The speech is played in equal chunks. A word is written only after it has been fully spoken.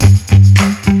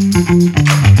You're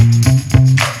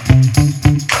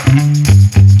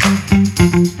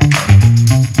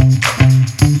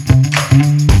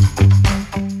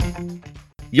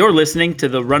listening to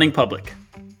The Running Public.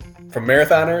 From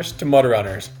marathoners to mud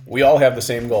runners, we all have the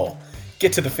same goal.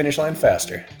 Get to the finish line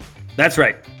faster. That's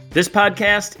right. This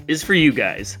podcast is for you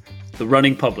guys, The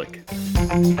Running Public.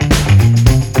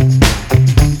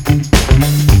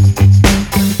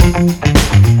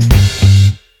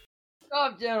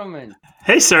 What's up, gentlemen?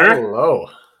 Hey, sir. Hello.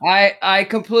 I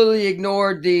completely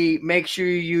ignored the make sure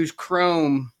you use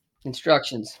Chrome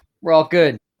instructions. We're all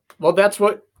good. Well, that's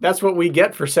what we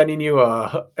get for sending you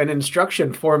an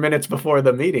instruction 4 minutes before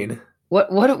the meeting.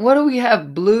 What do we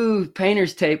have blue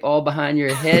painter's tape all behind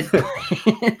your head?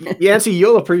 Yancy,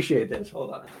 you'll appreciate this.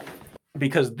 Hold on.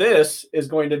 Because this is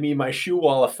going to be my shoe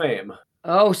wall of fame.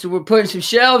 Oh, so we're putting some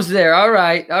shelves there. All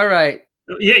right.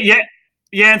 Yeah.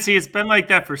 Yancy, it's been like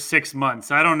that for 6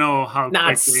 months. I don't know how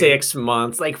Not quickly. 6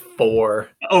 months, like 4.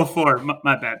 Oh, 4.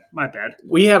 My bad.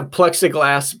 We have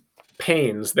plexiglass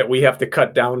panes that we have to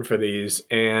cut down for these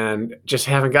and just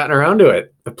haven't gotten around to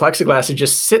it. The plexiglass is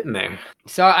just sitting there.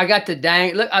 So I got the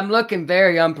look. I'm looking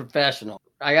very unprofessional.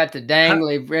 I got the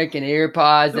dangly freaking ear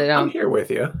pods that I'm here with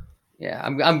you. Yeah,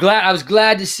 I'm glad. I was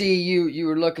glad to see you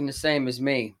were looking the same as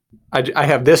me. I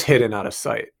have this hidden out of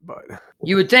sight, but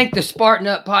you would think the Spartan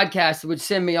Up podcast would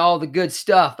send me all the good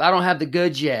stuff. I don't have the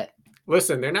goods yet.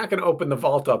 Listen, they're not going to open the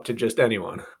vault up to just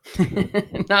anyone.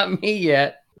 Not me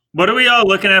yet. What are we all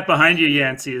looking at behind you,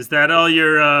 Yancy? Is that all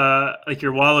your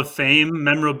your wall of fame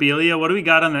memorabilia? What do we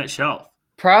got on that shelf?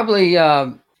 Probably.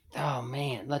 Oh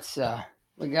man, let's.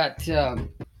 We got. Yeah,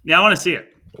 I want to see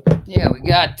it. Yeah, we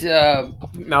got.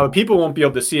 Now the people won't be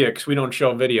able to see it because we don't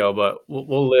show video, but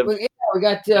we'll live. Yeah, we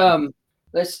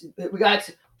got.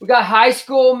 We got high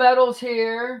school medals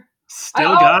here.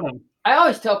 Still got them. I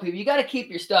always tell people you got to keep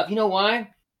your stuff. You know why?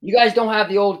 You guys don't have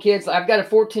the old kids. I've got a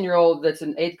 14-year-old that's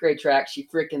in 8th grade track. She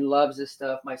freaking loves this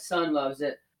stuff. My son loves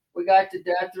it. We got the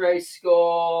death race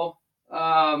skull.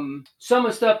 Some of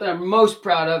the stuff that I'm most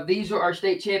proud of. These are our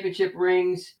state championship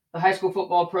rings. The high school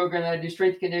football program that I do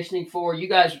strength conditioning for. You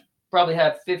guys probably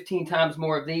have 15 times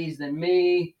more of these than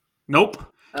me. Nope.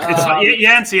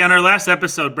 Yancy, on our last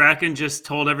episode, Bracken just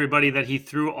told everybody that he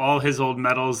threw all his old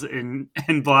medals in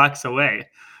blocks away.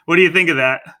 What do you think of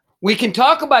that? We can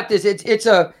talk about this. It's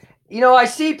a, I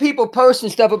see people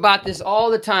posting stuff about this all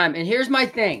the time. And here's my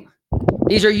thing.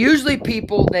 These are usually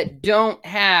people that don't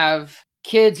have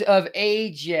kids of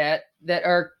age yet that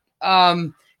are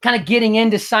kind of getting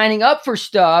into signing up for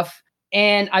stuff.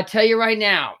 And I tell you right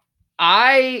now,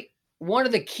 one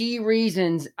of the key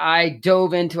reasons I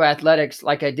dove into athletics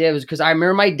like I did was because I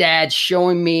remember my dad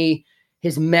showing me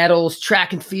his medals,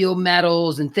 track and field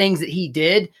medals and things that he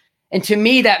did. And to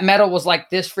me, that medal was like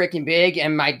this freaking big.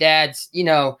 And my dad's,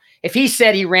 if he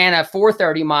said he ran a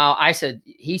 4:30 mile,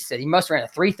 he said he must have ran a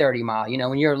 3:30 mile,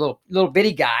 when you're a little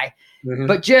bitty guy. Mm-hmm.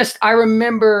 But I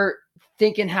remember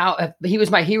thinking how he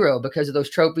was my hero because of those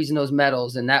trophies and those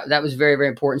medals. And that was very, very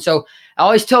important. So I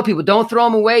always tell people, don't throw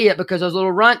them away yet because those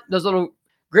little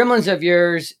gremlins of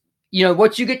yours,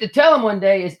 what you get to tell them one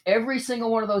day is every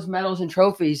single one of those medals and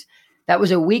trophies. That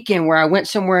was a weekend where I went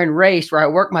somewhere and raced, where I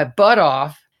worked my butt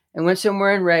off. And went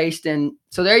somewhere and raced. And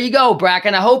so there you go,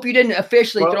 Bracken. I hope you didn't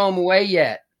officially throw them away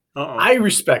yet. Uh-oh. I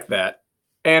respect that.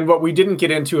 And what we didn't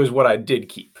get into is what I did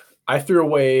keep. I threw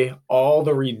away all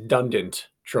the redundant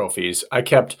trophies. I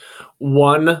kept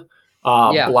one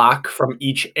block from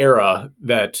each era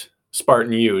that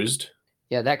Spartan used.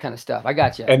 Yeah, that kind of stuff. I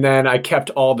got you. And then I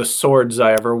kept all the swords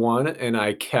I ever won. And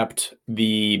I kept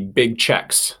the big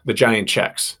checks, the giant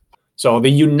checks. So the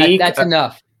unique. That's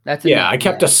enough. I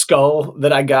kept a skull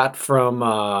that I got from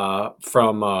an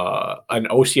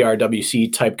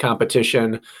OCRWC type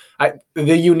competition.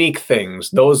 The unique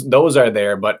things, those are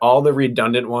there, but all the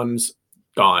redundant ones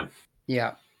gone.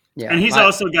 Yeah. And he's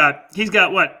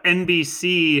got what,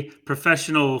 NBC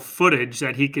professional footage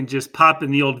that he can just pop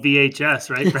in the old VHS,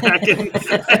 right, Bracken,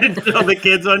 and show the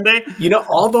kids one day.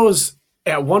 All those.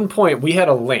 At one point, we had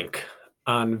a link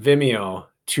on Vimeo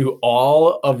to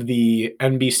all of the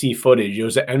NBC footage. It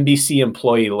was an NBC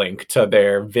employee link to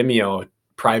their Vimeo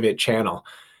private channel.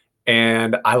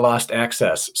 And I lost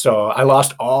access. So I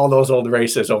lost all those old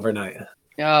races overnight.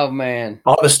 Oh, man.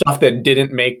 All the stuff that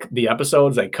didn't make the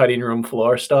episodes, like cutting room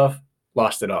floor stuff,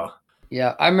 lost it all.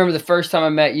 Yeah. I remember the first time I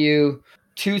met you,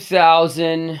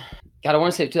 2000, God, I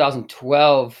want to say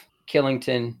 2012,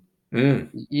 Killington.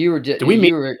 You were, Did we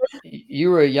meet? You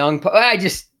were a young,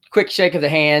 quick shake of the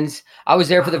hands. I was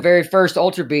there for the very first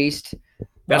Ultra Beast.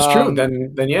 That's true.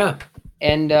 Then yeah.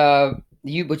 And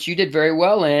but you did very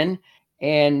well in.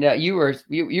 And you were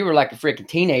like a freaking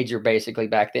teenager basically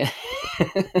back then.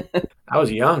 I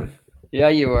was young. Yeah,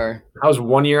 you were. I was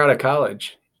 1 year out of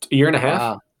college, a year and a half.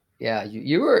 Wow. Yeah,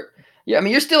 you were. Yeah, I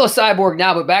mean, you're still a cyborg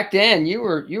now, but back then you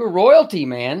were royalty,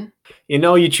 man.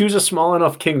 You choose a small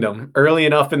enough kingdom early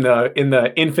enough in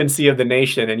the infancy of the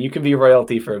nation, and you can be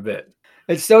royalty for a bit.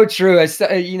 It's so true. It's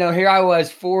here I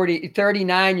was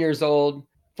 39 years old,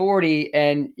 40,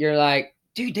 and you're like,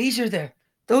 dude, those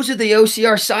are the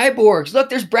OCR cyborgs. Look,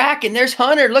 there's Bracken, there's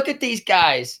Hunter. Look at these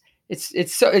guys.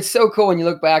 It's so cool when you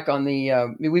look back on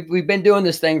the we've been doing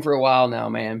this thing for a while now,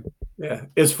 man. Yeah,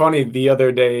 it's funny. The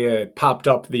other day it popped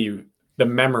up the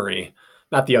memory.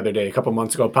 Not the other day, a couple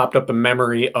months ago, popped up the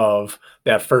memory of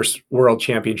that first World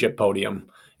Championship podium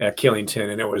at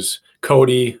Killington, and it was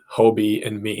Cody, Hobie,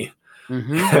 and me.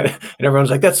 Mm-hmm. And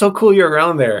everyone's like, "That's so cool you're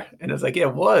around there." And it's like, yeah,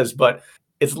 it was, but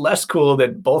it's less cool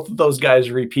that both of those guys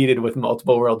repeated with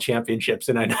multiple World Championships,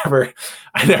 and I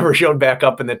never showed back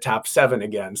up in the top 7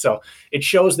 again. So it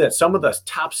shows that some of the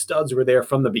top studs were there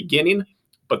from the beginning,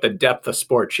 but the depth of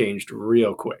sport changed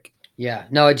real quick. Yeah,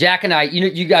 no, Jack and I,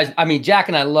 you guys, I mean, Jack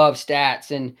and I love stats,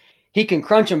 and he can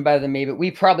crunch them better than me, but we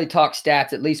probably talk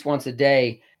stats at least once a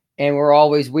day, and we're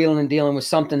always wheeling and dealing with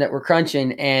something that we're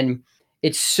crunching, and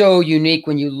it's so unique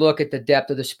when you look at the depth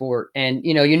of the sport. And,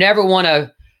 you never want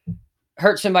to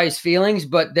hurt somebody's feelings,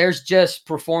 but there's just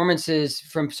performances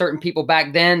from certain people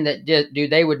back then that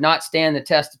they would not stand the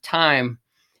test of time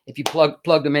if you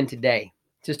plugged them in today.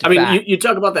 Just you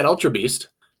talk about that Ultra Beast.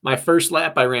 My first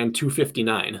lap, I ran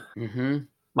 2:59. Mm-hmm.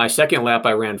 My second lap,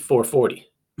 I ran 4:40.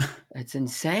 That's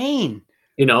insane.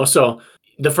 So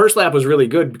the first lap was really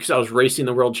good because I was racing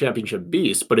the World Championship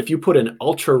Beast. But if you put an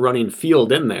ultra running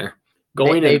field in there,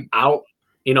 going an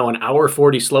hour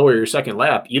 40 slower your second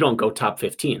lap, you don't go top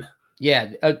 15.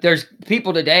 Yeah, there's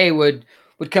people today would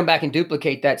come back and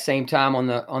duplicate that same time on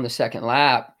the second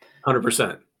lap.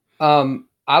 100%.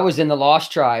 I was in the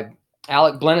Lost Tribe.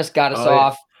 Alec Blennis got us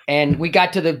off. Yeah. And we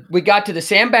got to the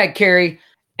sandbag carry,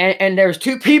 and there's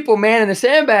 2 people manning the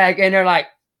sandbag, and they're like,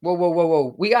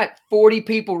 whoa. We got 40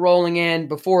 people rolling in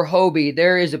before Hobie.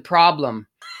 There is a problem.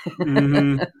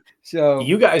 Mm-hmm. So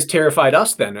you guys terrified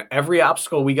us then. Every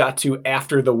obstacle we got to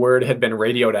after the word had been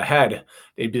radioed ahead,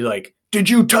 they'd be like, "Did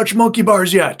you touch monkey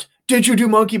bars yet? Did you do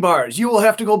monkey bars? You will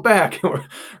have to go back." We're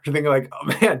thinking like, "Oh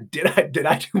man, did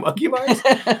I do monkey bars?"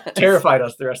 Terrified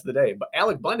us the rest of the day. But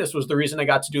Alec Blennis was the reason I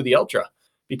got to do the ultra,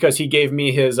 because he gave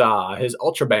me his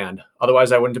ultra band.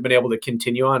 Otherwise, I wouldn't have been able to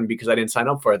continue on because I didn't sign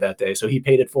up for it that day. So he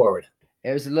paid it forward.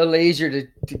 It was a little easier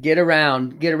to get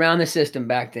around the system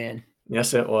back then.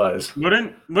 Yes, it was.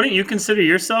 Wouldn't you consider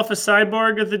yourself a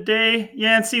cyborg of the day,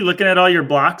 Yancy, looking at all your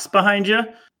blocks behind you?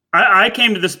 I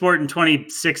came to the sport in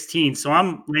 2016, so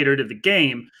I'm later to the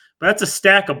game, but that's a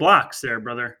stack of blocks there,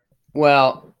 brother.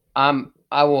 Well,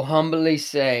 I will humbly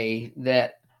say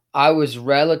that I was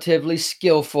relatively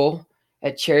skillful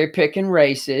at cherry picking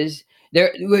races.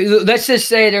 Let's just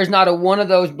say there's not a one of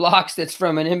those blocks that's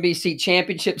from an NBC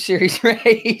Championship Series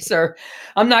race, or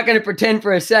I'm not going to pretend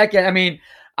for a second. I mean,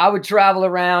 I would travel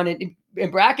around, and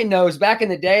Bracken knows back in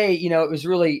the day,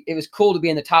 it was cool to be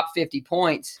in the top 50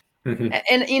 points. Mm-hmm.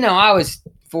 And I was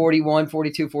 41,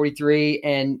 42, 43.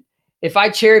 And if I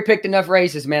cherry picked enough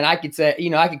races, man, I could say,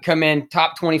 I could come in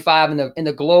top 25 in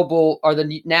the global or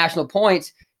the national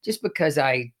points just because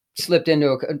I slipped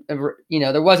into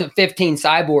there wasn't 15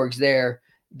 cyborgs there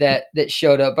that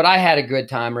showed up, but I had a good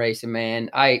time racing, man.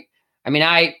 I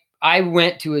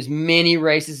went to as many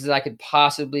races as I could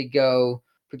possibly go,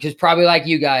 because probably like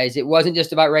you guys, it wasn't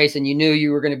just about racing. You knew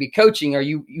you were going to be coaching, or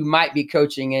you might be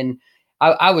coaching. And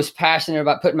I was passionate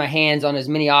about putting my hands on as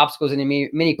many obstacles and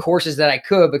many courses that I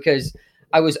could, because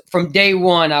I was, from day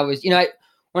one, I was,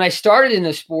 when I started in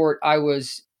the sport, I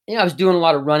was doing a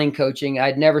lot of running coaching.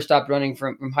 I'd never stopped running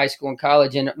from high school and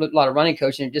college, and a lot of running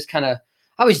coaching. It just I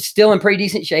was still in pretty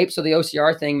decent shape. So the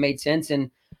OCR thing made sense. And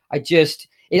I just,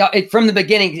 from the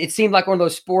beginning, it seemed like one of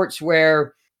those sports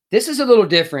where this is a little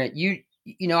different.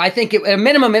 I think at a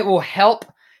minimum, it will help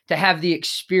to have the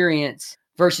experience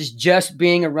versus just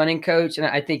being a running coach. And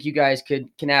I think you guys can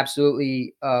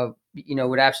absolutely,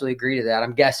 would absolutely agree to that.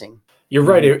 I'm guessing. You're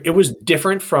right. It was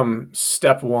different from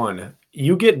step one.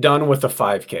 You get done with a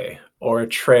 5K or a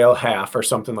trail half or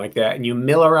something like that, and you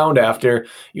mill around after.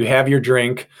 You have your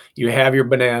drink, you have your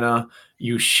banana,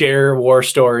 you share war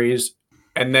stories,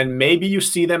 and then maybe you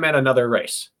see them at another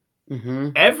race. Mm-hmm.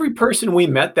 Every person we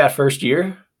met that first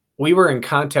year, we were in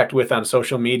contact with on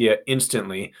social media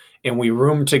instantly, and we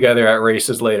roomed together at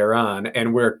races later on.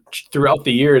 And throughout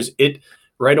the years,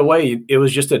 right away, it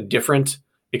was just a different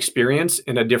experience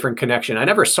and a different connection. I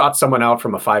never sought someone out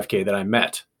from a 5K that I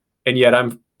met. And yet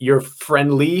I'm you're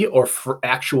friendly or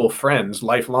actual friends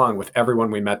lifelong with everyone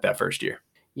we met that first year.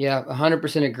 Yeah,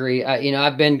 100% agree.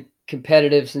 I've been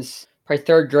competitive since probably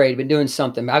third grade. Been doing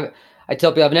something. I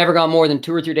tell people I've never gone more than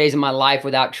 2 or 3 days in my life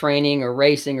without training or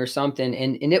racing or something,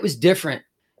 and it was different.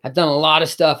 I've done a lot of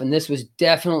stuff, and this was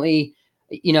definitely,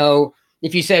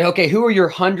 if you said, okay, who are your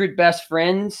 100 best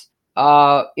friends?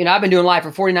 I've been doing life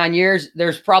for 49 years.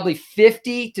 There's probably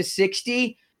 50 to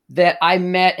 60 that I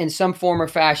met in some form or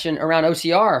fashion around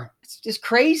OCR. It's just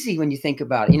crazy when you think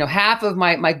about it. Half of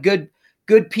my good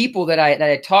people that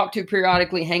I talk to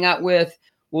periodically, hang out with,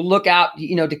 will look out,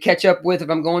 to catch up with if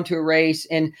I'm going to a race.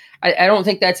 And I don't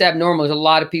think that's abnormal. There's a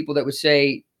lot of people that would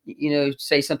say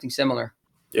something similar.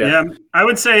 Yeah. I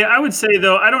would say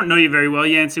though, I don't know you very well,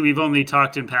 Yancy. We've only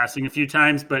talked in passing a few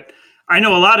times, but I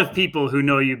know a lot of people who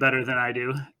know you better than I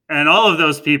do. And all of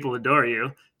those people adore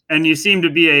you. And you seem to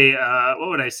be what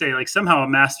would I say, like somehow a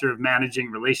master of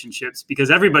managing relationships, because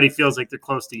everybody feels like they're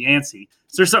close to Yancy.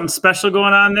 Is there something special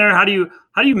going on there? How do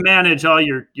you manage all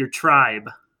your tribe?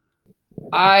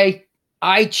 I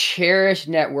cherish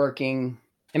networking.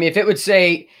 I mean,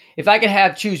 if I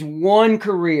could choose one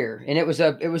career, and it was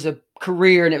a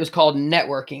career, and it was called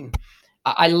networking,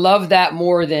 I love that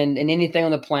more than anything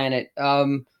on the planet.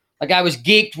 Like I was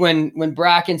geeked when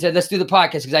Bracken said, let's do the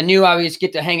podcast, because I knew I would just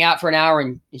get to hang out for an hour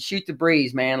and shoot the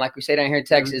breeze, man, like we say down here in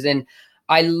Texas. And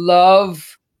I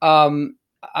love, I'm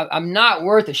not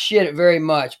worth a shit very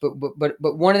much, but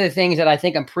one of the things that I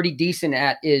think I'm pretty decent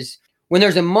at is when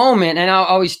there's a moment, and I'll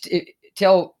always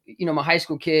tell, my high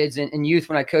school kids and youth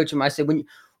when I coach them, I said, when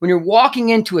you're walking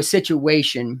into a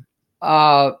situation,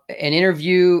 an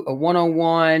interview, a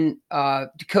one-on-one,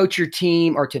 to coach your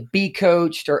team or to be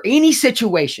coached, or any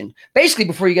situation, basically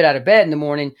before you get out of bed in the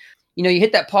morning, you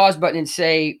hit that pause button and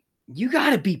say, you got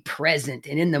to be present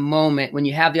and in the moment when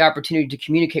you have the opportunity to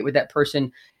communicate with that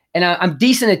person. And I'm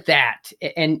decent at that.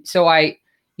 And so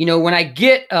when I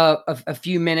get a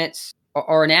few minutes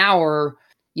or an hour,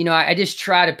 I just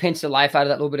try to pinch the life out of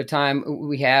that little bit of time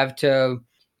we have to,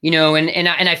 and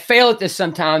I fail at this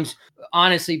sometimes,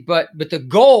 honestly, but the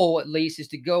goal at least is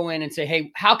to go in and say,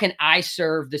 hey, how can I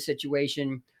serve the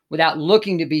situation without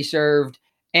looking to be served?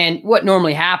 And what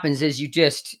normally happens is you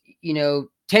just,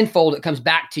 tenfold it comes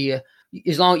back to you.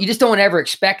 As long you just don't ever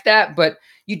expect that, but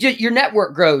your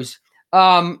network grows.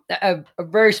 A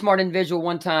very smart individual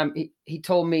one time, he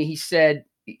told me, he said,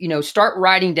 start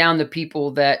writing down the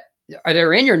people that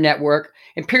are in your network,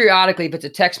 and periodically, if it's a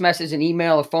text message, an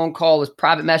email, a phone call, a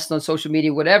private message on social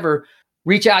media, whatever,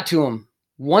 reach out to them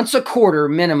once a quarter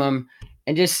minimum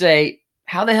and just say,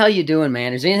 how the hell you doing,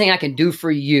 man? Is there anything I can do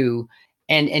for you?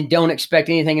 And don't expect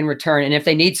anything in return. And if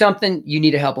they need something, you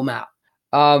need to help them out.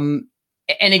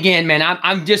 And again, man,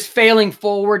 I'm just failing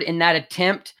forward in that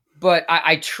attempt, but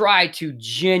I try to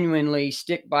genuinely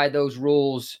stick by those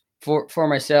rules for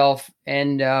myself.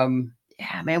 And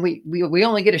yeah, man, we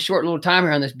only get a short little time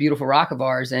here on this beautiful rock of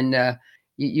ours. And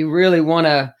you really want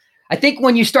to, I think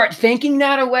when you start thinking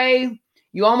that way,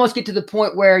 you almost get to the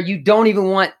point where you don't even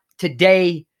want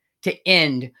today to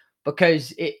end,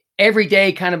 because every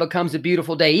day kind of becomes a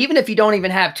beautiful day. Even if you don't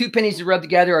even have 2 pennies to rub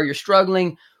together, or you're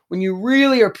struggling, when you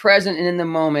really are present and in the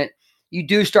moment, you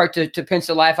do start to pinch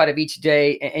the life out of each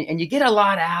day, and you get a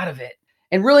lot out of it.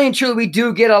 And really and truly, we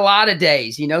do get a lot of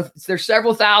days. There's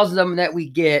several thousand of them that we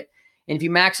get. And if you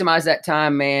maximize that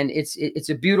time, man, it's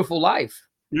a beautiful life.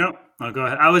 No, I'll go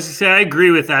ahead. I was to say, I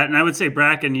agree with that. And I would say,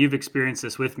 Bracken, you've experienced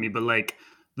this with me, but like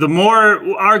the more,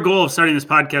 our goal of starting this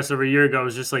podcast over a year ago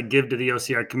was just like give to the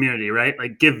OCR community, right?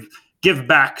 Like give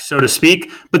back, so to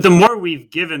speak. But the more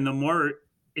we've given, the more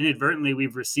inadvertently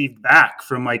we've received back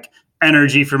from like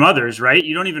energy from others, right?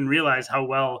 You don't even realize how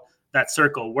well that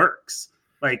circle works.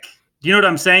 Like, you know what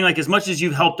I'm saying? Like, as much as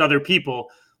you've helped other people,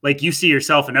 like you see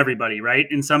yourself in everybody, right?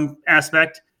 In some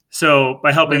aspect. So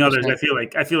by helping 100%. others,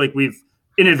 I feel like we've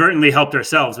inadvertently helped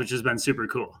ourselves, which has been super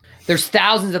cool. There's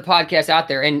thousands of podcasts out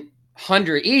there, and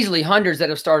easily hundreds that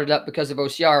have started up because of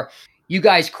OCR. You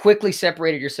guys quickly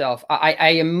separated yourself. I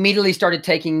immediately started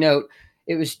taking note.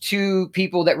 It was 2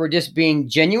 people that were just being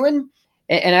genuine.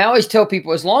 And I always tell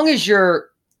people, as long as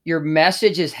your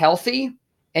message is healthy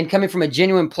and coming from a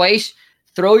genuine place,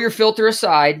 throw your filter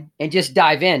aside and just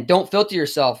dive in. Don't filter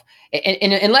yourself.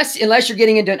 And unless you're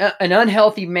getting into an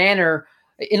unhealthy manner,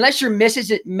 unless your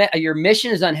mission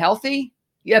is unhealthy,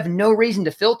 you have no reason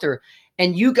to filter.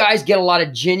 And you guys get a lot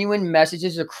of genuine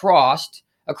messages across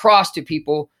to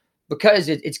people because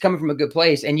it's coming from a good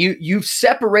place. And you've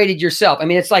separated yourself. I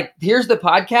mean, it's like, here's the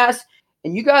podcast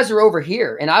and you guys are over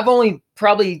here. And I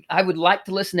would like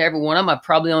to listen to every one of them. I've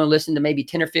probably only listened to maybe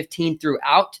 10 or 15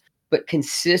 throughout, but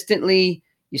consistently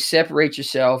you separate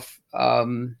yourself.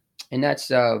 And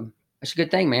that's a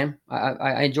good thing, man.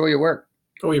 I enjoy your work.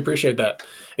 Oh, we appreciate that.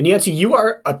 And Yancy, you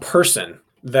are a person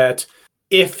that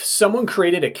if someone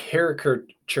created a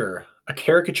caricature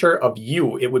of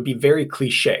you, it would be very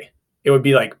cliche. It would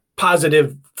be like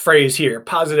positive phrase here,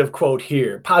 positive quote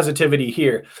here, positivity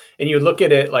here. And you would look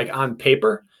at it like on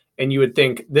paper and you would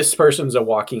think this person's a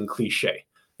walking cliche.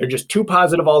 They're just too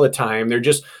positive all the time. They're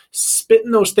just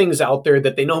spitting those things out there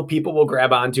that they know people will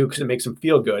grab onto because it makes them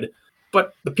feel good.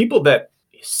 But the people that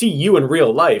see you in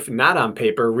real life, not on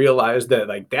paper, realize that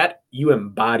like that you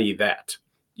embody that.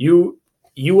 You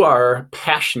are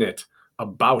passionate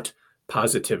about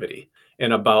positivity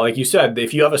and about, like you said,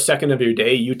 if you have a second of your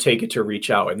day, you take it to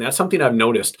reach out. And that's something I've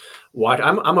noticed.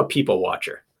 I'm a people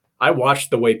watcher. I watch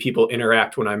the way people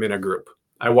interact when I'm in a group.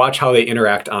 I watch how they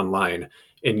interact online.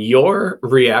 And your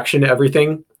reaction to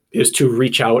everything is to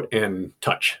reach out and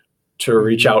touch, to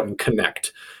reach out and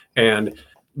connect. And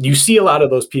you see a lot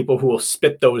of those people who will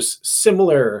spit those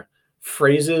similar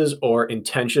phrases or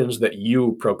intentions that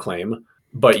you proclaim,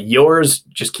 but yours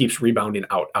just keeps rebounding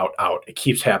out. It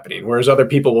keeps happening. Whereas other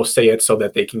people will say it so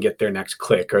that they can get their next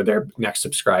click or their next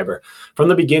subscriber. From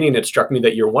the beginning, it struck me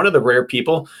that you're one of the rare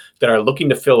people that are looking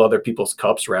to fill other people's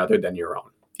cups rather than your own,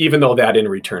 even though that in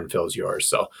return fills yours.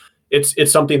 So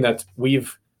it's something that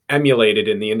we've emulated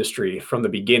in the industry from the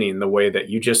beginning, the way that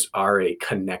you just are a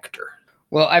connector.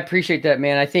 Well, I appreciate that,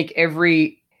 man. I think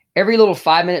every little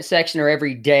 5-minute section or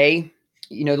every day,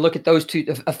 look at those two,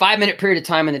 a 5-minute period of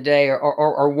time in the day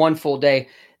or one full day,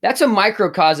 that's a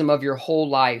microcosm of your whole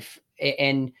life.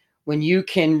 And when you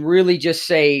can really just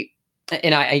say,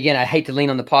 and I hate to lean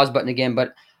on the pause button again,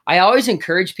 but I always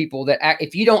encourage people that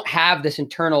if you don't have this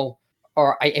internal,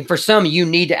 and for some, you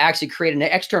need to actually create an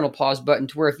external pause button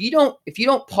to where if you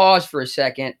don't pause for a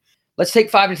second, let's take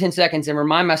 5 to 10 seconds and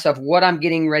remind myself what I'm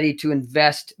getting ready to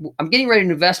invest. I'm getting ready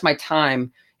to invest my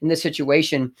time in this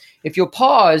situation. If you'll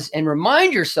pause and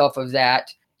remind yourself of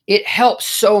that, it helps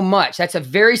so much. That's a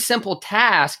very simple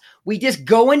task. We just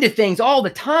go into things all the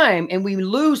time and we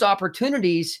lose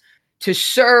opportunities to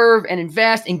serve and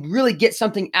invest and really get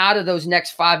something out of those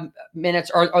next 5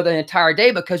 minutes or the entire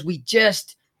day because we're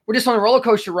just on a roller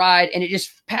coaster ride and it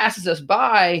just passes us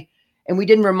by and we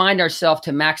didn't remind ourselves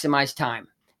to maximize time,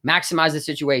 maximize the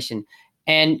situation.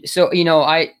 And so,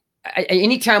 I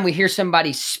anytime we hear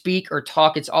somebody speak or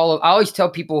talk, I always tell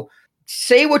people,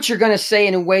 say what you're going to say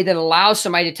in a way that allows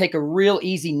somebody to take a real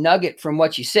easy nugget from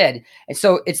what you said. And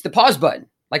so it's the pause button.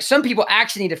 Like some people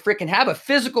actually need to freaking have a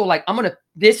physical, like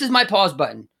this is my pause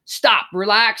button. Stop,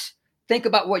 relax, think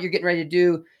about what you're getting ready to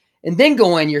do. And then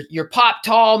go in, you're pop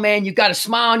tall, man. You've got a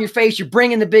smile on your face. You're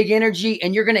bringing the big energy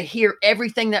and you're going to hear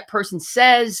everything that person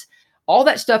says. All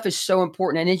that stuff is so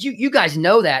important. And as you guys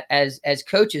know that as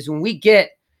coaches, when we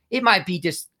get, it might be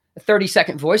just a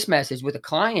 30-second voice message with a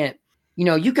client,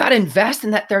 you got to invest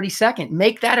in that 30-second,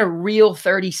 make that a real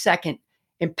 30-second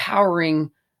empowering,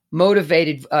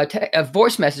 motivated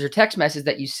voice message or text message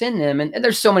that you send them. And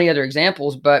there's so many other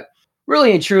examples, but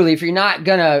really and truly, if you're not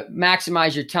going to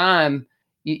maximize your time,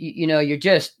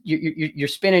 you're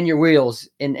spinning your wheels.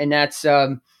 And that's,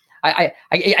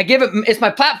 I give it, it's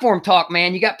my platform talk,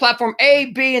 man. You got platform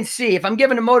A, B, and C. If I'm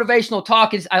giving a motivational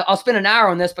talk, I'll spend an hour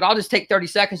on this, but I'll just take 30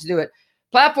 seconds to do it.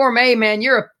 Platform A, man,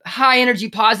 you're a high energy,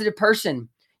 positive person.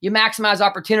 You maximize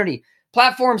opportunity.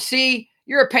 Platform C,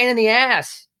 you're a pain in the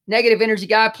ass, negative energy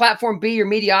guy. Platform B, you're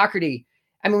mediocrity.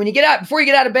 I mean, before you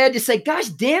get out of bed, just say, gosh,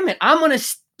 damn it. I'm going to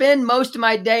spend most of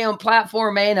my day on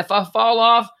platform A. And if I fall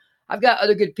off, I've got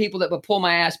other good people that will pull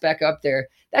my ass back up there.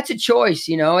 That's a choice,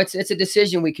 it's a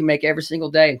decision we can make every single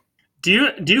day.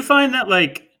 Do you find that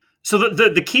so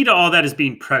the key to all that is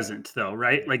being present though,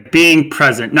 right? Like being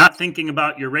present, not thinking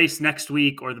about your race next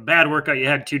week or the bad workout you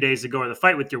had 2 days ago or the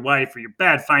fight with your wife or your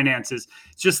bad finances.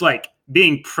 It's just like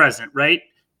being present, right?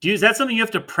 Is that something you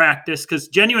have to practice? Because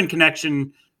genuine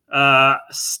connection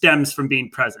stems from being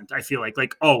present, I feel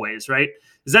like always, right?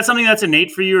 Is that something that's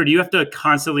innate for you, or do you have to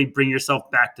constantly bring yourself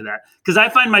back to that? Because I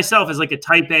find myself as like a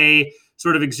type A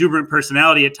sort of exuberant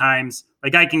personality at times.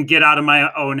 Like I can get out of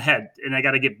my own head and I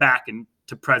got to get back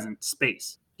into present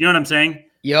space. You know what I'm saying?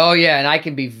 Oh yeah. And I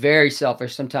can be very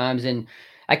selfish sometimes. And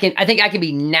I think I can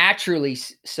be naturally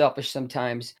selfish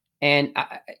sometimes. And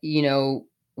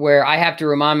where I have to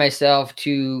remind myself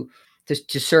to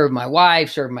serve my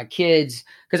wife, serve my kids,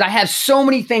 because I have so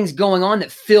many things going on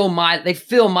that fill my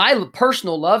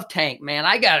personal love tank, man.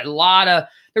 I got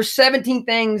there's 17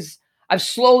 things. I've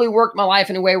slowly worked my life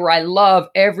in a way where I love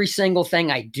every single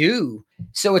thing I do.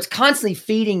 So it's constantly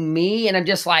feeding me. And I'm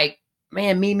just like,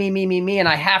 man, me. And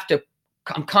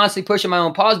I'm constantly pushing my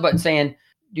own pause button saying,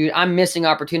 dude, I'm missing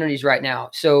opportunities right now.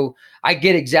 So I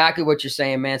get exactly what you're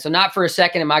saying, man. So not for a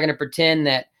second am I going to pretend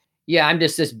that, yeah, I'm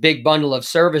just this big bundle of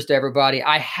service to everybody.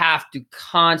 I have to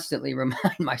constantly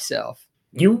remind myself.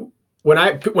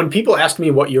 When people ask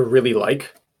me what you're really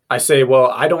like, I say,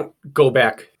 well, I don't go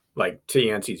back like to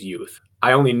Yancy's youth.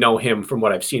 I only know him from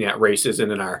what I've seen at races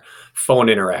and in our phone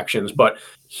interactions, but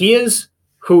he is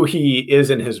who he is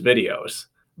in his videos.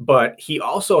 But he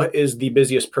also is the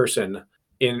busiest person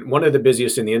one of the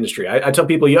busiest in the industry. I tell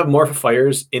people you have more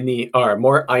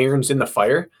more irons in the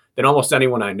fire than almost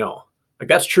anyone I know. Like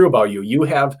that's true about you. You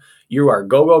are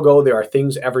go, go, go. There are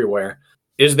things everywhere.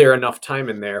 Is there enough time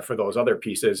in there for those other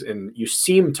pieces? And you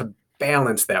seem to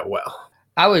balance that well.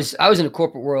 I was in the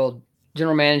corporate world,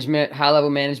 general management, high level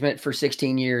management for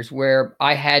 16 years, where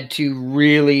I had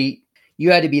to you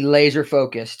had to be laser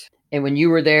focused. And when you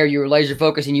were there, you were laser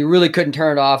focused and you really couldn't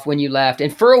turn it off when you left.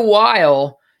 And for a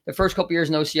while, the first couple years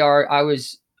in OCR, I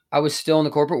was still in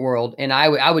the corporate world, and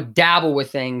I would dabble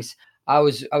with things. I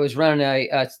was running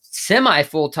a semi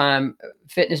full-time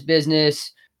fitness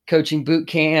business, coaching boot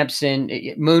camps and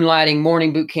moonlighting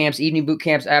morning boot camps, evening boot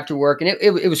camps after work, and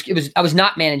it was I was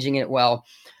not managing it well.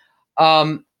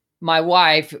 My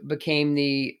wife became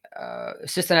the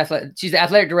assistant athletic. She's the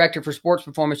athletic director for sports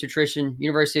performance nutrition,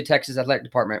 University of Texas Athletic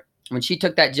Department. When she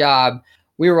took that job,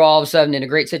 we were all of a sudden in a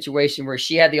great situation where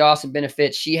she had the awesome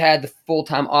benefits. She had the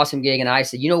full-time awesome gig. And I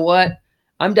said, you know what?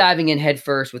 I'm diving in head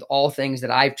first with all things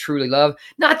that I truly love.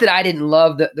 Not that I didn't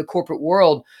love the corporate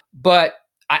world, but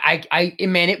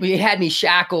it had me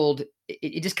shackled.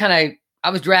 It just kind of,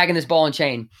 I was dragging this ball and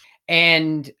chain.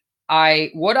 And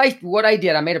what I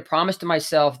did, I made a promise to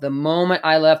myself the moment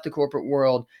I left the corporate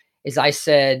world is I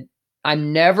said,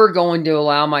 I'm never going to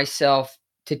allow myself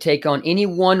to take on any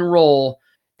one role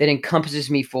that encompasses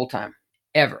me full-time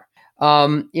ever.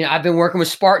 I've been working with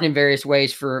Spartan in various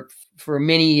ways for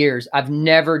many years. I've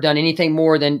never done anything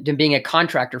more than being a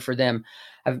contractor for them.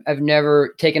 I've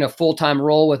never taken a full-time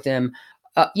role with them.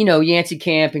 Yancy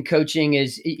camp and coaching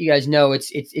is, you guys know,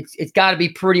 it's got to be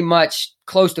pretty much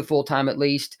close to full-time at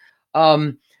least.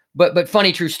 But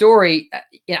funny, true story,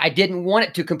 I didn't want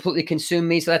it to completely consume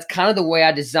me. So that's kind of the way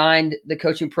I designed the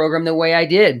coaching program the way I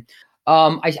did.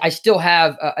 I still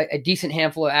have a decent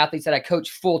handful of athletes that I coach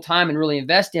full time and really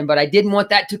invest in, but I didn't want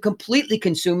that to completely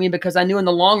consume me because I knew in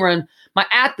the long run, my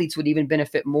athletes would even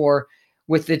benefit more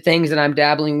with the things that I'm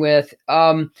dabbling with.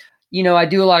 I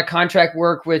do a lot of contract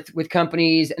work with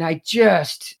companies, and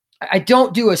I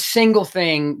don't do a single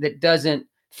thing that doesn't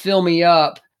fill me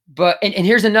up. But, and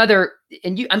here's another,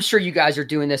 I'm sure you guys are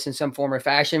doing this in some form or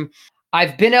fashion.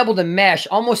 I've been able to mesh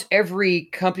almost every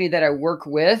company that I work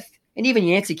with, and even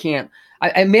Yancy camp,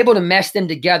 I'm able to mesh them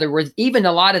together where even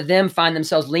a lot of them find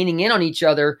themselves leaning in on each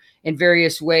other in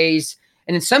various ways.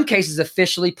 And in some cases,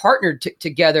 officially partnered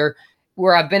together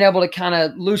where I've been able to kind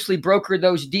of loosely broker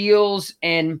those deals.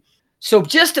 And so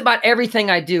just about everything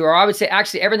I do, or I would say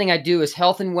actually everything I do is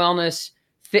health and wellness,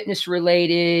 fitness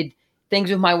related,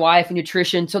 things with my wife and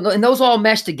nutrition. So, and those all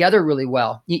mesh together really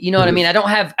well. You know what I mean? I don't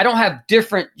have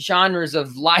different genres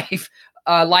of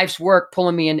life's work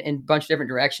pulling me in a bunch of different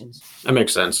directions. That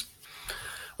makes sense.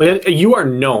 Well, you are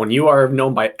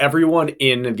known by everyone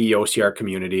in the OCR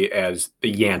community as the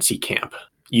Yancy camp.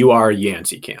 You are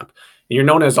Yancy camp. And you're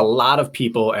known as a lot of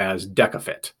people as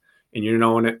DecaFit. And you're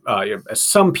known as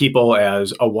some people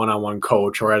as a one-on-one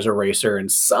coach or as a racer.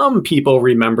 And some people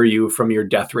remember you from your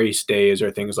death race days or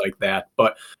things like that.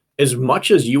 But as much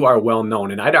as you are well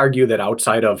known, and I'd argue that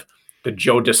outside of the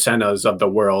Joe De Senas of the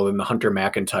world and the Hunter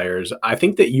McIntyres, I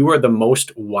think that you are the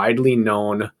most widely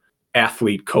known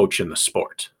athlete coach in the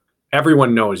sport.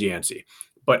 Everyone knows Yancy,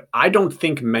 but I don't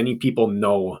think many people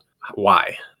know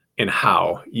why and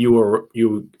how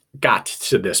you got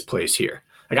to this place here.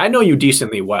 Like, I know you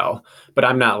decently well, but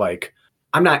I'm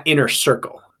not inner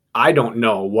circle. I don't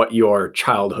know what your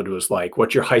childhood was like,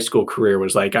 what your high school career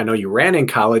was like. I know you ran in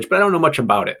college, but I don't know much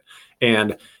about it.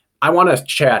 And I want to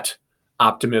chat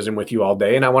optimism with you all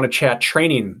day, and I want to chat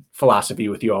training philosophy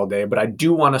with you all day, but I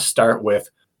do want to start with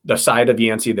the side of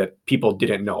Yancy that people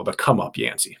didn't know, the come up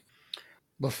Yancy.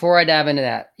 Before I dive into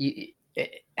that,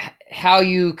 how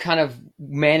you kind of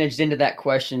managed into that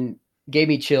question gave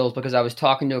me chills, because I was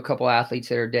talking to a couple athletes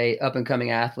that are up and coming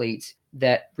athletes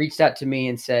that reached out to me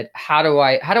and said, how do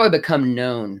I become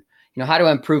known? How do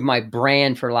I improve my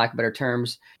brand, for lack of better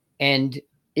terms? And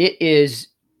it is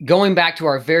going back to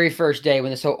our very first day when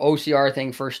this whole OCR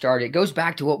thing first started. It goes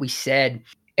back to what we said.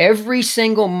 Every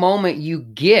single moment you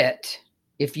get,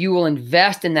 if you will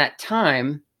invest in that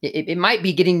time, it might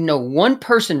be getting to know one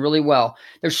person really well.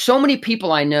 There's so many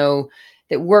people I know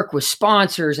that work with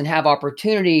sponsors and have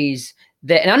opportunities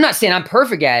that, and I'm not saying I'm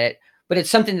perfect at it, but it's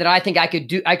something that I think I could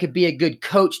do. I could be a good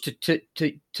coach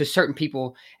to certain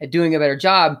people at doing a better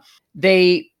job.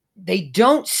 They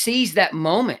don't seize that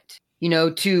moment,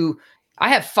 I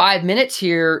have 5 minutes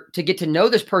here to get to know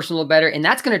this person a little better, and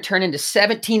that's going to turn into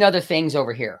 17 other things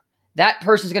over here. That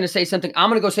person's going to say something. I'm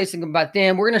going to go say something about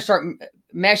them. We're going to start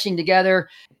meshing together,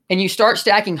 and you start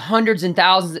stacking hundreds and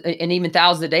thousands and even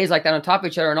thousands of days like that on top of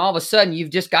each other, and all of a sudden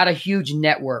you've just got a huge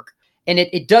network. And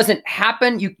it doesn't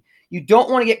happen. You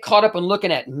don't want to get caught up in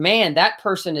looking at, man, that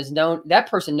person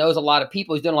knows a lot of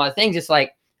people. He's doing a lot of things. It's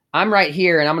like, I'm right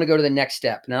here and I'm going to go to the next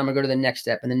step, and I'm going to go to the next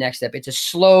step and the next step. It's a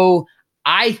slow,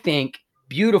 I think,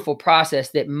 beautiful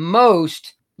process that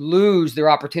most lose their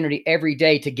opportunity every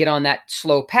day to get on that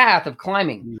slow path of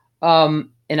climbing. And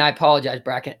I apologize,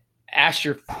 Bracken. Ask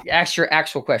your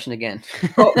actual question again.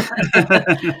 No,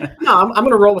 I'm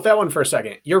going to roll with that one for a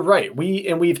second. You're right.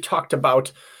 We talked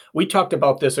about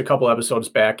this a couple episodes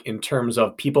back in terms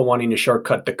of people wanting to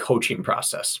shortcut the coaching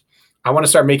process. I want to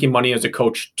start making money as a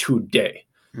coach today,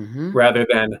 rather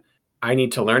than I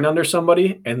need to learn under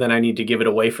somebody, and then I need to give it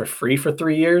away for free for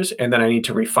 3 years, and then I need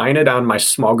to refine it on my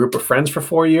small group of friends for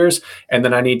 4 years, and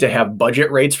then I need to have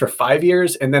budget rates for 5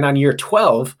 years, and then on year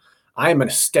 12, I am an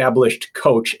established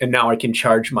coach, and now I can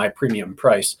charge my premium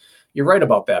price. You're right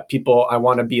about that. People, I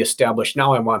want to be established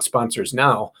now. I want sponsors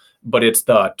now, but it's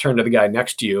the turn to the guy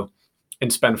next to you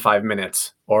and spend 5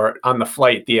 minutes, or on the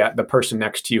flight, the person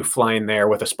next to you flying there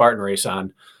with a Spartan race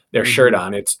on, their shirt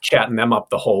on, it's chatting them up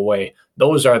the whole way.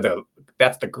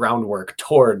 That's the groundwork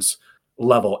towards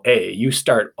level A. You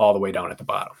start all the way down at the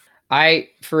bottom.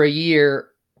 For a year,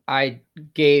 I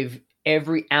gave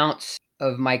every ounce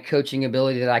of my coaching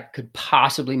ability that I could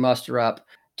possibly muster up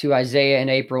to Isaiah and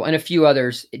April and a few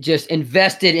others, just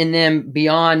invested in them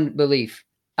beyond belief.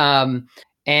 And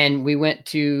we went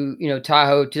to,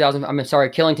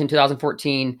 Killington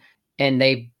 2014, and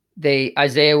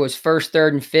Isaiah was first,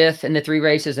 third, and fifth in the 3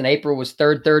 races, and April was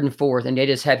third, and fourth, and they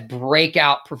just had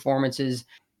breakout performances.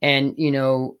 And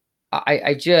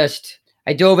I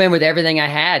dove in with everything I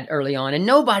had early on, and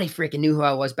nobody freaking knew who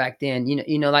I was back then.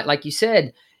 Like you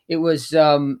said, it was.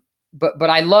 But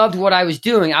I loved what I was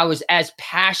doing. I was as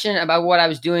passionate about what I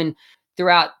was doing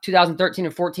throughout 2013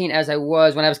 and 14 as I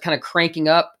was when I was kind of cranking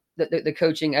up the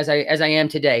coaching as I am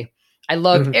today. I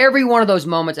loved every one of those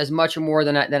moments as much or more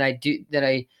than I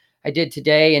did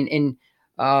today.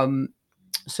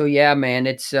 So yeah, man,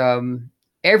 it's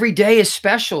every day is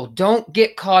special. Don't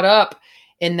get caught up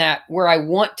in that where I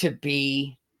want to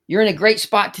be. You're in a great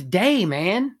spot today,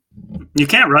 man. You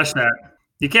can't rush that.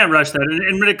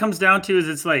 And what it comes down to is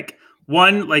it's like,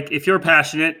 one, like if you're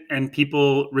passionate and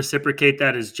people reciprocate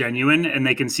that as genuine and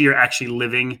they can see you're actually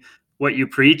living what you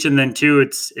preach. And then 2,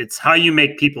 it's how you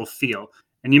make people feel,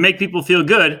 and you make people feel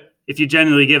good if you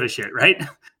genuinely give a shit. Right.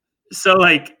 So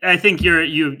like, I think you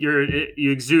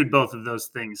exude both of those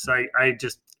things. So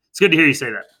it's good to hear you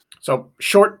say that. So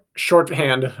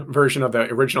shorthand version of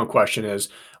the original question is,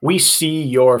 we see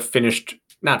your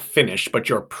not finished, but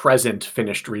your present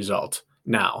finished result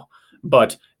now.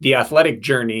 But the athletic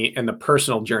journey and the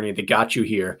personal journey that got you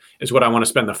here is what I want to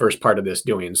spend the first part of this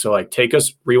doing. So like,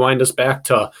 rewind us back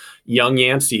to young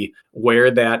Yancy, where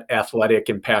that athletic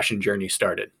and passion journey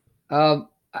started.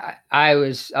 I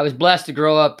was blessed to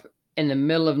grow up in the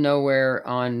middle of nowhere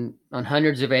on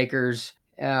hundreds of acres.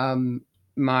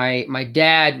 My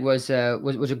dad was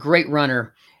a great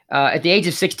runner. At the age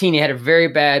of 16, he had a very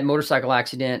bad motorcycle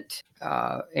accident,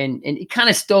 and it kind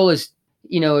of stole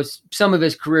some of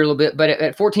his career a little bit. But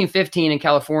at 14, 15 in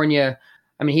California,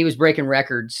 I mean, he was breaking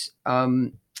records.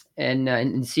 And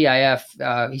in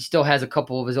CIF, he still has a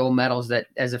couple of his old medals that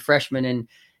as a freshman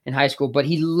in high school. But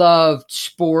he loved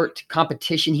sport,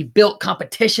 competition. He built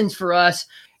competitions for us.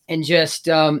 And just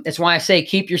that's why I say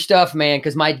keep your stuff, man,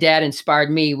 because my dad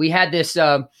inspired me. We had this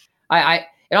it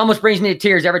almost brings me to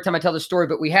tears every time I tell the story,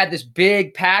 but we had this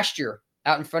big pasture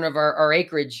out in front of our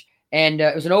acreage, and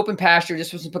it was an open pasture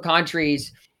just with some pecan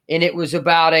trees, and it was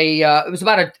about a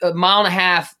mile and a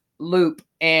half loop.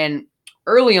 And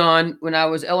early on, when I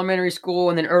was elementary school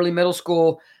and then early middle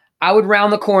school, I would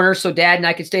round the corner so Dad and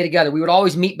I could stay together. We would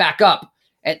always meet back up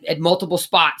at multiple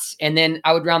spots, and then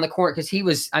I would round the corner because he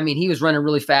was running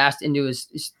really fast into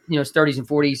his 30s and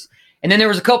 40s. And then there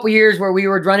was a couple years where we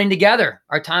were running together.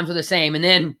 Our times were the same. And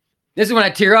then this is when I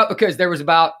tear up, because there was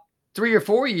about 3 or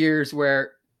 4 years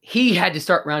where he had to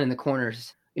start rounding the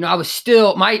corners. I was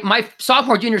still my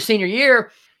sophomore, junior, senior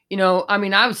year. I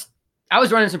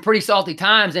was running some pretty salty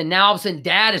times, and now all of a sudden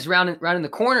Dad is rounding the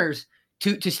corners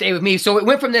to stay with me. So it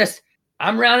went from this,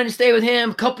 I'm rounding to stay with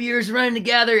him, a couple years running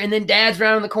together, and then Dad's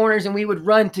rounding the corners, and we would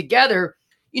run together.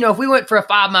 if we went for a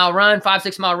 5-mile run,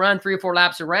 5-6 mile run, 3 or 4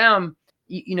 laps around,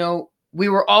 we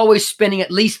were always spending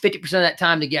at least 50% of that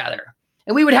time together.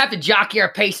 And we would have to jockey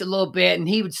our pace a little bit, and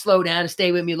he would slow down and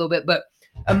stay with me a little bit, but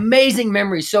amazing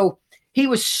memories. So he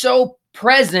was so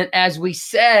present, as we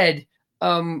said,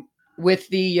 with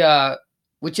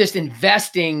just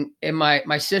investing in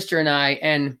my sister and I.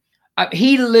 And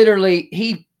he literally,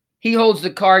 he holds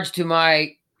the cards to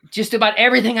my, just about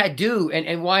everything I do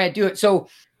and why I do it. So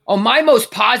on my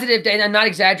most positive day, and I'm not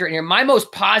exaggerating here, my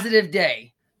most positive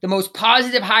day, the most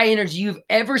positive high energy you've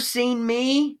ever seen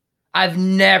me, I've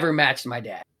never matched my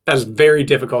dad. That's very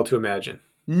difficult to imagine.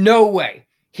 No way.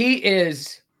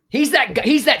 He's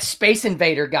that Space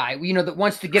Invader guy, that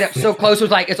wants to get up so close. It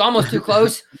was like, it's almost too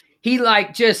close. He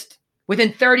just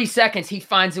within 30 seconds, he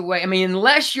finds a way. I mean,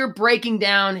 unless you're breaking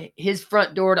down his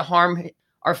front door to harm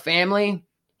our family,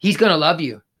 he's going to love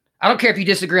you. I don't care if you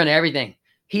disagree on everything.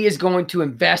 He is going to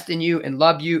invest in you and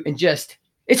love you, and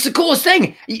it's the coolest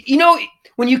thing.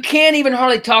 When you can't even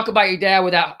hardly talk about your dad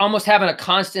without almost having a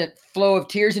constant flow of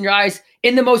tears in your eyes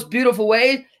in the most beautiful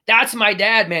way, that's my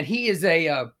dad, man. He is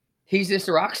he's just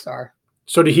a rock star.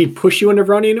 So did he push you into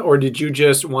running, or did you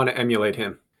just want to emulate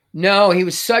him? No, he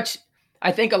was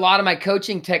I think a lot of my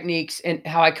coaching techniques and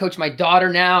how I coach my daughter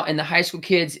now and the high school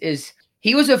kids is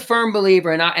he was a firm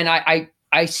believer. And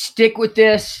I stick with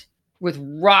this with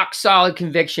rock solid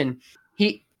conviction.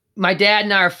 My dad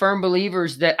and I are firm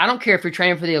believers that I don't care if you're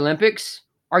training for the Olympics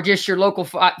or just your local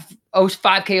 5K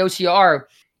OCR,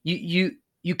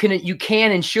 you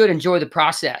can and should enjoy the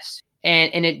process.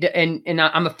 And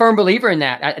I'm a firm believer in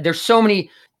that. There's so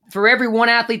many, for every one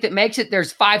athlete that makes it,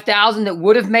 there's 5,000 that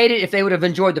would have made it if they would have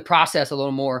enjoyed the process a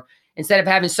little more, instead of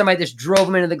having somebody that's drove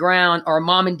them into the ground, or a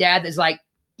mom and dad that's like,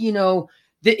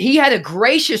 that he had a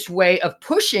gracious way of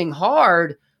pushing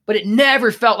hard, but it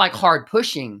never felt like hard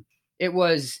pushing. It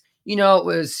was, it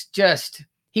was just,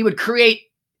 he would create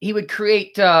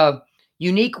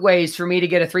unique ways for me to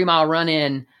get a 3-mile run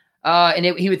in. And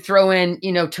he would throw in,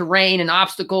 terrain and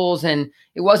obstacles. And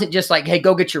it wasn't just like, hey,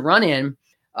 go get your run in.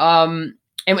 And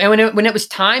when it was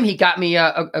time, he got me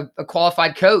a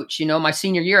qualified coach. My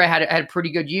senior year, I had a pretty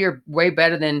good year, way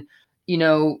better than,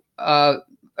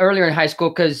 earlier in high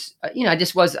school. Cause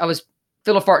I was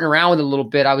fiddle-farting around with it a little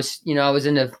bit. I was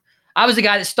the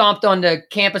guy that stomped on the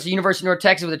campus of University of North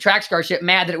Texas with a track scholarship,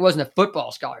 mad that it wasn't a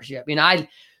football scholarship.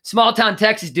 Small town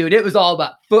Texas, dude, it was all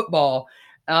about football.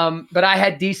 But I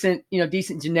had decent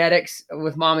genetics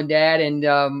with mom and dad. And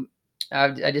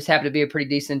I just happened to be a pretty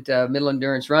decent middle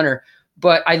endurance runner.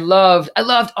 But I loved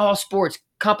all sports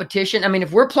competition. I mean,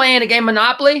 if we're playing a game of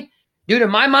Monopoly, dude, in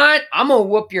my mind, I'm going to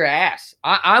whoop your ass.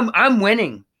 I'm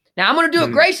winning. Now I'm going to do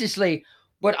it graciously,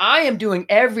 but I am doing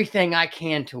everything I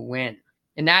can to win.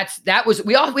 And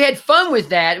we had fun with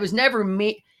that. It was never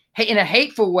me in a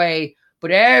hateful way,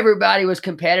 but everybody was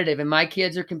competitive, and my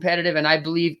kids are competitive. And I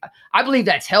believe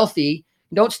that's healthy.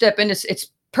 Don't step into,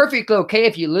 it's perfectly okay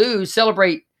if you lose,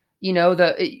 celebrate,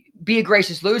 be a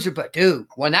gracious loser. But dude,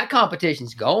 when that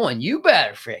competition's going, you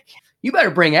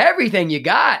better bring everything you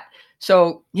got.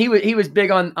 So he was big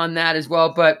on that as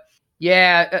well. But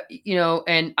yeah,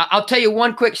 and I'll tell you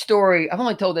one quick story. I've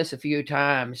only told this a few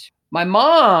times. My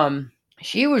mom,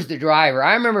 she was the driver.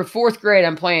 I remember 4th grade,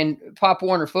 I'm playing Pop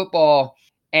Warner football,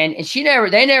 and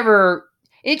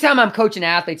anytime I'm coaching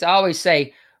athletes, I always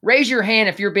say, raise your hand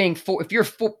if you're being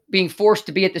forced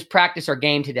to be at this practice or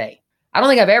game today. I don't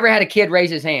think I've ever had a kid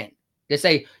raise his hand to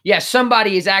say, yeah,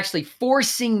 somebody is actually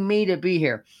forcing me to be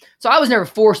here. So I was never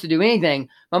forced to do anything.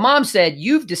 My mom said,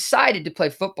 you've decided to play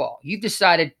football. You've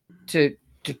decided to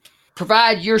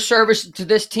provide your service to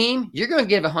this team. You're going to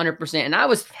give 100%. And I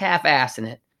was half-assing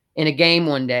it in a game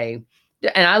one day.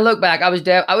 And I look back, I was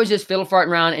just fiddle-farting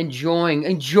around,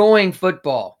 enjoying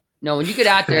football. When you get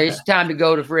out there, it's time to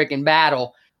go to freaking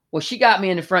battle. Well, she got me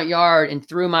in the front yard and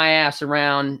threw my ass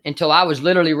around until I was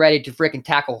literally ready to freaking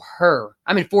tackle her.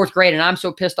 I'm in 4th grade, and I'm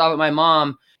so pissed off at my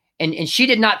mom. And she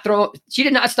did not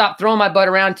stop throwing my butt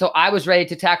around until I was ready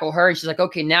to tackle her. And she's like,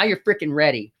 okay, now you're freaking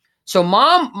ready. So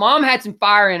mom had some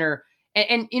fire in her.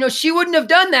 And she wouldn't have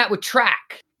done that with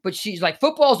track. But she's like,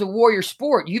 football's a warrior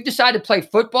sport. You've decided to play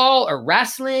football or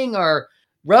wrestling or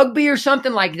rugby or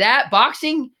something like that,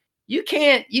 boxing. You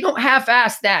don't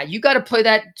half-ass that. You got to play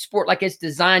that sport like it's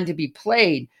designed to be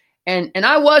played. And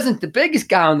I wasn't the biggest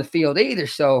guy on the field either.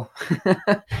 So,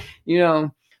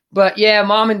 but yeah,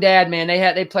 mom and dad, man,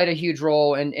 they played a huge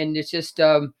role. And it's just,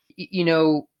 I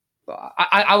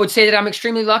would say that I'm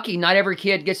extremely lucky. Not every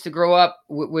kid gets to grow up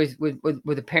with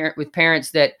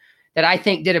parents that I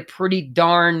think did a pretty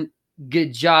darn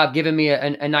good job giving me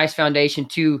a nice foundation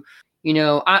to,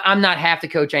 I'm not half the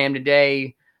coach I am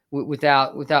today.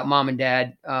 without mom and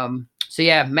dad. So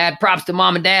yeah, mad props to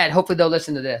mom and dad. Hopefully they'll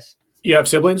listen to this. You have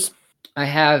siblings? I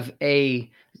have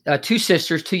two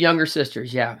sisters, two younger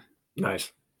sisters. Yeah.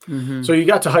 Nice. Mm-hmm. So you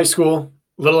got to high school,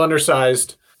 a little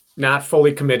undersized, not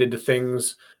fully committed to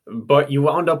things, but you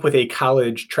wound up with a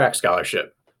college track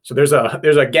scholarship. So there's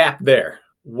a gap there.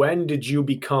 When did you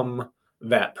become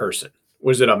that person?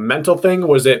 Was it a mental thing?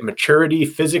 Was it maturity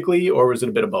physically, or was it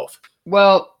a bit of both?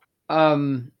 Well,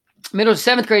 middle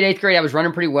 7th grade, 8th grade, I was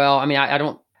running pretty well. I mean,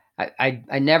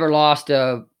 I never lost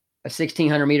a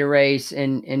 1,600 meter race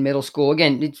in middle school.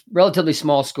 Again, it's relatively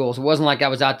small school, so it wasn't like I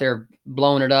was out there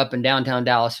blowing it up in downtown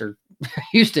Dallas or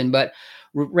Houston, but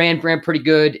ran pretty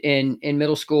good in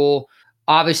middle school.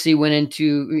 Obviously went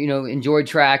into, enjoyed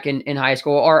track in high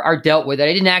school or dealt with it.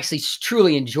 I didn't actually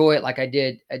truly enjoy it like I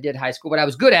did high school, but I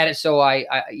was good at it. So I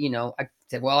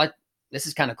said, well, this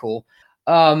is kind of cool.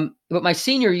 But my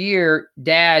senior year,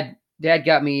 dad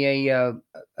got me a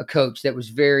coach that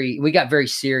was we got very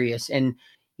serious. And,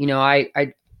 I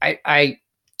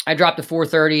dropped a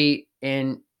 430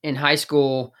 in high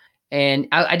school, and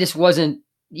I just wasn't,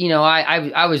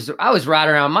 I was right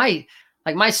around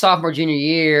my sophomore, junior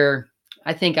year.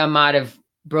 I think I might have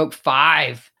broke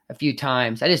 5 a few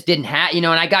times. I just didn't have, and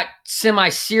I got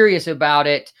semi-serious about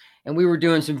it, and we were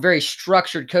doing some very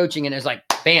structured coaching, and it was like,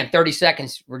 bam, 30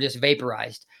 seconds were just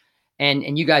vaporized.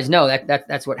 And you guys know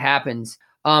that's what happens.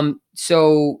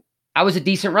 So I was a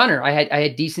decent runner. I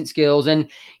had decent skills. And,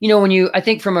 I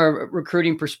think from a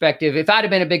recruiting perspective, if I'd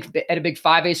have been at a big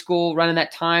 5A school running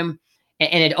that time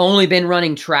and had only been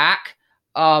running track,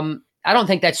 I don't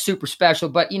think that's super special,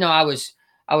 but I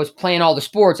was playing all the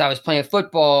sports. I was playing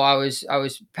football. I was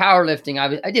powerlifting.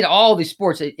 I did all these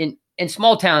sports in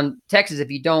small town Texas.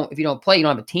 If you don't play, you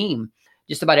don't have a team.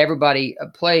 Just about everybody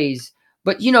plays.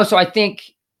 But so I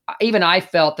think even I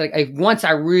felt that once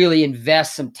I really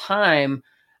invest some time,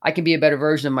 I can be a better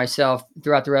version of myself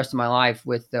throughout the rest of my life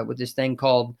with this thing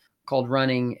called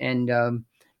running. And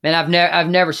man, I've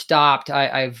never stopped.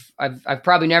 I've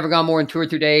probably never gone more than 2 or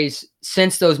 3 days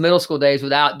since those middle school days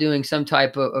without doing some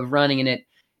type of running, and it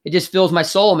just fills my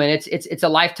soul, man. It's a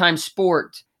lifetime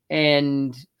sport,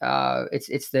 and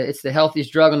it's the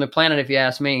healthiest drug on the planet, if you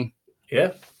ask me.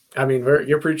 Yeah, I mean,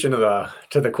 you're preaching to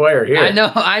the choir here.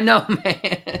 I know,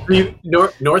 man.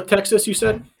 North Texas, you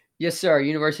said? Yes, sir.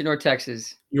 University of North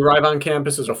Texas. You arrive on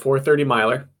campus as a 430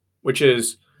 miler, which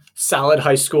is solid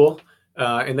high school,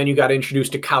 and then you got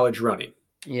introduced to college running.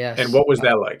 Yes. And what was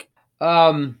that like?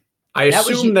 I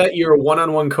assume that your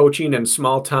one-on-one coaching and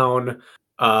small town,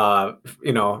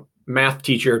 math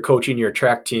teacher coaching your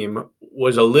track team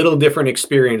was a little different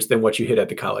experience than what you hit at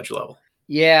the college level.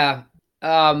 Yeah.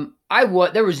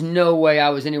 There was no way I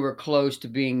was anywhere close to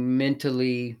being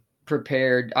mentally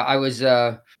prepared.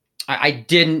 I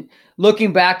didn't,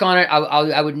 looking back on it,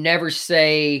 I would never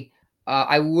say,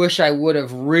 I wish I would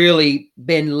have really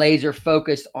been laser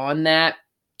focused on that,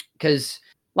 because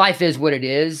life is what it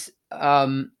is.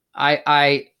 I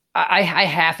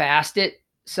half-assed it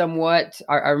somewhat.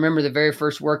 I remember the very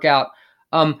first workout.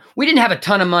 We didn't have a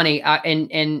ton of money,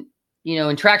 and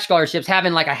in track scholarships,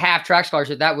 having like a half track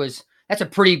scholarship, that's a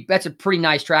pretty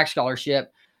nice track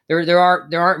scholarship. There's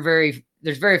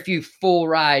very few full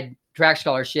ride track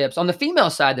scholarships. On the female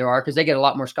side, there are, because they get a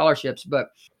lot more scholarships, but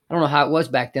I don't know how it was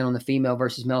back then on the female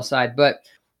versus male side. But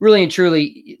really and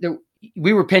truly,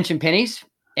 we were pinching pennies,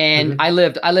 and I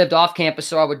lived off campus,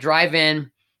 so I would drive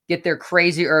in, get there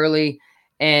crazy early,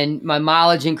 and my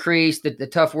mileage increased. The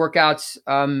tough workouts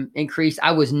increased.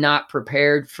 I was not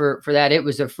prepared for that. It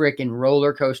was a freaking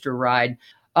roller coaster ride.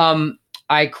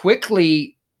 I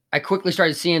quickly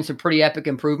started seeing some pretty epic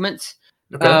improvements.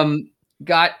 Okay.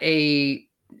 Got a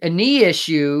knee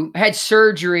issue. Had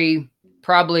surgery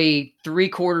probably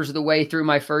 3/4 of the way through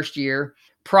my first year.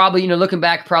 Probably, looking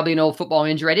back, probably an old football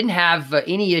injury. I didn't have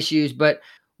any issues, but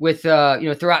with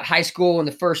throughout high school and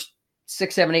the first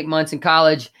 6, 7, 8 months in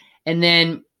college, and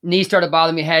then knees started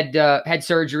bothering me. Had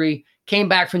surgery. Came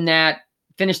back from that.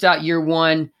 Finished out year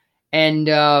 1, and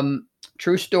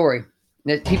true story.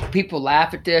 People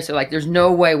laugh at this. They're like, "There's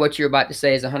no way what you're about to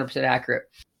say is 100% accurate."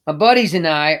 My buddies and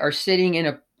I are sitting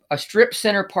in a strip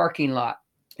center parking lot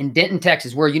in Denton,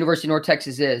 Texas, where University of North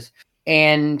Texas is.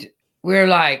 And we're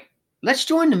like, let's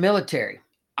join the military.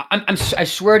 I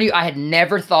swear to you, I had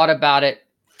never thought about it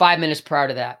 5 minutes prior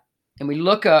to that. And we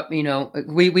look up,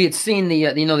 we had seen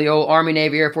the old Army,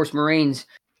 Navy, Air Force, Marines,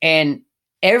 and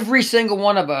every single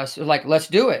one of us was like, let's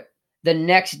do it. The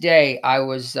next day I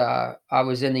was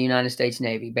in the United States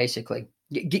Navy, basically,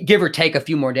 give or take a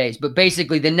few more days, but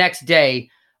basically the next day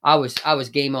I was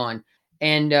game on,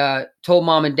 and told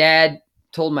mom and dad,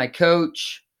 told my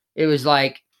coach. It was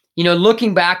like,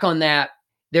 looking back on that,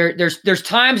 there's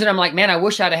times that I'm like, man, I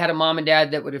wish I'd have had a mom and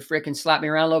dad that would have freaking slapped me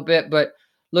around a little bit. But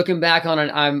looking back on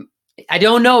it, I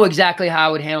don't know exactly how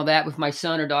I would handle that if my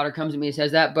son or daughter comes to me and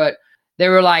says that. But they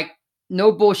were like,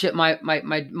 no bullshit. My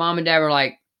mom and dad were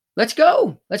like, let's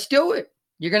go, let's do it.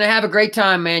 You're gonna have a great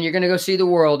time, man. You're gonna go see the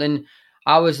world. And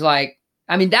I was like,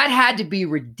 I mean, that had to be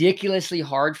ridiculously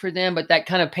hard for them, but that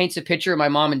kind of paints a picture of my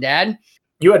mom and dad.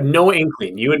 You had no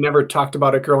inkling. You had never talked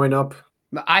about it growing up.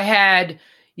 I had,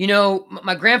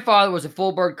 my grandfather was a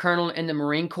full bird colonel in the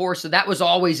Marine Corps. So that was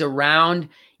always around,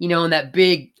 and that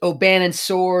big O'Bannon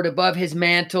sword above his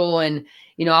mantle. And,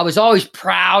 I was always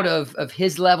proud of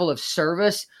his level of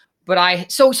service.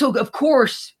 But so of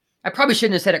course, I probably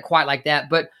shouldn't have said it quite like that.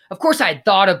 But of course I had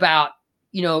thought about,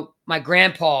 my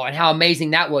grandpa and how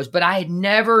amazing that was. But I had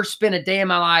never spent a day in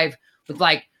my life with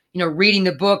reading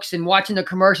the books and watching the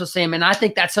commercials saying, man, I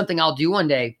think that's something I'll do one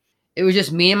day. It was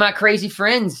just me and my crazy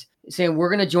friends saying, we're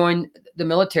going to join the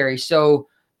military. So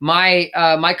my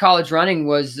college running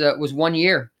was 1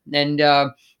 year. And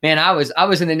man, I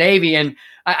was in the Navy, and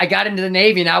I got into the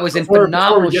Navy, and I was in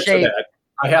phenomenal shape.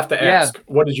 I have to ask,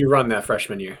 What did you run that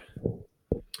freshman year?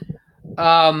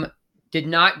 Did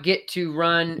not get to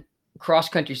run cross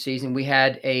country season. We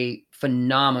had a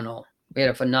phenomenal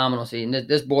season.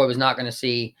 This boy was not going to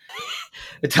see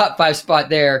the top 5 spot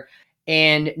there,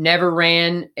 and never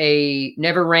ran in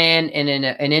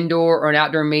an indoor or an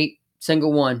outdoor meet.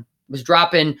 Single one. Was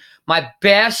dropping my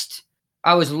best.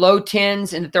 I was low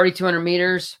 10s in the 3,200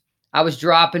 meters. I was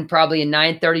dropping probably a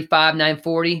 9:35,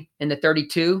 9:40 in the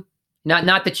 32.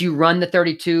 Not that you run the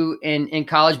 32 in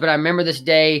college, but I remember this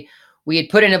day. We had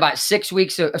put in about 6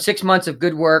 months of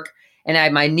good work,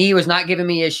 and my knee was not giving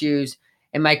me issues.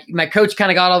 And my coach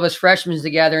kind of got all of us freshmen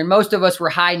together, and most of us were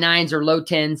high 9s or low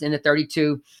 10s in the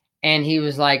 32. And he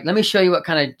was like, let me show you what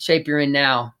kind of shape you're in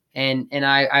now. And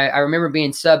I remember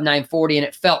being sub 940, and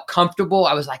it felt comfortable.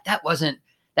 I was like, that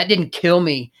didn't kill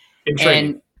me.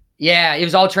 And yeah, it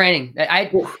was all training.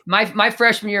 My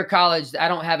freshman year of college, I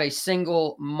don't have a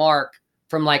single mark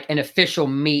from like an official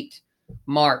meet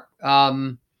mark.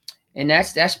 And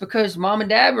that's because mom and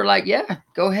dad were like, yeah,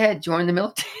 go ahead, join the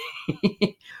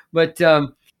military. But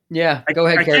yeah, go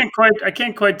ahead. I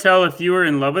can't quite tell if you were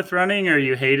in love with running or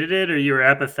you hated it or you were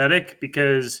apathetic,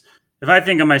 because if I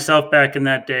think of myself back in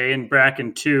that day in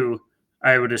Bracken 2,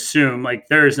 I would assume like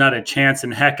there is not a chance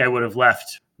in heck I would have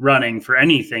left running for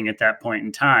anything at that point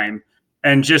in time.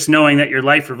 And just knowing that your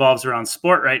life revolves around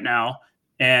sport right now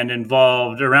and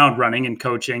involved around running and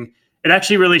coaching, it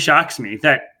actually really shocks me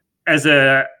that as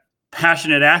a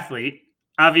passionate athlete,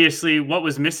 obviously what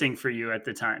was missing for you at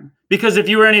the time? Because if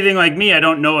you were anything like me, I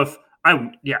don't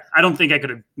think I could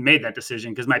have made that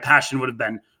decision because my passion would have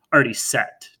been already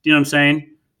set. Do you know what I'm saying?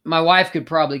 My wife could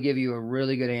probably give you a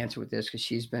really good answer with this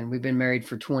because we've been married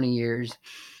for 20 years.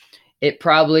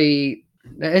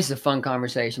 This is a fun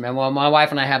conversation, man. Well, my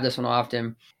wife and I have this one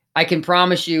often. I can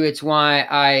promise you it's why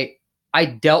I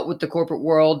dealt with the corporate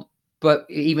world, but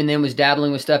even then was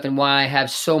dabbling with stuff, and why I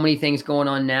have so many things going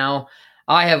on now.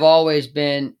 I have always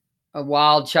been a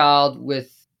wild child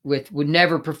with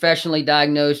never professionally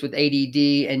diagnosed with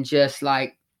ADD, and just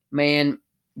like, man,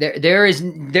 there has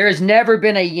never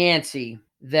been a Yancy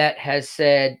that has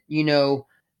said,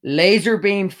 laser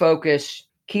beam focus,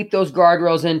 keep those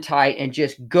guardrails in tight, and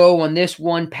just go on this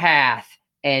one path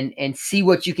and see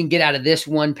what you can get out of this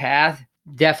one path.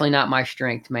 Definitely not my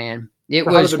strength, man. It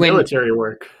was how does the military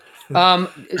work?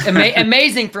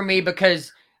 Amazing for me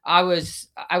because I was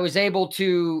able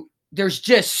to. There's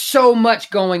just so much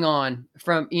going on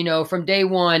from day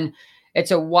one.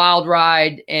 It's a wild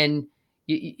ride, and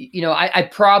I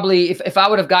probably if I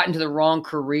would have gotten to the wrong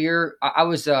career, I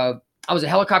was a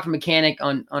helicopter mechanic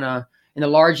in the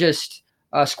largest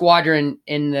squadron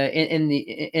in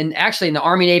the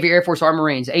Army, Navy, Air Force, Army,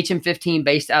 Marines, HM-15,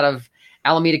 based out of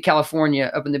Alameda,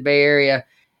 California, up in the Bay Area.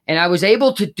 And I was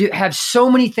able to have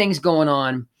so many things going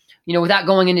on, without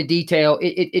going into detail.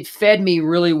 It fed me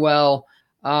really well.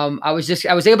 I was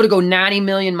able to go 90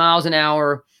 million miles an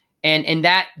hour. And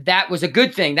that was a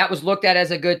good thing. That was looked at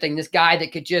as a good thing. This guy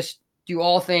that could just do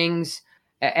all things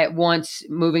at once,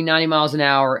 moving 90 miles an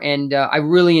hour. And I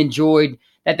really enjoyed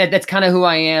that. That's kind of who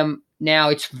I am now.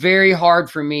 It's very hard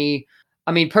for me.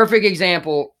 I mean, perfect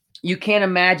example. You can't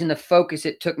imagine the focus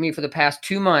it took me for the past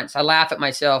 2 months. I laugh at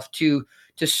myself to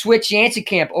switch Yancy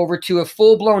Camp over to a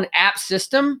full-blown app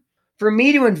system. For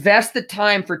me to invest the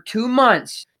time for 2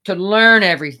 months to learn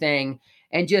everything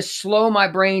and just slow my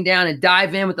brain down and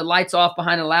dive in with the lights off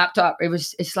behind a laptop.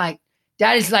 It's like,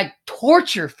 that is like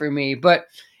torture for me, but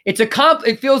it's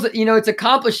accomplishing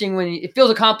it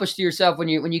feels accomplished to yourself when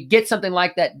you get something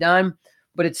like that done.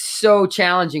 but it's so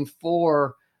challenging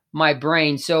for my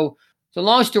brain. So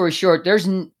long story short, there's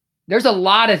a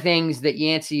lot of things that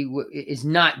Yancy is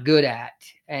not good at.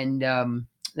 And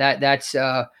that's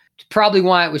probably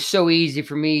why it was so easy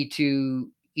for me to,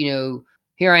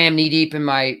 here I am knee deep in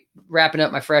wrapping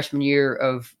up my freshman year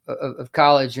of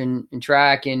college and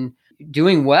track and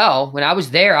doing well. When I was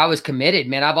there, I was committed,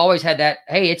 man. I've always had that,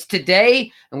 hey, it's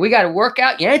today and we got to work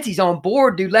out. Yancy's on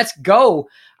board, dude. Let's go.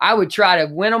 I would try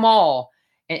to win them all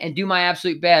and do my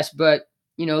absolute best. But,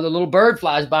 the little bird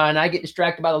flies by and I get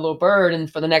distracted by the little bird.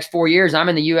 And for the next 4 years, I'm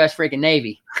in the U.S. freaking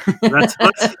Navy.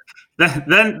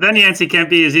 Then Yancy can't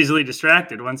be as easily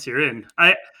distracted once you're in.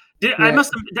 I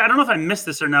don't know if I missed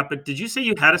this or not, but did you say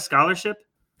you had a scholarship?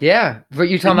 Yeah. For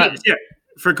you talking about? Yeah,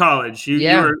 for college.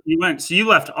 You went, so you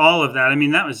left all of that. I mean,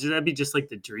 that'd be just like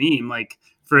the dream, like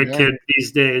for a kid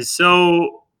these days.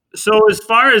 So as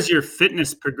far as your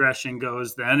fitness progression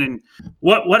goes then, and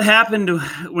what happened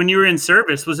when you were in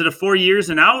service? Was it a 4 years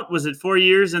and out? Was it 4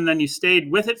 years and then you stayed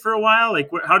with it for a while? Like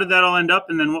how did that all end up?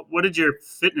 And then what did your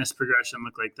fitness progression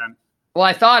look like then? Well,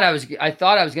 I thought I was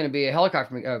going to be a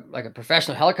helicopter, like a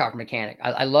professional helicopter mechanic.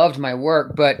 I loved my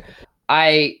work, but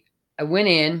I went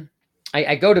in,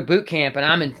 I go to boot camp and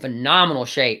I'm in phenomenal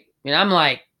shape. I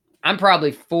mean, I'm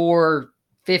probably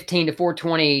 415 to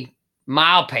 420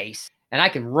 mile pace and I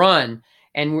can run.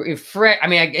 And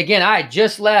I had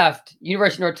just left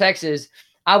University of North Texas.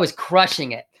 I was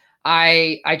crushing it.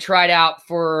 I tried out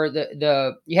for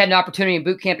you had an opportunity in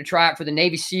boot camp to try out for the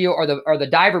Navy SEAL or the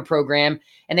diver program.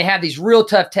 And they have these real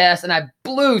tough tests. And I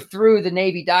blew through the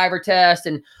Navy diver test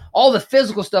and all the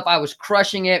physical stuff. I was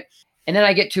crushing it. And then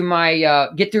I get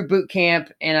to get through boot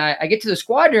camp and I get to the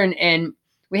squadron and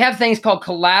we have things called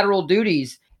collateral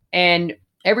duties. And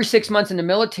every 6 months in the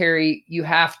military, you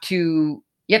have to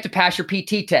pass your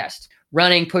PT test.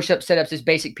 Running, push-ups, sit-ups, this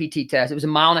basic PT test. It was a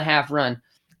 1.5 mile run.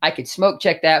 I could smoke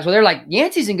check that. So they're like,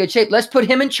 Yancy's in good shape. Let's put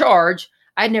him in charge.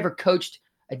 I'd never coached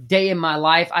a day in my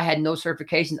life. I had no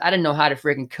certifications. I didn't know how to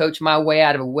freaking coach my way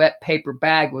out of a wet paper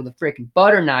bag with a freaking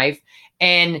butter knife.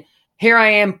 And here I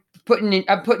am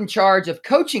I'm put in charge of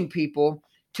coaching people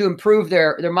to improve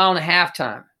their 1.5 mile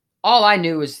time. All I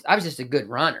knew was I was just a good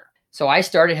runner. So I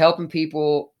started helping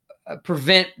people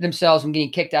prevent themselves from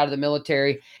getting kicked out of the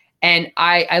military. And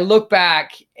I look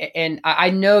back and I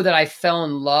know that I fell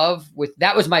in love with,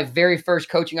 that was my very first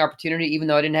coaching opportunity, even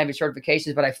though I didn't have any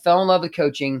certifications, but I fell in love with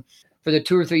coaching for the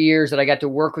 2 or 3 years that I got to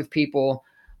work with people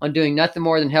on doing nothing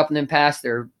more than helping them pass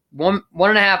their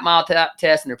 1.5 mile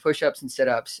test and their push-ups and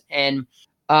sit-ups. And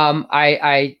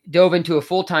I dove into a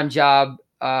full-time job.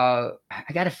 I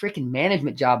got a freaking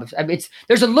management job.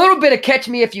 There's a little bit of catch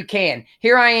me if you can.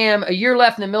 Here I am, a year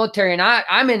left in the military, and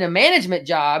I'm in a management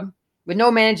job with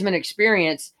no management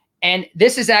experience. And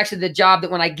this is actually the job that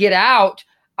when I get out,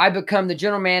 I become the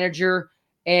general manager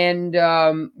and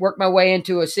work my way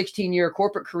into a 16-year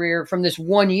corporate career from this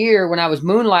 1 year when I was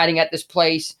moonlighting at this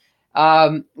place.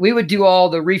 We would do all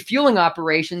the refueling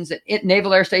operations at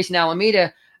Naval Air Station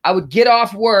Alameda. I would get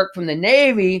off work from the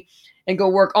Navy and go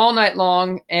work all night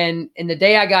long. And the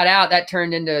day I got out, that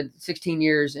turned into 16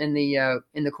 years in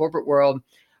the corporate world.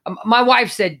 My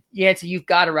wife said, Yancy, you've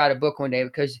got to write a book one day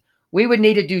because we would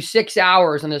need to do 6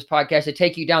 hours on this podcast to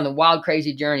take you down the wild,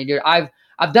 crazy journey, dude. I've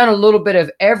done a little bit of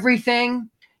everything,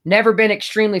 never been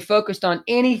extremely focused on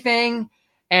anything.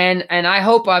 And I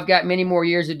hope I've got many more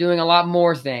years of doing a lot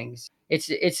more things. It's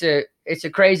a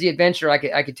crazy adventure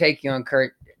I could take you on,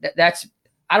 Kurt.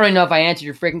 I don't even know if I answered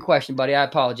your freaking question, buddy. I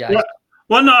apologize.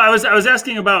 Well, no, I was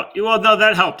asking about, no,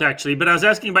 that helped actually, but I was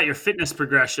asking about your fitness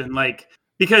progression,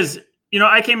 because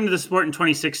I came into the sport in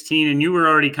 2016 and you were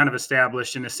already kind of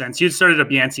established in a sense. You'd started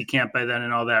up Yancy camp by then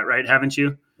and all that, right? Haven't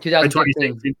you?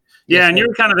 2015. Yeah. Yes, and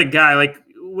you're kind of the guy, like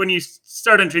when you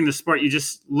start entering the sport, you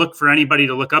just look for anybody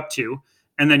to look up to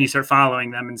and then you start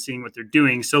following them and seeing what they're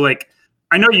doing. So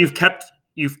I know you've kept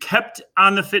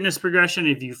on the fitness progression.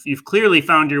 If you've clearly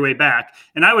found your way back.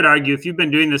 And I would argue if you've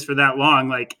been doing this for that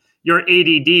long, your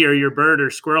ADD or your bird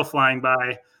or squirrel flying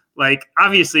by,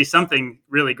 obviously something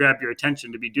really grabbed your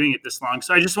attention to be doing it this long.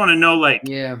 So I just want to know,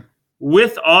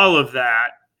 with all of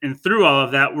that and through all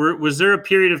of that, was there a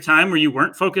period of time where you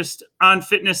weren't focused on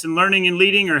fitness and learning and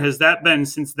leading, or has that been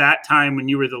since that time when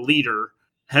you were the leader?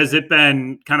 Has it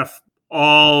been kind of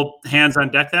all hands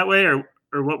on deck that way, or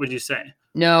what would you say?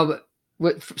 No,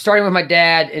 but starting with my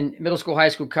dad in middle school, high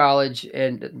school, college,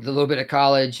 and a little bit of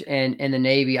college and the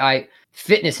Navy,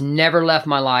 fitness never left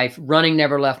my life. Running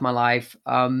never left my life.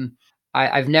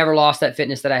 I've never lost that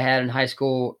fitness that I had in high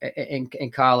school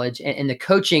and college. And the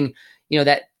coaching,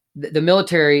 that the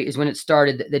military is when it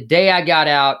started. The day I got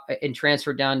out and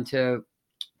transferred down to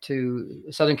to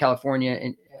Southern California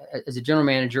and as a general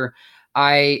manager,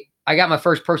 I got my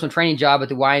first personal training job at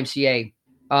the YMCA.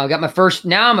 I got my first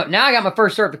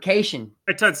certification.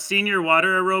 I taught senior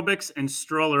water aerobics and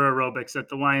stroller aerobics at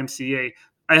the YMCA.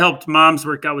 I helped moms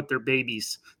work out with their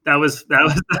babies. That was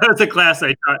a class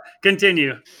I taught.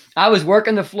 Continue. I was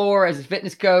working the floor as a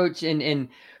fitness coach and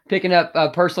picking up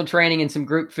personal training and some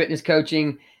group fitness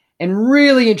coaching, and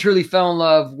really and truly fell in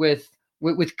love with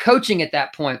coaching at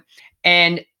that point.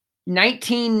 And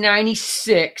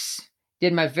 1996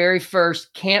 did my very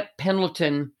first Camp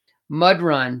Pendleton mud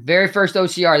run, very first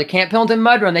OCR, the Camp Pendleton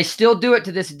mud run. They still do it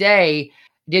to this day.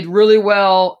 Did really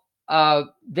well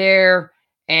there.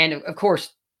 And of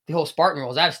course, the whole Spartan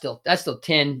rules, that's still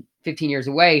 10, 15 years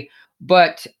away.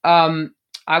 But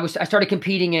I started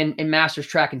competing in Masters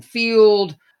track and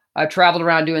field. I traveled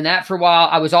around doing that for a while.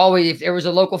 I was always, if there was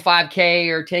a local 5K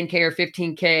or 10K or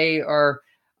 15K or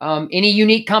any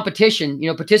unique competition,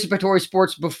 participatory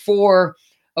sports before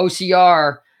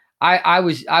OCR, I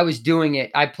was doing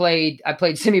it. I played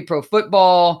semi-pro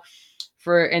football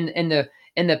in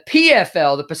the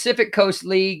PFL, the Pacific Coast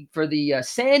League, for the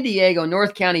San Diego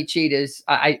North County Cheetahs.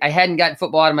 I hadn't gotten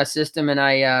football out of my system, and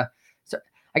I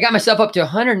got myself up to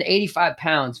 185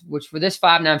 pounds, which for this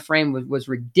 5'9" frame was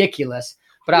ridiculous.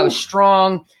 But I was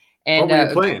strong. And what were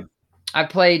you playing? I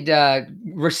played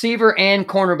receiver and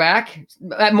cornerback,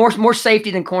 more safety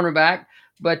than cornerback,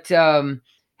 but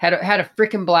had a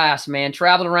freaking blast, man.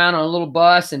 Traveled around on a little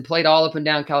bus and played all up and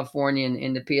down California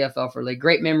in the PFL for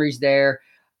great memories there.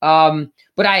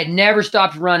 But I had never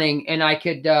stopped running, and I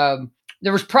could.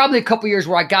 There was probably a couple years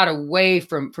where I got away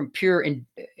from pure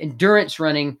endurance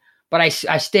running, but I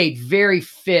stayed very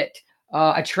fit.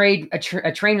 I trained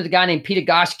with a guy named Peter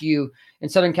Goskew in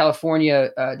Southern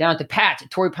California, down at the Patch at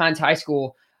Torrey Pines High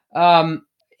School. And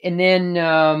then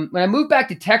when I moved back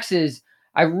to Texas,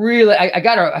 I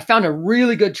found a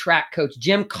really good track coach,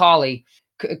 Jim Colley,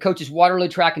 coaches Waterloo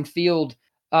track and field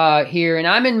here. And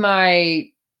I'm in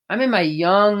my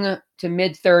young to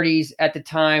mid 30s at the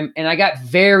time. And I got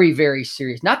very, very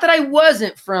serious. Not that I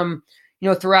wasn't from,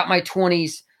 throughout my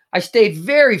 20s. I stayed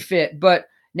very fit, but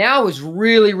now I was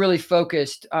really, really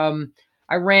focused.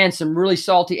 I ran some really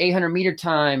salty 800-meter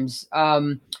times,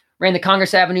 ran the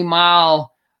Congress Avenue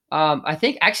Mile. I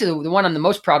think actually the one I'm the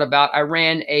most proud about, I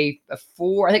ran a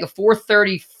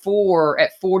 4:34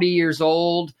 at 40 years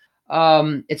old.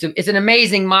 It's an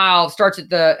amazing mile. It starts at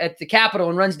the Capitol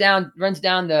and runs down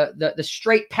the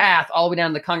straight path all the way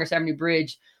down to the Congress Avenue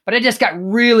Bridge. But I just got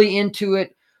really into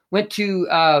it. Went to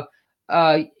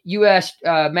U.S.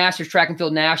 Masters Track and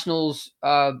Field Nationals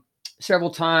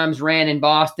several times. Ran in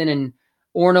Boston and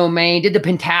Orono, Maine. Did the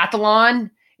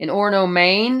pentathlon in Orono,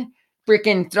 Maine.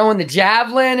 Freaking throwing the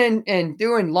javelin and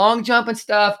doing long jump and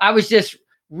stuff. I was just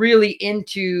really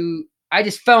I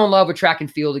just fell in love with track and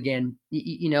field again.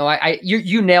 You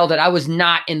nailed it. I was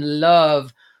not in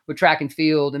love with track and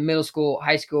field in middle school,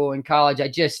 high school, and college. I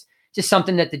just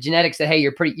something that the genetics said, hey,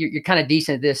 you're kind of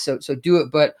decent at this, so do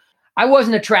it. But I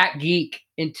wasn't a track geek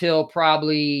until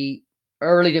probably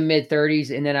early to mid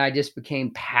 30s, and then I just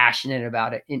became passionate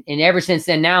about it. And ever since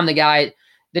then, now I'm the guy.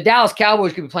 The Dallas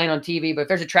Cowboys could be playing on TV, but if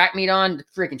there's a track meet on, the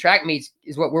freaking track meets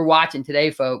is what we're watching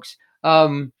today, folks.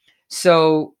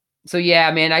 So yeah,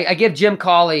 man, I give Jim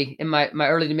Colley in my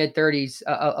early to mid 30s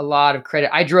a lot of credit.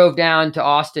 I drove down to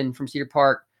Austin from Cedar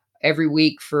Park every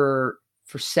week for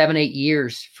 7-8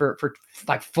 years for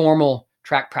like formal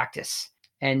track practice.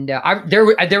 And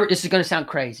this is going to sound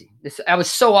crazy. I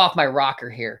was so off my rocker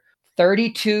here.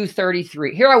 32,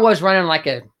 33. Here I was running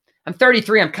I'm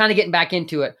 33. I'm kind of getting back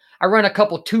into it. I run a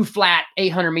couple 2 flat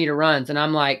 800-meter runs. And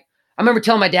I'm like, I remember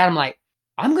telling my dad, I'm like,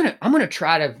 I'm going to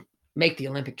try to make the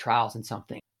Olympic trials in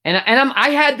something. And I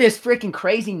had this freaking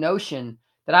crazy notion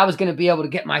that I was going to be able to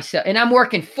get myself, and I'm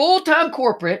working full-time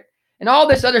corporate and all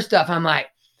this other stuff. I'm like,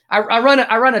 I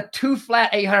run a 2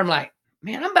 flat 800. I'm like,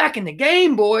 man, I'm back in the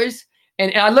game, boys.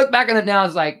 And I look back on it now. I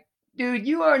was like, dude,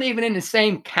 you aren't even in the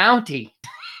same county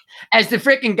as the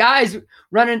freaking guys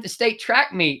running at the state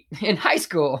track meet in high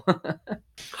school.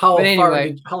 How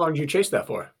long did you chase that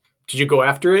for? Did you go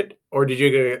after it, or did you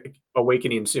get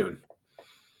awakening soon?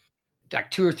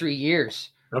 Like 2 or 3 years.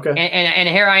 Okay. And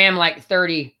here I am like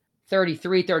 30,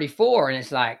 33, 34. And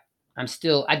it's like,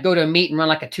 I'd go to a meet and run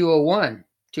like a 201,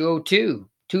 202,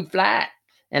 2 flat.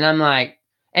 And I'm like,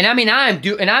 at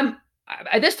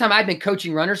this time I'd been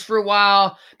coaching runners for a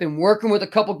while, been working with a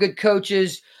couple good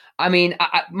coaches. I mean,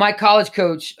 my college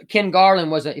coach, Ken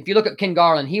Garland, if you look at Ken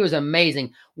Garland, he was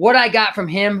amazing. What I got from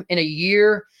him in a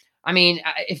year, I mean,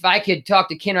 if I could talk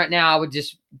to Ken right now, I would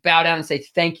just bow down and say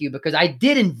thank you, because I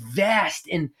did invest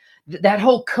in that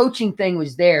whole coaching thing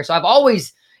was there. So I've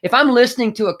always, if I'm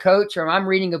listening to a coach or I'm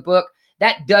reading a book,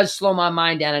 that does slow my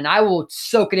mind down and I will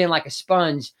soak it in like a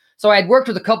sponge. So I had worked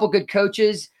with a couple good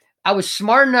coaches. I was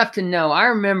smart enough to know. I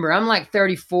remember I'm like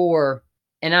 34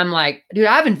 and I'm like, dude,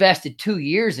 I've invested 2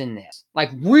 years in this, like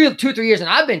real 2-3 years. And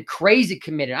I've been crazy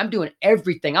committed. I'm doing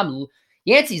everything.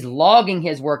 Yancy's logging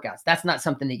his workouts. That's not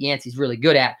something that Yancy's really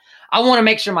good at. I want to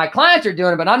make sure my clients are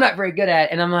doing it, but I'm not very good at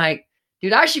it. And I'm like,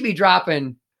 dude, I should be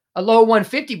dropping a low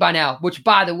 150 by now, which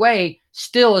by the way,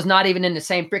 still is not even in the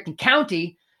same freaking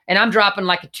county. And I'm dropping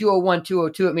like a 201,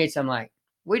 202 at meets. I'm like,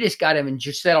 we just got to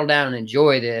just settle down and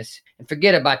enjoy this and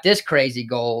forget about this crazy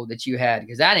goal that you had,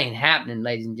 because that ain't happening,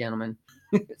 ladies and gentlemen.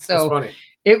 So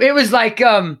it was like,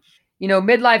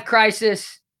 midlife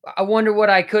crisis. I wonder what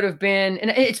I could have been. And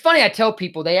it's funny. I tell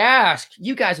people, they ask,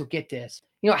 you guys will get this,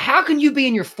 how can you be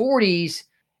in your 40s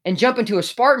and jump into a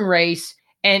Spartan race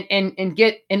and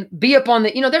get and be up on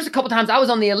the, there's a couple times I was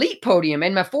on the elite podium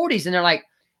in my 40s and they're like,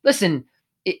 listen,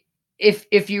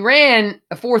 if you ran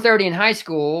a 4:30 in high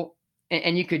school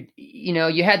and you could,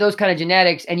 you had those kind of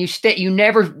genetics and you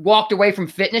never walked away from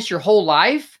fitness your whole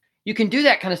life, you can do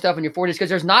that kind of stuff in your 40s, because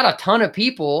there's not a ton of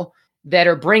people that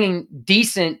are bringing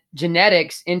decent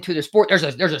genetics into the sport. There's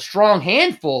a strong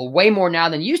handful, way more now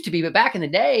than used to be. But back in the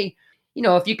day,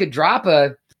 if you could drop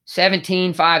a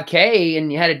 17 5K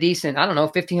and you had a decent,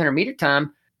 1,500 meter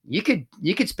time, you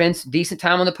could spend some decent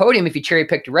time on the podium if you cherry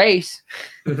picked a race.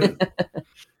 Mm-hmm.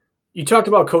 You talked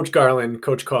about Coach Garland,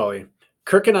 Coach Cawley.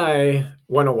 Kirk and I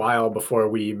went a while before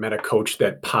we met a coach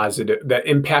that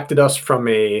impacted us from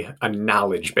a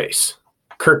knowledge base.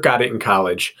 Kirk got it in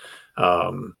college,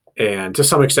 and to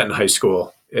some extent in high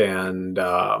school. And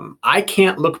I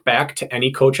can't look back to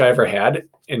any coach I ever had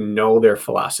and know their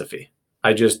philosophy.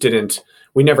 I just didn't.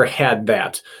 We never had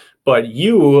that. But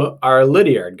you are a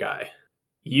Lydiard guy.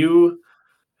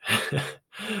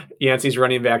 Yancy's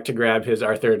running back to grab his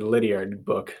Arthur Lydiard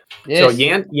book. Yes.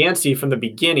 So Yancy from the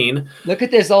beginning. Look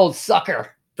at this old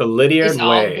sucker. The Lydiard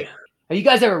Way. Have you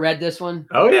guys ever read this one?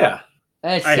 Oh, yeah.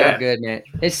 That's so good, man.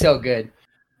 It's so good.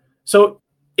 So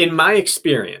in my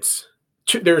experience,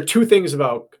 there are two things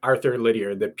about Arthur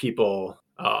Lydiard that people,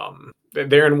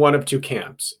 they're in one of two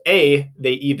camps. A,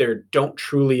 they either don't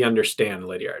truly understand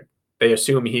Lydiard. They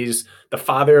assume he's the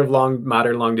father of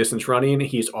modern long distance running.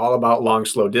 He's all about long,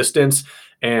 slow distance,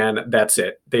 and that's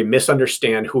it. They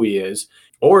misunderstand who he is.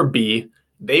 Or B,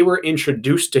 they were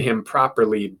introduced to him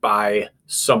properly by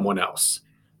someone else.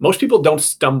 Most people don't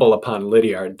stumble upon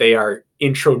Lydiard. They are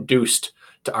introduced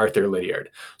to Arthur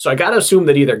Lydiard. So I got to assume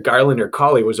that either Garland or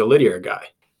Cawley was a Lydiard guy.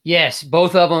 Yes,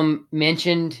 both of them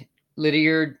mentioned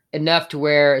Lydiard enough to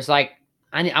where it's like,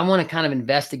 I want to kind of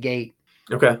investigate.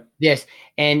 Okay. Yes.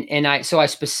 And I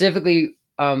specifically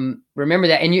remember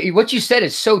that. And what you said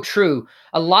is so true.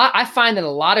 I find that a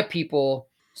lot of people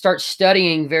start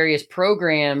studying various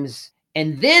programs,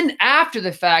 and then after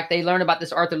the fact, they learn about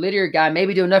this Arthur Lydiard guy,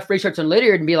 maybe do enough research on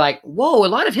Lydiard and be like, whoa, a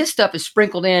lot of his stuff is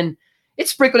sprinkled in.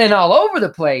 It's sprinkled in all over the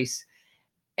place.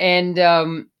 And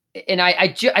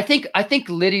I think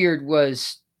Lydiard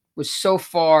was so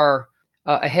far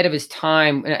ahead of his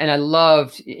time, and I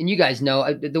loved, and you guys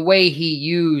know the way he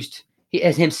used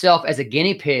as himself as a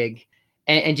guinea pig,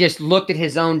 and just looked at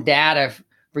his own data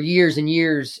for years and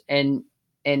years and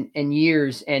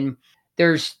years. And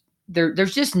there's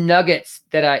just nuggets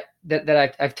that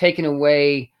I've taken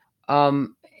away,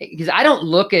 because I don't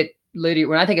look at Lydiard,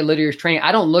 when I think of Lydiard's training,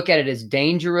 I don't look at it as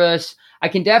dangerous. I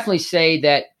can definitely say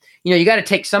that you got to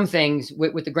take some things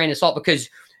with a grain of salt, because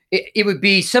it would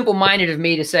be simple-minded of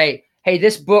me to say, hey,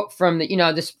 this book from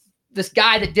the, this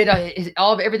guy that did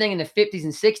all of everything in the 50s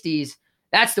and 60s,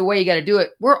 that's the way you got to do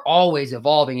it. We're always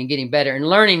evolving and getting better and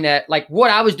learning that, like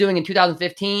what I was doing in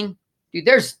 2015, dude,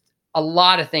 there's a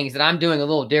lot of things that I'm doing a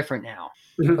little different now,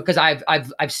 because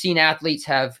I've seen athletes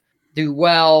do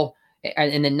well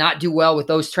and then not do well with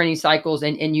those training cycles.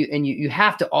 And you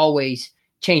have to always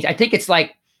change. I think it's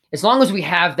like, as long as we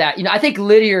have that, I think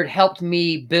Lydiard helped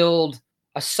me build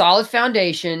a solid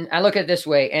foundation. I look at it this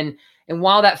way. And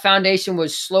while that foundation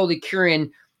was slowly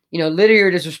curing,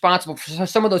 Lydiard is responsible for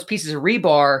some of those pieces of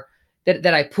rebar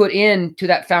that I put into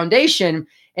that foundation.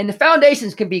 And the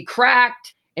foundations can be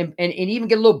cracked and even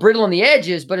get a little brittle on the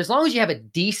edges. But as long as you have a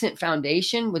decent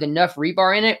foundation with enough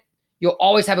rebar in it, you'll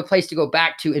always have a place to go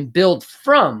back to and build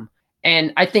from.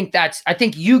 And I think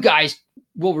you guys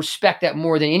will respect that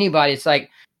more than anybody. It's like,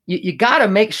 you got to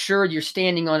make sure you're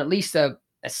standing on at least a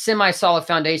semi-solid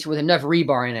foundation with enough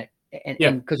rebar in it.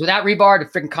 And because without rebar, the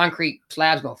freaking concrete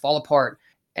slab's going to fall apart.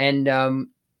 And,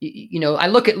 I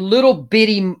look at little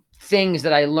bitty things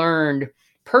that I learned.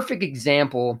 Perfect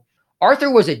example.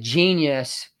 Arthur was a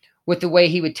genius with the way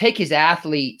he would take his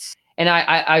athletes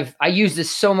and I use this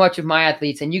so much of my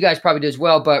athletes, and you guys probably do as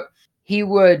well, but he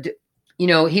would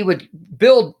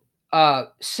build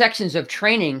sections of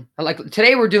training. Like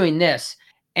today we're doing this,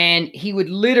 and he would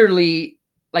literally,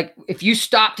 like, if you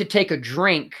stop to take a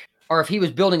drink, or if he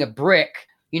was building a brick,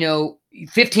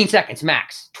 15 seconds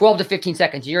max, 12 to 15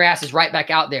 seconds, your ass is right back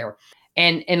out there.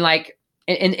 And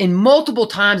multiple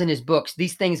times in his books,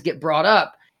 these things get brought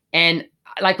up. And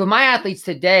like with my athletes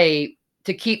today,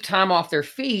 to keep time off their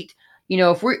feet,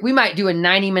 if we might do a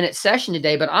 90-minute session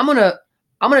today, but I'm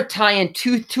gonna tie in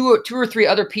two or three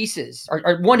other pieces,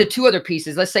 or 1 to 2 other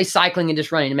pieces. Let's say cycling and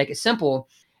just running, to make it simple.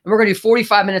 And we're gonna do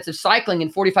 45 minutes of cycling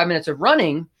and 45 minutes of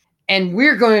running. And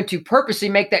we're going to purposely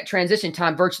make that transition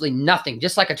time virtually nothing,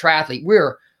 just like a triathlete.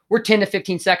 We're 10 to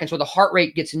 15 seconds where the heart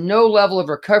rate gets no level of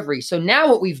recovery. So now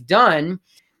what we've done,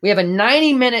 we have a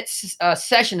 90-minute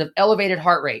session of elevated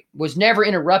heart rate, was never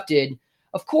interrupted.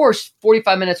 Of course,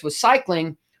 45 minutes was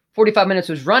cycling, 45 minutes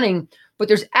was running, but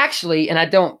there's actually,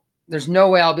 there's no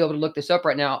way I'll be able to look this up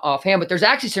right now offhand, but there's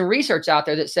actually some research out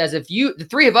there that says if the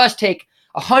three of us take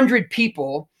 100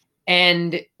 people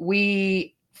and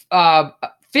we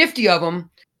 50 of them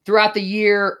throughout the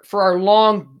year for our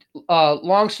long,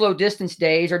 slow distance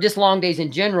days, or just long days in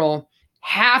general,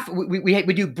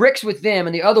 we do bricks with them,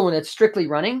 and the other one that's strictly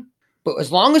running. But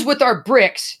as long as with our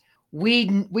bricks,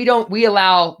 we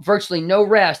allow virtually no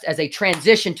rest as a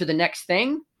transition to the next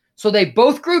thing. So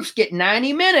both groups get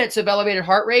 90 minutes of elevated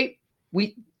heart rate.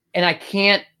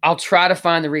 I'll try to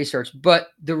find the research,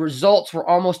 but the results were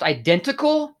almost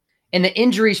identical. And the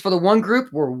injuries for the one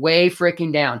group were way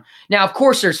freaking down. Now, of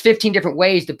course, there's 15 different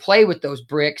ways to play with those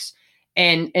bricks.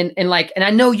 And I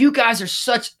know you guys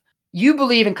are you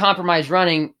believe in compromised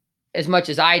running as much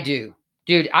as I do.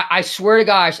 Dude, I swear to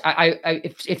gosh,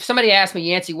 if somebody asked me,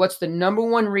 Yancy, what's the number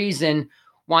one reason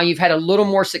why you've had a little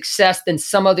more success than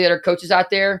some of the other coaches out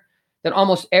there, then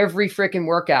almost every freaking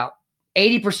workout,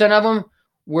 80% of them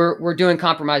we're doing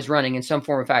compromised running in some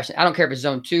form or fashion. I don't care if it's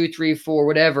zone 2, 3, 4,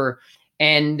 whatever.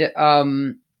 And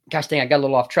gosh dang, I got a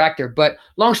little off track there. But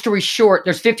long story short,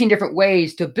 there's 15 different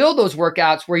ways to build those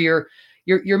workouts where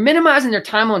you're minimizing their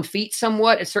time on feet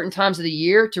somewhat at certain times of the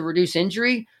year to reduce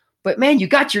injury. But man, you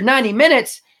got your 90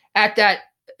 minutes at that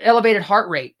elevated heart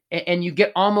rate, and you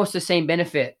get almost the same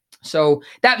benefit. So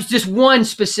that was just one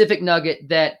specific nugget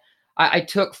that I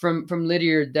took from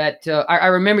Lydiard that I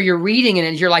remember you're reading it,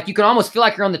 and you're like, you can almost feel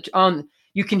like you're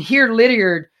you can hear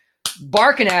Lydiard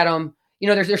barking at him.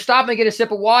 They're stopping to get a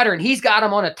sip of water, and he's got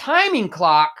them on a timing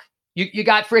clock. You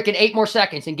got freaking 8 more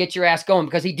seconds and get your ass going,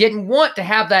 because he didn't want to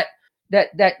have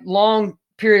that long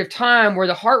period of time where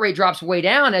the heart rate drops way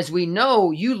down. As we know,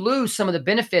 you lose some of the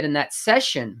benefit in that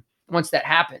session once that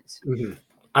happens. Mm-hmm.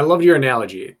 I love your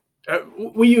analogy.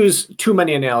 We use too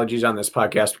many analogies on this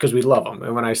podcast because we love them.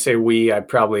 And when I say we, I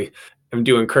probably am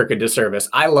doing Kirk a disservice.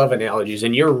 I love analogies,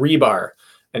 and your rebar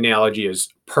analogy is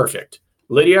perfect.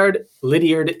 Lydiard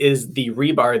is the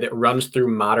rebar that runs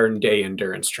through modern day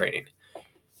endurance training.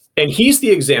 And he's the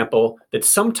example that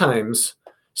sometimes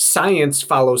science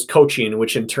follows coaching,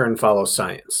 which in turn follows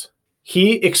science.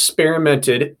 He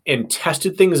experimented and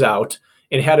tested things out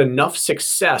and had enough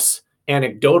success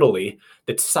anecdotally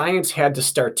that science had to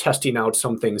start testing out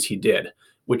some things he did,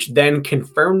 which then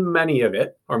confirmed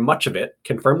much of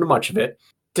it,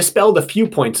 dispelled a few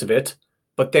points of it,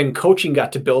 but then coaching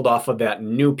got to build off of that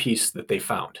new piece that they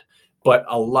found. But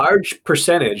a large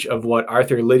percentage of what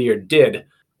Arthur Lydiard did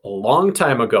a long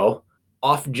time ago,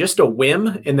 off just a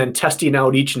whim and then testing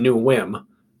out each new whim,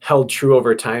 held true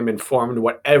over time and formed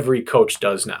what every coach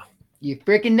does now. You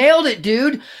freaking nailed it,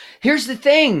 dude. Here's the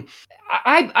thing.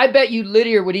 I bet you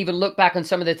Lydiard would even look back on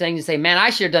some of the things and say, man, I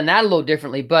should have done that a little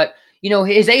differently. But,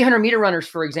 his 800-meter runners,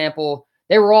 for example,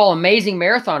 they were all amazing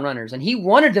marathon runners, and he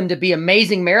wanted them to be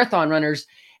amazing marathon runners.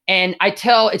 And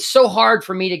it's so hard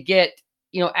for me to get,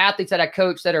 athletes that I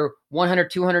coach that are 100,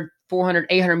 200, 400,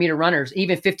 800-meter runners,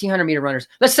 even 1,500-meter runners.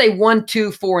 Let's say 1,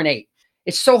 2, 4, and 8.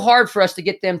 It's so hard for us to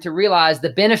get them to realize the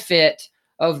benefit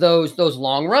of those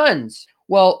long runs.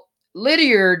 Well,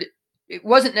 Lydiard, it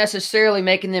wasn't necessarily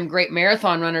making them great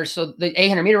marathon runners, so the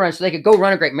 800-meter runners, so they could go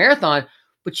run a great marathon.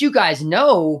 But you guys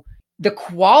know the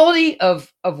quality of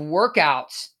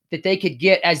workouts that they could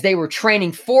get as they were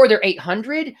training for their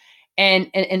 800,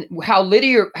 and how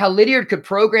Lydiard could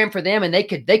program for them, and they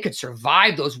could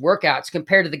survive those workouts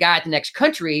compared to the guy at the next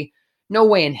country. No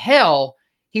way in hell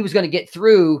he was going to get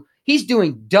through. He's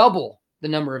doing double the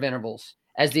number of intervals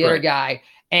as the other guy,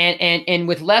 and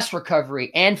with less recovery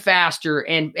and faster,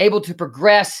 and able to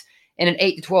progress in an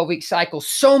 8 to 12 week cycle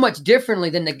so much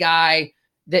differently than the guy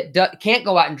that can't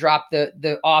go out and drop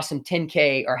the awesome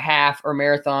 10K or half or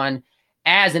marathon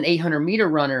as an 800-meter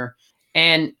runner.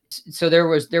 And so there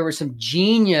was some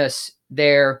genius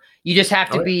there. You just have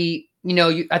to be,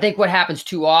 I think what happens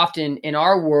too often in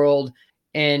our world,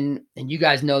 and you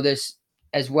guys know this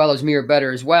as well as me or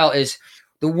better as well, is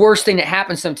the worst thing that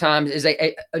happens sometimes is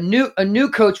a new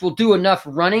coach will do enough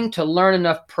running to learn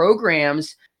enough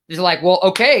programs. It's like, well,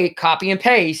 okay, copy and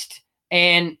paste.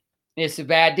 And it's a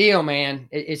bad deal, man.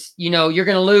 It's, you're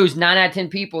going to lose 9 out of 10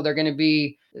 people. They're going to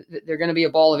be a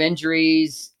ball of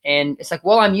injuries. And it's like,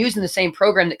 well, I'm using the same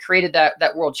program that created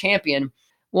that world champion.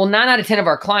 Well, 9 out of 10 of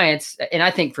our clients, and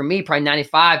I think for me, probably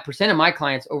 95% of my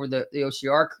clients over the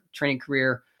OCR training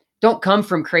career don't come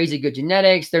from crazy good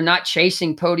genetics. They're not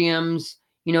chasing podiums.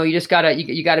 You just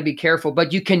you gotta be careful,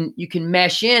 but you can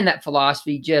mesh in that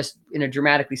philosophy just in a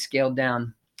dramatically scaled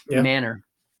down manner.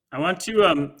 I want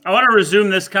to resume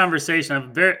this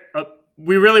conversation.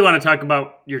 We really want to talk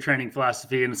about your training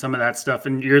philosophy and some of that stuff,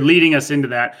 and you're leading us into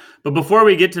that. But before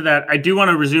we get to that, I do want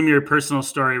to resume your personal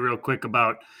story real quick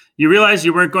about, you realized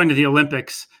you weren't going to the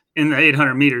Olympics in the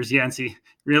 800 meters, Yancy.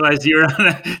 You realized you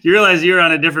were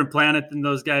on a different planet than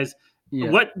those guys. Yeah.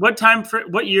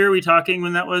 What year are we talking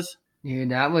when that was? Dude,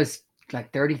 that was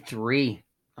like 33.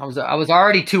 I was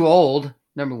already too old,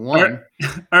 number one.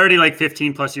 Already like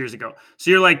 15 plus years ago. So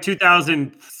you're like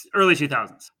 2000, early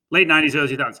 2000s, late 90s,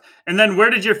 early 2000s. And then where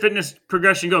did your fitness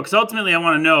progression go? Because ultimately I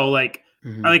want to know,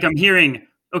 I'm hearing,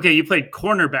 okay, you played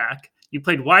cornerback, you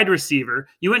played wide receiver,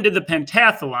 you went and did the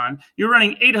pentathlon, you're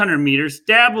running 800 meters,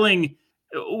 dabbling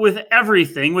with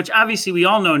everything, which obviously we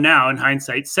all know now in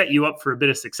hindsight set you up for a bit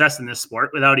of success in this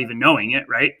sport without even knowing it,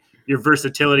 right? Your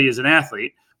versatility as an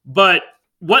athlete. But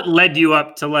what led you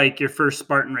up to like your first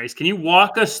Spartan race? Can you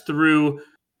walk us through,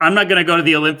 I'm not going to go to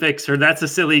the Olympics, or that's a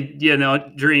silly,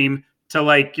 dream, to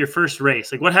like your first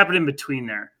race? Like what happened in between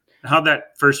there? And how'd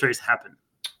that first race happen?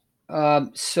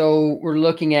 So we're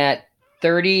looking at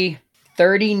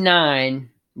 39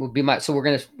 will be so we're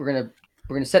going to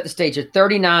set the stage at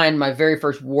 39, my very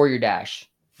first Warrior Dash.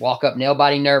 Walk up, nail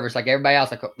body nervous, like everybody else.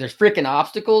 Like there's freaking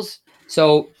obstacles.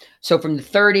 So from the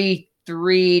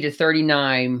 33 to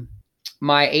 39,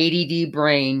 my ADD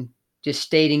brain just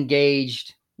stayed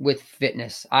engaged with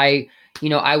fitness. I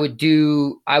would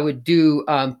do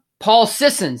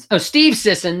Steve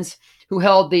Sissons, who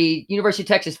held the University of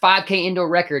Texas 5K indoor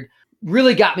record,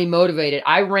 really got me motivated.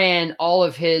 I ran all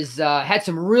of his, had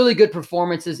some really good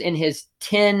performances in his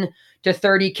 10 to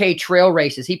 30K trail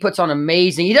races. He puts on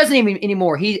amazing, he doesn't even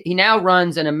anymore. He now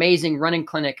runs an amazing running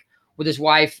clinic with his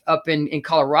wife up in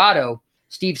Colorado.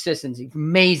 Steve Sissons,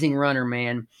 amazing runner,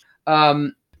 man.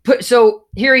 So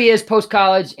here he is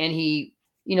post-college, and he,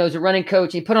 is a running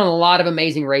coach. He put on a lot of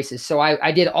amazing races. So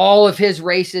I did all of his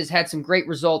races, had some great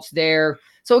results there.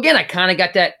 So again, I kind of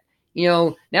got that,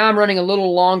 now I'm running a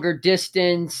little longer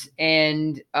distance,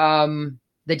 and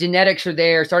the genetics are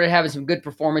there, started having some good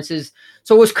performances.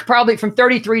 So it was probably from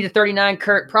 33 to 39,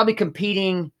 Kurt, probably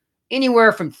competing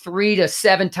anywhere from 4 to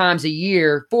 7 times a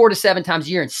year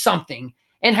in something,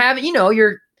 and having,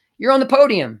 you're on the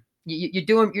podium. You're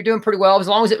doing pretty well, as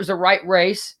long as it was the right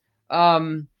race.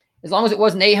 As long as it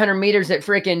wasn't 800 meters at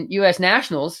freaking U.S.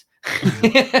 Nationals,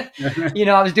 I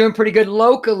was doing pretty good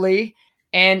locally.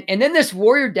 And then this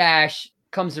Warrior Dash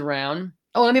comes around.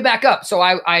 Oh, let me back up. So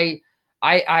I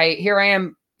here I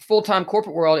am, full-time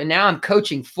corporate world, and now I'm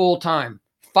coaching full-time.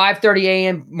 5:30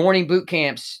 a.m. morning boot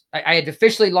camps. I had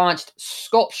officially launched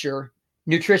Sculpture,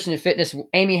 nutrition and fitness.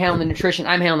 Amy handling the nutrition,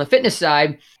 I'm handling the fitness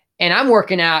side. And I'm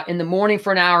working out in the morning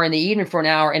for an hour, in the evening for an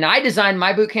hour. And I designed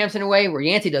my boot camps in a way where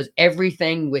Yancy does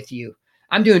everything with you.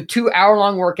 I'm doing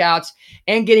 2-hour-long workouts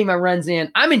and getting my runs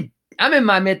in. I'm in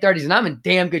my mid-30s, and I'm in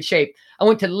damn good shape. I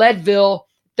went to Leadville,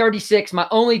 36, my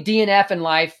only DNF in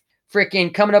life,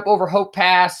 freaking coming up over Hope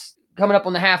Pass, coming up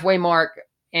on the halfway mark,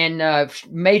 and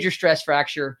major stress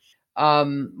fracture.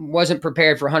 Wasn't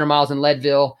prepared for 100 miles in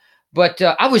Leadville, but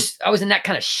I was in that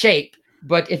kind of shape.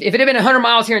 But if it had been 100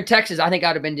 miles here in Texas, I think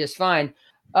I'd have been just fine.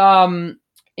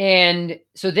 And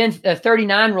so then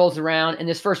 39 rolls around, and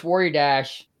this first Warrior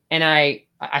Dash, and I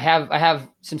have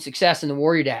some success in the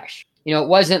Warrior Dash. It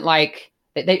wasn't like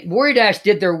Warrior Dash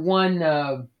did their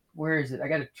one. Where is it? I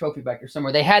got a trophy back here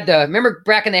somewhere. They had remember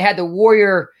back when they had the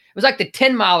Warrior. It was like the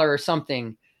 10 miler or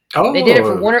something. Oh, they did it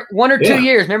for one or 2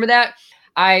 years. Remember that?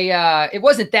 It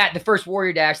wasn't the first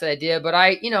Warrior Dash that I did, but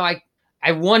I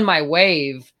won my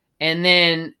wave. And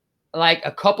then like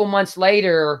a couple months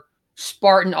later,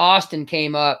 Spartan Austin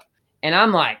came up, and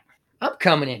I'm like, I'm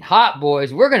coming in hot,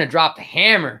 boys. We're going to drop the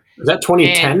hammer. Was that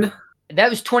 2010? That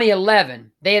was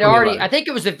 2011. They had already, I think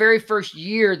it was the very first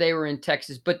year they were in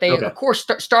Texas, but they, of course,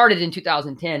 started in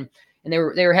 2010. and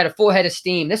they had a full head of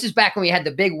steam. This is back when we had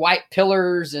the big white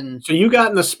pillars. And So you got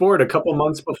in the sport a couple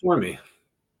months before me.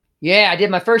 yeah, I did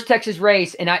my first Texas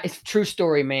race, and it's a true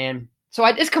story, man. So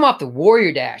I just come off the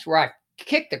Warrior Dash where I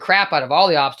kicked the crap out of all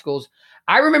the obstacles.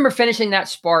 I remember finishing that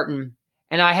Spartan,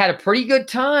 and I had a pretty good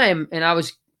time, and I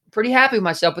was pretty happy with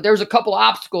myself. But there was a couple of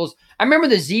obstacles. I remember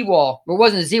the Z-wall. It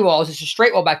wasn't a Z-wall. It was just a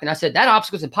straight wall back then. I said, that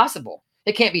obstacle's impossible.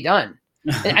 It can't be done.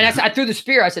 And I threw the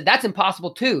spear. I said, that's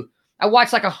impossible too. I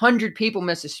watched like 100 people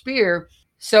miss a spear.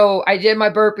 So I did my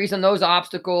burpees on those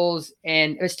obstacles,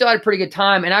 and it still had a pretty good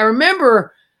time. And I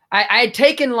remember I had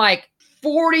taken like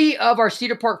 40 of our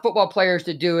Cedar Park football players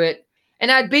to do it, and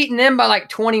I'd beaten them by like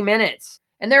 20 minutes.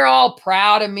 And they're all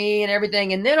proud of me and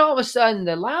everything. And then all of a sudden,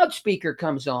 the loudspeaker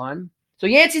comes on. So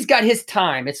Yancy's got his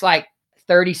time. It's like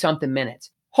 30-something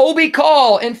minutes. Hobie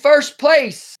Call in first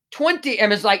place, 20.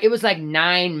 And it was like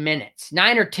 9 minutes,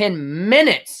 9 or 10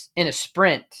 minutes in a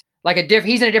sprint.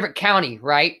 He's in a different county,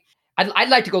 right? I'd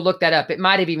like to go look that up. It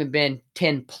might have even been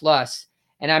 10 plus.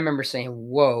 And I remember saying,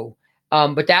 whoa.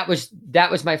 But that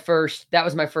was my first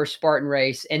Spartan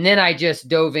race. And then I just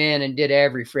dove in and did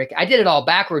every frick. I did it all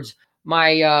backwards.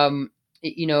 My,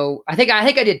 I think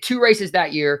I did 2 races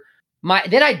that year.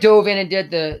 Then I dove in and did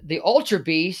the Ultra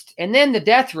Beast and then the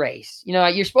Death Race.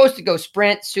 You're supposed to go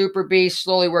sprint, Super Beast,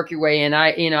 slowly work your way in.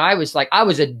 I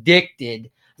was addicted.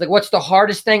 Like, what's the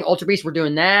hardest thing? Ultra Beast, we're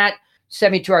doing that.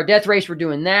 72-hour Death Race, we're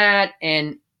doing that.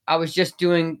 And I was just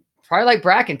doing probably like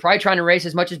Bracken, probably trying to race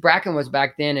as much as Bracken was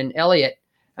back then. And Elliott,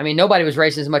 I mean, nobody was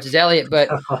racing as much as Elliott, but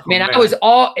man, I was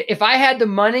if I had the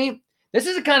money, this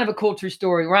is a kind of a cool true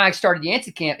story. When I started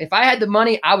Yancy Camp, if I had the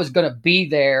money, I was going to be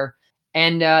there.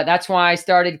 And that's why I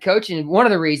started coaching. One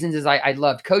of the reasons is I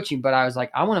loved coaching, but I was like,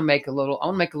 I want to make a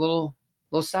little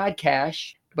side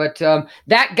cash. But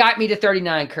that got me to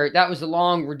 39, Kurt. That was a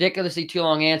long, ridiculously too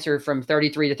long answer from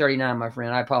 33 to 39, my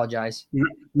friend. I apologize.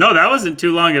 No, that wasn't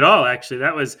too long at all. Actually,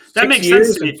 that makes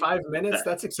sense to me. 5 minutes.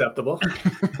 That's acceptable.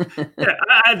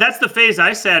 Yeah, that's the phase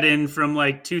I sat in from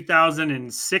like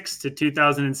 2006 to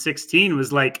 2016.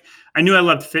 Was like, I knew I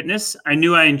loved fitness. I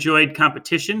knew I enjoyed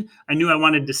competition. I knew I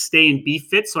wanted to stay and be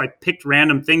fit. So I picked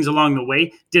random things along the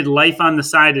way, did life on the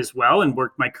side as well, and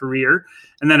worked my career.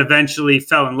 And then eventually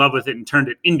fell in love with it and turned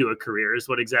it into a career is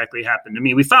what exactly happened to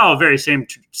me. We follow a very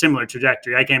similar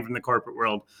trajectory. I came from the corporate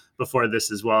world before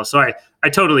this as well. So I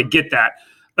totally get that.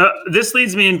 This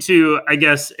leads me into, I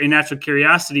guess, a natural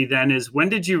curiosity then is, when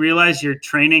did you realize your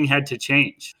training had to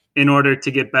change in order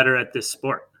to get better at this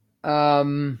sport?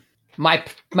 My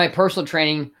personal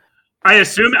training.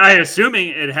 Assuming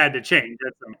it had to change.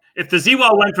 If the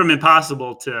Z-Wall went from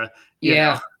impossible to,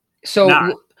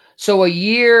 So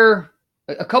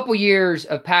a couple years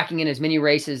of packing in as many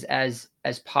races as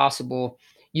possible.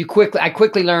 I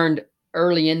quickly learned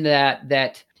early in that,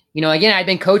 again, I'd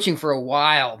been coaching for a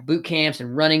while, boot camps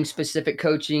and running specific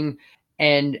coaching.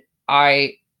 And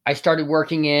I started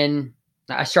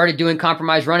doing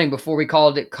compromise running before we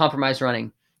called it compromise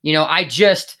running. And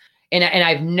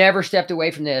I've never stepped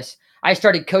away from this. I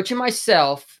started coaching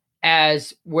myself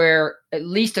as where at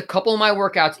least a couple of my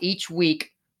workouts each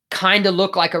week kind of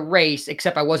look like a race,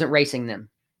 except I wasn't racing them.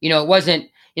 It wasn't,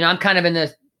 I'm kind of in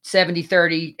the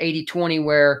 70-30, 80-20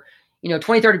 where,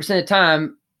 20-30% of the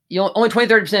time, only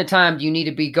 20-30% of the time do you need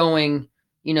to be going,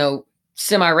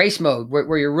 semi-race mode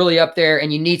where you're really up there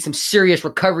and you need some serious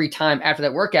recovery time after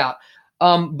that workout.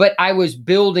 But I was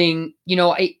building,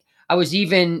 I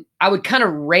would kind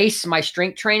of race my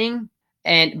strength training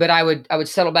but I would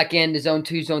settle back into zone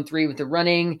 2, zone 3 with the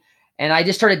running. And I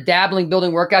just started dabbling,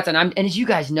 building workouts. And as you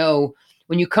guys know,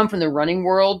 when you come from the running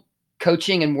world,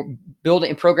 coaching and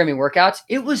building and programming workouts,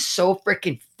 it was so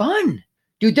freaking fun,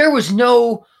 dude.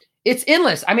 It's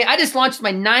endless. I mean, I just launched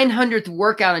my 900th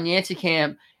workout on Yancy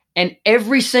Camp, and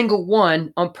every single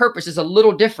one on purpose is a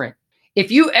little different.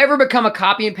 If you ever become a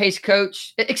copy and paste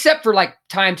coach, except for like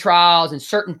time trials and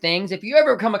certain things, if you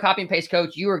ever become a copy and paste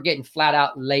coach, you are getting flat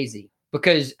out lazy.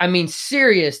 Because, I mean,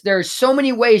 serious, there's so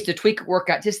many ways to tweak a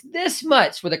workout just this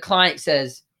much where the client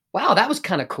says, wow, that was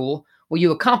kind of cool. Well,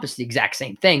 you accomplished the exact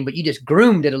same thing, but you just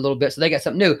groomed it a little bit so they got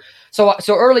something new. So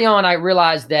early on, I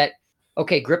realized that,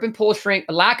 okay, grip and pull shrink,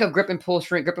 a lack of grip and pull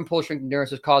shrink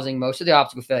endurance was causing most of the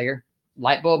obstacle failure.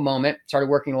 Light bulb moment, started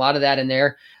working a lot of that in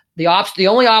there. The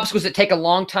only obstacles that take a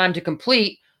long time to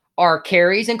complete are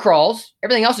carries and crawls.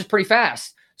 Everything else is pretty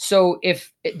fast. So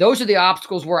if those are the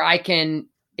obstacles where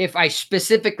if I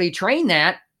specifically train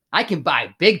that, I can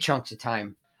buy big chunks of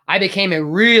time. I became at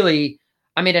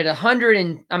 100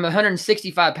 and I'm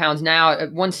 165 pounds now,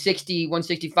 at 160,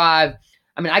 165.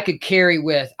 I mean, I could carry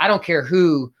with, I don't care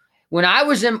who. When I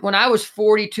was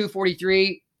 42,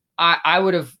 43, I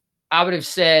would have I would have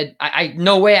said, I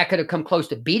no way I could have come close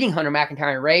to beating Hunter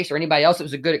McIntyre in a race or anybody else that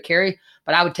was good at carry,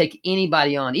 but I would take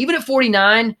anybody on. Even at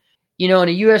 49, in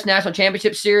a U.S. National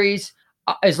Championship Series,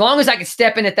 as long as I could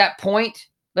step in at that point,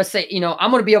 let's say,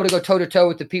 I'm going to be able to go toe-to-toe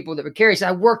with the people that would carry. So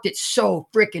I worked it so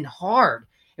freaking hard.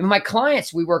 And my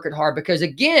clients, we work it hard because,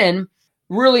 again,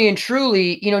 really and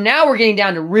truly, now we're getting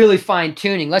down to really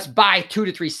fine-tuning. Let's buy 2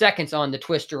 to 3 seconds on the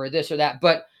twister or this or that.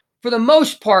 But for the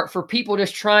most part, for people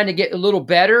just trying to get a little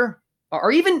better,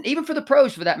 or even for the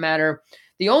pros for that matter,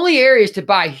 the only areas to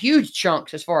buy huge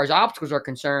chunks as far as obstacles are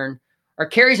concerned are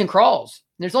carries and crawls.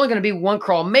 And there's only going to be one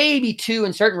crawl, maybe two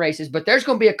in certain races, but there's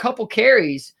going to be a couple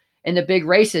carries in the big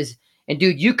races. And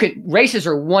dude, races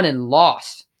are won and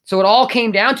lost. So it all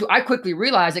came down to, I quickly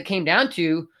realized it came down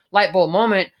to light bulb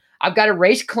moment. I've got to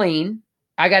race clean.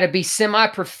 I got to be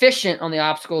semi-proficient on the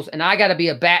obstacles, and I got to be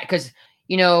a bat because,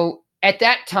 at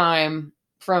that time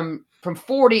from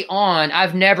 40 on,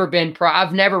 I've never ran a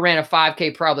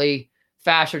 5K probably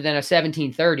faster than a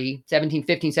 17:30,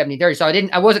 17:15, 17:30. So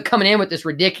I wasn't coming in with this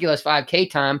ridiculous 5K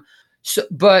time. So,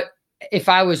 but if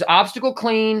I was obstacle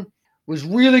clean, was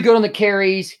really good on the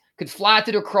carries, could fly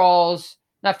through the crawls,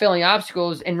 not failing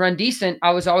obstacles, and run decent,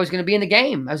 I was always going to be in the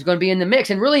game. I was going to be in the mix.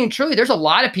 And really and truly, there's a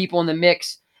lot of people in the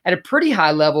mix at a pretty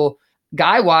high level,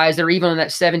 guy-wise, that are even on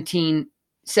that 17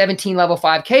 level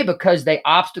 5K because they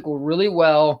obstacle really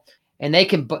well, and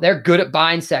they're good at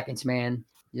buying seconds, man.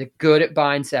 They're good at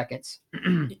buying seconds.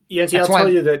 Yancy, I'll tell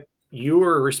you that you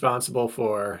were responsible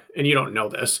for, and you don't know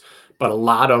this, but a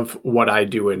lot of what I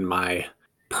do in my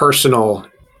personal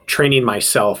training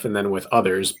myself and then with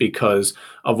others because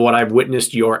of what I've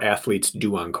witnessed your athletes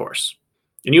do on course.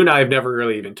 And you and I have never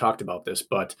really even talked about this,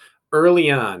 but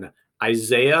early on,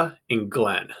 Isaiah and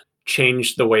Glenn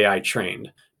changed the way I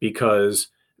trained because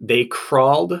they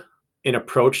crawled and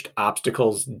approached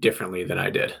obstacles differently than I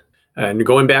did. And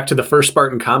going back to the first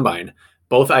Spartan Combine,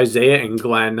 both Isaiah and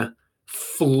Glenn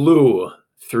flew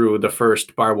through the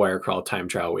first barbed wire crawl time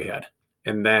trial we had.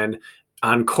 And then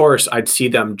on course, I'd see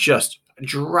them just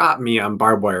drop me on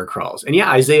barbed wire crawls. And yeah,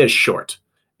 Isaiah's short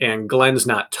and Glenn's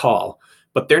not tall,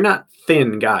 but they're not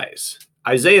thin guys.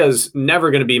 Isaiah's never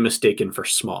going to be mistaken for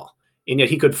small. And yet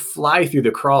he could fly through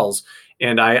the crawls.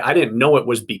 And I didn't know it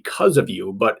was because of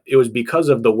you, but it was because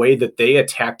of the way that they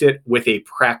attacked it with a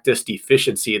practiced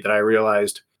efficiency that I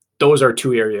realized those are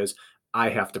two areas I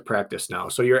have to practice now.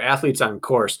 So your athletes on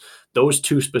course, those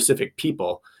two specific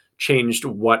people changed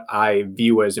what I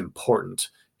view as important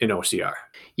in OCR.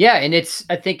 Yeah. And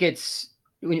I think it's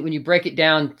when you break it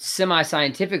down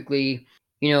semi-scientifically,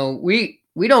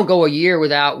 we don't go a year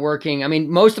without working. I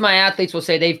mean, most of my athletes will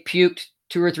say they've puked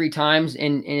 2 or 3 times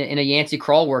in a Yancy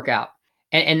crawl workout.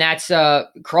 And that's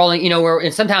crawling,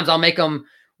 and sometimes I'll make them,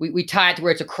 we tie it to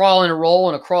where it's a crawl and a roll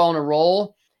and a crawl and a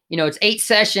roll. It's 8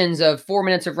 sessions of 4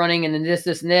 minutes of running and then this,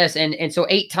 and this. And so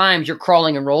 8 times you're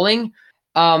crawling and rolling.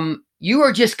 You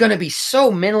are just going to be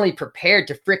so mentally prepared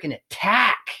to freaking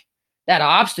attack that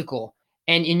obstacle.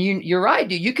 And you're right,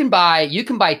 dude. You can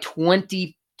buy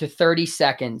 20 to 30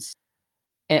 seconds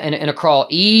in a crawl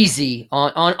easy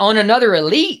on another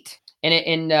elite.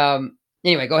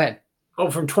 Anyway, go ahead. Oh,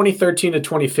 from 2013 to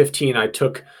 2015,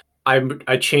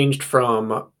 I changed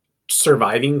from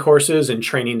surviving courses and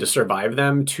training to survive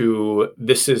them to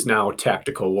this is now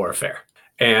tactical warfare.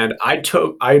 And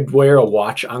I'd wear a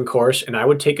watch on course and I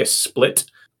would take a split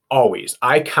always.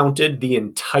 I counted the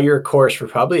entire course for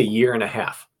probably a year and a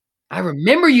half. I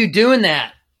remember you doing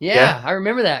that. Yeah. I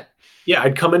remember that. Yeah,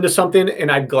 I'd come into something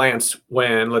and I'd glance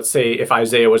when, let's say if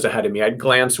Isaiah was ahead of me, I'd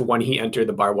glance when he entered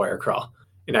the barbed wire crawl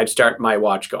and I'd start my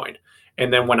watch going.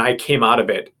 And then when I came out of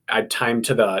it, I'd time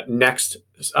to the next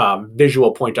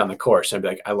visual point on the course. I'd be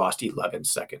like, I lost 11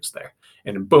 seconds there.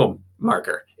 And boom,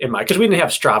 marker in because we didn't have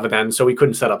Strava then, so we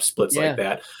couldn't set up splits like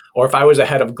that. Or if I was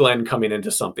ahead of Glenn coming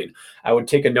into something, I would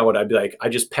take a note. I'd be like, I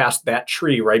just passed that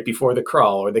tree right before the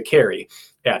crawl or the carry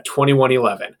at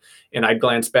 21:11. And I'd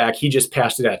glance back. He just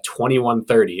passed it at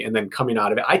 21:30. And then coming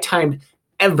out of it, I timed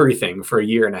everything for a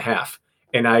year and a half.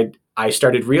 And I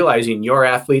started realizing your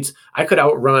athletes, I could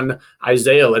outrun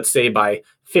Isaiah, let's say by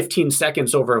 15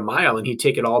 seconds over a mile, and he'd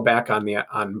take it all back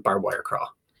on barbed wire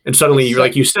crawl. And suddenly you're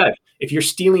like you said, if you're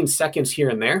stealing seconds here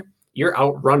and there, you're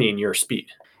outrunning your speed.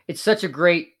 It's such a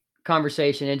great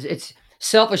conversation. It's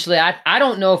selfishly, I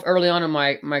don't know if early on in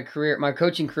my career, my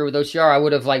coaching career with OCR, I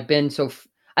would have been so.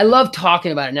 I love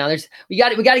talking about it now. We got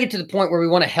to get to the point where we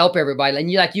want to help everybody,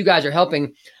 and you guys are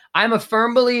helping. I'm a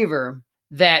firm believer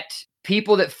that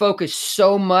people that focus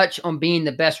so much on being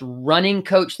the best running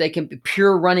coach they can be,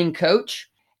 pure running coach,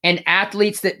 and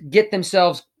athletes that get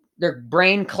themselves their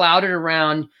brain clouded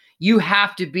around, you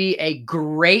have to be a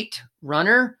great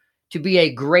runner to be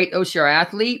a great OCR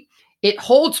athlete, it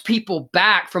holds people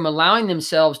back from allowing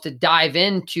themselves to dive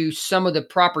into some of the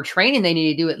proper training they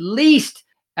need to do at least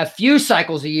a few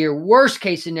cycles a year, worst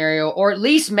case scenario, or at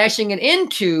least meshing it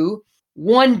into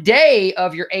one day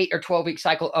of your 8 or 12-week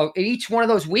cycle. Of each one of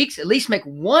those weeks, at least make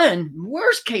one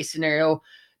worst case scenario.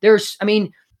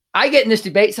 I get in this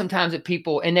debate sometimes with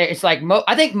people, and it's like,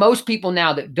 I think most people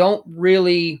now that don't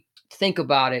really think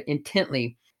about it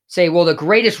intently say, well, the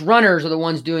greatest runners are the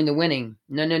ones doing the winning.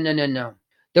 No.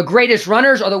 The greatest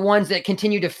runners are the ones that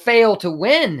continue to fail to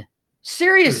win.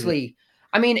 Seriously.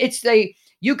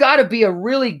 You got to be a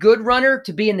really good runner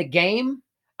to be in the game.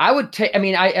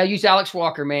 I use Alex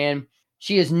Walker, man.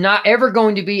 She is not ever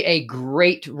going to be a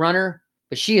great runner,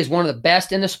 but she is one of the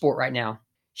best in the sport right now.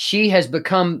 She has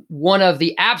become one of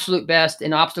the absolute best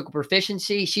in obstacle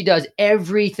proficiency. She does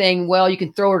everything well. You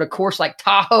can throw her to a course like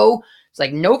Tahoe. It's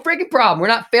like, no freaking problem. We're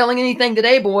not failing anything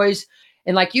today, boys.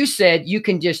 And like you said, you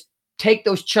can just take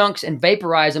those chunks and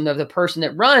vaporize them of the person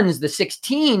that runs the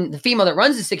female that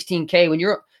runs the 16K when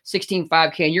you're 16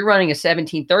 5K and you're running a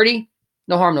 17:30,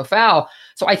 no harm, no foul.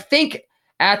 So I think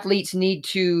athletes need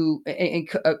to, and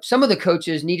some of the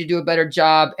coaches need to do a better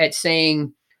job at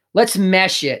saying, let's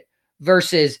mesh it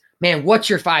versus, man, what's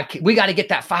your 5K? We got to get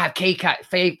that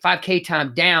 5K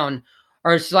time down.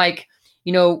 Or it's like,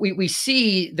 we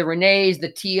see the Renees,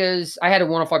 the Tias. I had a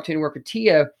wonderful opportunity to work with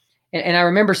Tia. And I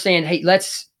remember saying, hey,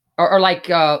 or like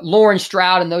Lauren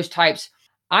Stroud and those types.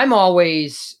 I'm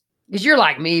always, because you're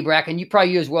like me, Bracken, you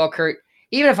as well, Kurt.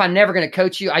 Even if I'm never going to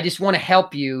coach you, I just want to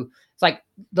help you. It's like,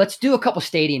 let's do a couple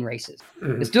stadium races.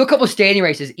 Mm-hmm. Let's do a couple stadium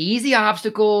races. Easy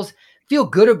obstacles. Feel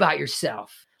good about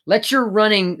yourself. Let your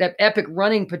running, that epic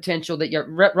running potential, that your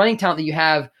running talent that you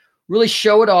have, really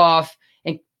show it off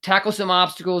and tackle some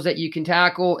obstacles that you can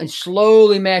tackle and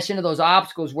slowly mesh into those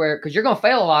obstacles because you're going to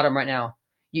fail a lot of them right now.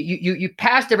 You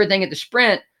passed everything at the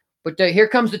sprint, but here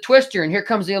comes the twister and here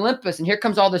comes the Olympus and here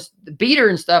comes all this beater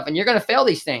and stuff. And you're going to fail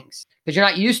these things because you're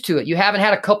not used to it. You haven't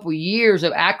had a couple of years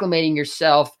of acclimating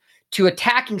yourself to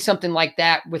attacking something like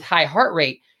that with high heart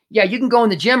rate. Yeah, you can go in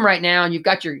the gym right now and you've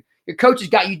got your coach has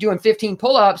got you doing 15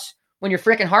 pull-ups when your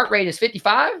freaking heart rate is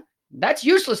 55. That's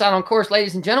useless out on course,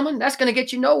 ladies and gentlemen. That's going to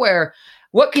get you nowhere.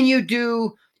 What can you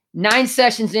do 9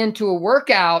 sessions into a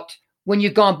workout when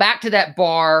you've gone back to that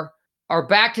bar or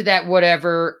back to that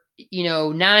whatever,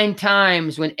 9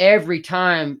 times, when every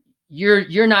time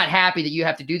you're not happy that you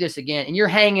have to do this again and you're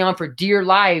hanging on for dear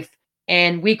life.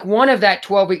 And week 1 of that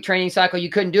 12-week training cycle, you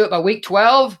couldn't do it. By week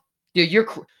 12, dude,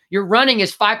 your running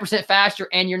is 5% faster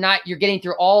and you're getting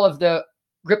through all of the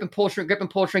grip and pull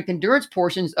strength endurance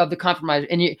portions of the compromise.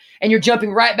 And you're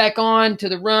jumping right back on to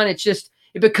the run.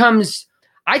 It becomes,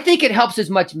 I think it helps as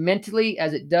much mentally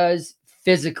as it does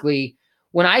physically.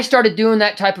 When I started doing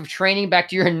that type of training, back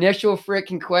to your initial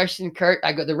freaking question, Kurt,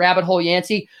 I go the rabbit hole,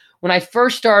 Yancy. When I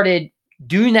first started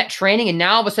doing that training, and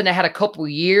now all of a sudden I had a couple of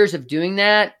years of doing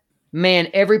that, man,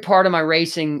 every part of my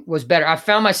racing was better. I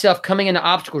found myself coming into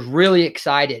obstacles really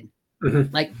excited,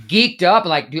 like geeked up,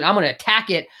 like, dude, I'm going to attack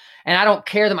it. And I don't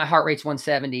care that my heart rate's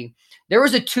 170. There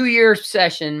was a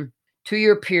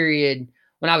 2-year period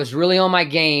when I was really on my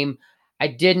game. I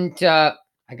got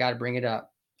to bring it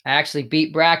up. I actually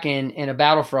beat Bracken in a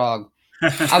battle frog.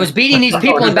 I was beating these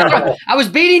people in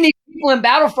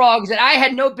battle frogs that I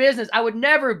had no business. I would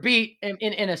never beat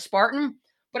in a Spartan,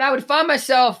 but I would find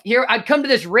myself here. I'd come to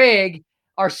this rig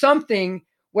or something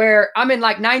where I'm in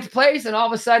like 9th place, and all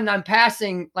of a sudden I'm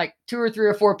passing like 2 or 3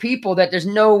 or 4 people that there's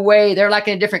no way they're like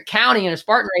in a different county in a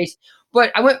Spartan race.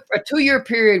 But I went a 2-year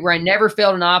period where I never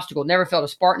failed an obstacle, never failed a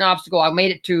Spartan obstacle. I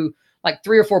made it to like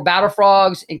 3 or 4 battle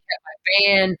frogs and kept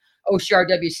my band,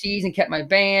 OCRWCs, and kept my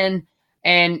band.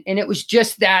 And it was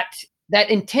just that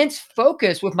intense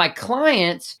focus with my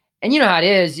clients. And you know how it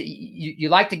is. You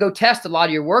like to go test a lot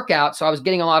of your workouts. So I was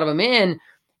getting a lot of them in,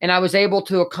 and I was able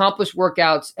to accomplish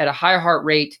workouts at a higher heart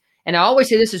rate. And I always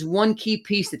say this is one key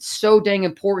piece that's so dang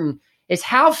important, is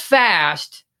how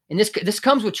fast, and this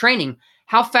comes with training,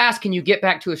 how fast can you get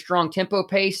back to a strong tempo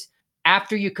pace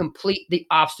after you complete the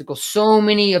obstacle? So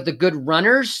many of the good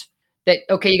runners that,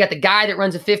 okay, you got the guy that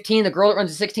runs a 15, the girl that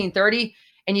runs a 16:30,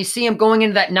 and you see him going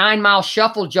into that 9-mile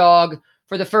shuffle jog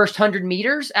for the first 100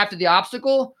 meters after the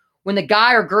obstacle, when the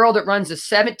guy or girl that runs a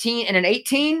 17 and an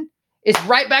 18 is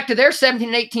right back to their 17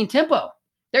 and 18 tempo.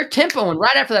 They're tempoing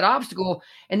right after that obstacle.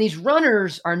 And these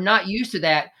runners are not used to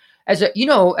that. As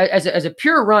a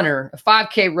pure runner, a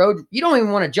 5K road, you don't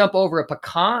even want to jump over a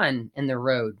pecan in the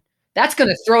road. That's going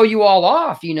to throw you all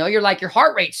off. You're like, your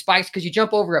heart rate spikes because you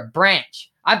jump over a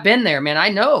branch. I've been there, man. I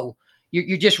know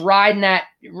you're just riding that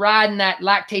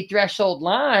lactate threshold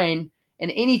line,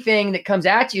 and anything that comes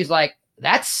at you is like,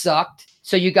 that sucked.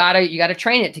 So you gotta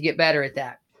train it to get better at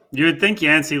that. You would think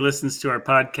Yancy listens to our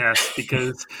podcast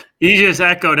because he just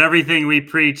echoed everything we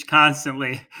preach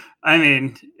constantly. I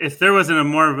mean, if there wasn't a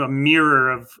more of a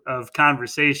mirror of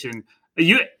conversation,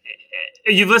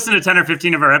 you've listened to 10 or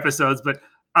 15 of our episodes, but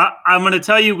I'm going to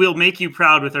tell you, we'll make you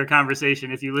proud with our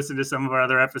conversation if you listen to some of our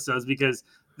other episodes, because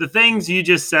the things you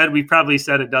just said, we've probably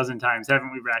said a dozen times,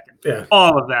 haven't we, Bracken? Yeah.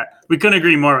 All of that. We couldn't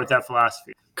agree more with that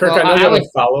philosophy. Kirk, I know you have a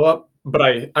follow-up, but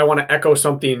I want to echo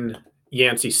something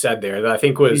Yancy said there that I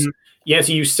think was,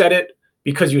 Yancy, you said it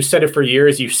because you said it for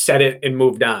years, you said it and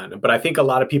moved on. But I think a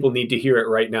lot of people need to hear it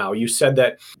right now. You said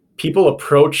that people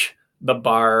approach the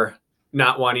bar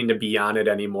not wanting to be on it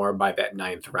anymore by that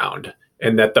 9th round,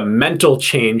 and that the mental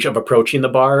change of approaching the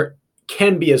bar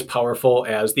can be as powerful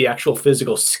as the actual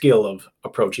physical skill of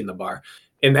approaching the bar.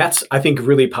 And that's, I think,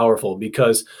 really powerful,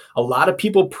 because a lot of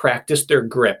people practice their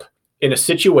grip in a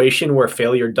situation where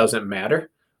failure doesn't matter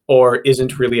or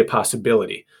isn't really a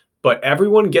possibility. But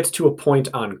everyone gets to a point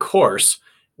on course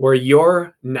where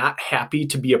you're not happy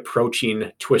to be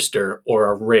approaching twister or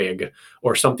a rig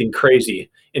or something crazy.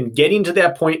 And getting to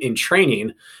that point in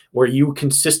training where you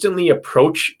consistently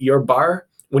approach your bar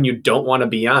when you don't want to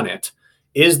be on it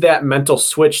is that mental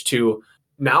switch to,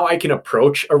 now I can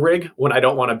approach a rig when I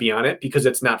don't want to be on it because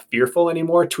it's not fearful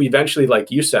anymore, to eventually, like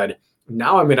you said,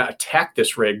 now I'm going to attack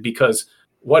this rig because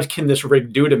what can this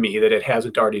rig do to me that it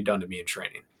hasn't already done to me in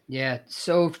training? Yeah,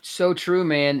 so true,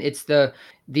 man. It's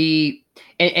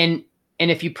and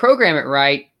if you program it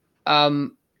right,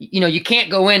 you can't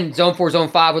go in zone 4, zone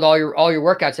 5 with all your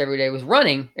workouts every day with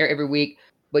running every week,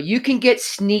 but you can get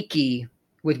sneaky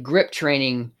with grip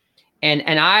training.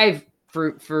 And I've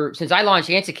since I launched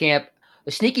Yancy Camp,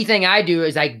 the sneaky thing I do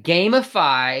is I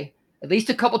gamify at least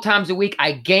a couple times a week.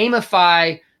 I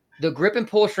gamify the grip and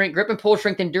pull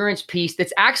strength endurance piece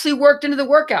that's actually worked into the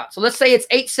workout. So let's say it's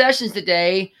 8 sessions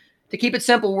today. To keep it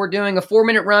simple, we're doing a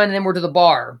 4-minute run and then we're to the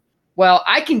bar. Well,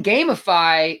 I can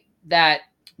gamify that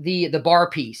the bar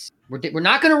piece. We're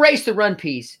not going to race the run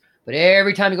piece, but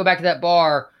every time you go back to that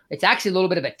bar, it's actually a little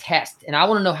bit of a test. And I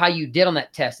want to know how you did on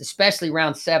that test, especially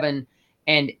round 7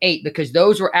 and 8, because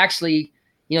those were actually,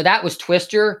 that was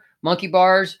twister, monkey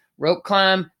bars, rope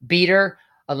climb, beater,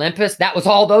 Olympus. That was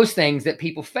all those things that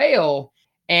people fail.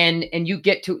 And you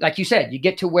get to, like you said, when you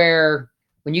get to where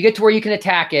you can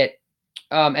attack it,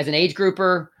 as an age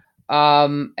grouper,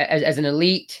 as an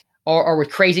elite, or with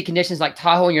crazy conditions like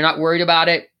Tahoe, and you're not worried about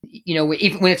it, even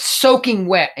when it's soaking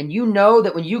wet, and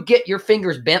that when you get your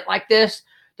fingers bent like this,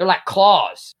 they're like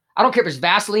claws. I don't care if there's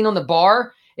Vaseline on the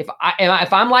bar. If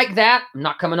I'm like that, I'm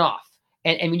not coming off.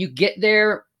 And when you get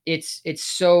there, it's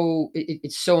so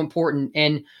important.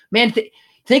 And man,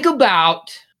 think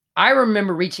about, I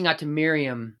remember reaching out to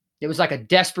Miriam. It was like a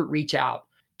desperate reach out,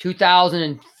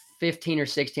 2015 or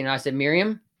 16. And I said,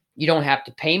 Miriam, you don't have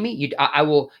to pay me. You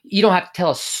don't have to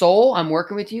tell a soul I'm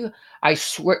working with you. I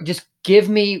swear, just give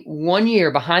me 1 year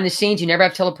behind the scenes. You never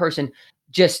have to tell a person.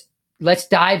 Just let's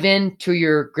dive into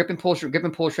your grip and pull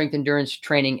strength endurance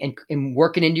training and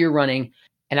working into your running.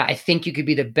 And I think you could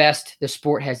be the best the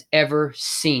sport has ever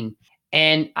seen.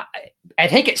 And I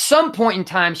think at some point in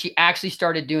time, she actually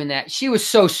started doing that. She was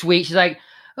so sweet. She's like,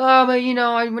 oh, but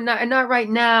I'm not right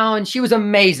now. And she was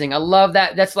amazing. I love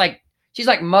that. That's like, she's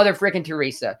like Mother freaking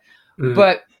Teresa. Mm-hmm.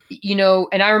 But,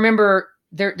 and I remember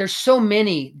there's so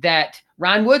many that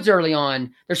Ryan Woods early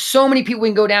on, there's so many people we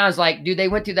can go down. It's like, dude, they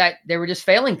went through that. They were just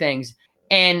failing things.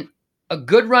 And a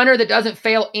good runner that doesn't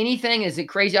fail anything, is a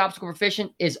crazy obstacle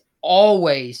proficient, is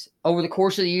always over the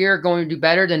course of the year going to do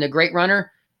better than the great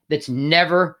runner that's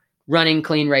never running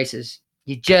clean races.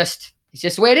 It's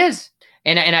just the way it is.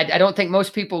 And I don't think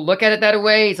most people look at it that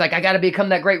way. It's like, I got to become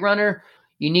that great runner.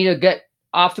 You need to get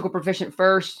obstacle proficient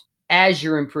first as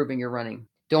you're improving your running.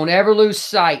 Don't ever lose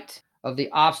sight of the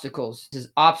obstacles. This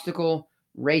is obstacle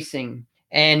racing.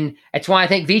 And that's why I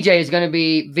think VJ is going to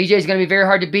be very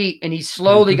hard to beat. And he's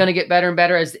slowly going to get better and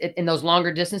better as in those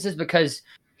longer distances, because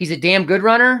he's a damn good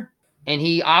runner and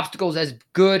he obstacles as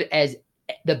good as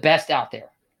the best out there.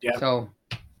 Yeah. So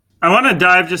I want to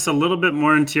dive just a little bit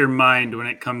more into your mind when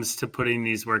it comes to putting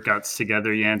these workouts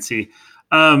together, Yancy.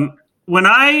 When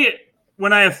I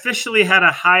officially had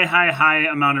a high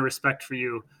amount of respect for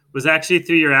you was actually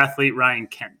through your athlete, Ryan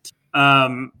Kent.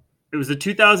 It was the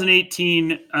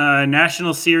 2018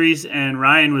 National Series, and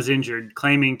Ryan was injured,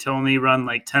 claiming to only run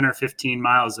like 10 or 15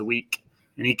 miles a week.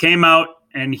 And he came out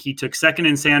and he took second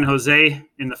in San Jose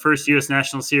in the first U.S.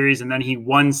 National Series, and then he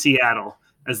won Seattle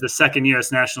as the second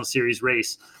U.S. National Series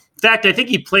race. In fact, I think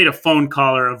he played a phone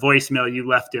call or a voicemail you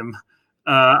left him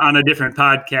on a different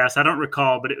podcast. I don't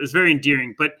recall, but it was very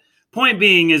endearing. But point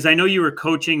being is, I know you were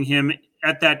coaching him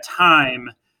at that time,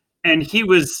 and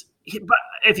but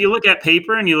if you look at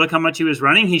paper and you look how much he was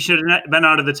running, he should have been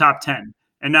out of the top 10.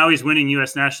 And now he's winning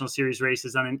U.S. National Series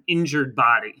races on an injured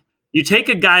body. You take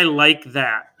a guy like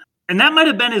that, and that might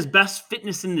have been his best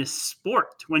fitness in this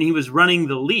sport when he was running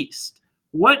the least.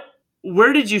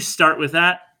 Where did you start with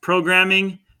that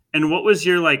programming, and what was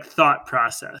your thought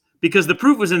process? Because the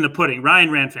proof was in the pudding.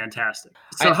 Ryan ran fantastic.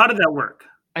 So how did that work?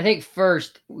 I think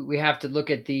first we have to look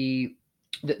at the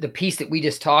piece that we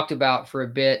just talked about for a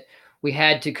bit. We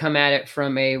had to come at it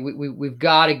from we've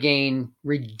got to gain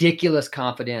ridiculous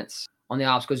confidence on the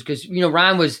obstacles, because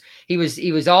Ryan was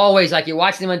always like, you're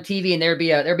watching him on TV and there'd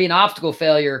be an obstacle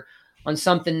failure on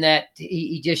something that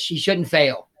he shouldn't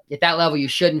fail at that level. You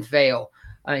shouldn't fail.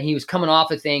 He was coming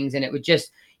off of things, and it would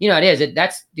just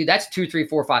that's 2, 3,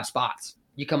 4, 5 spots.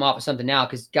 You come off of something now,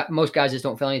 because most guys just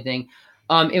don't fail anything.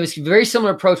 It was a very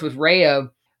similar approach with Rhea.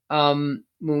 When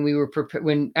we were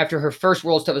after her first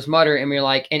World's Toughest Mudder, and we were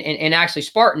like, and actually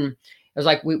Spartan, it was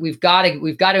like, we've got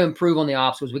to improve on the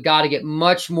obstacles. We got to get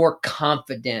much more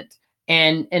confident.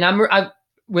 And I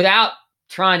without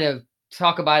trying to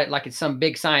talk about it like it's some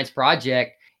big science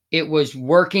project, it was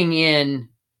working in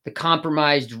the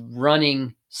compromised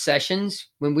running sessions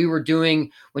when you were doing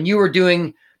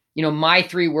my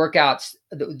 3 workouts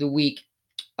the week.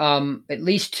 At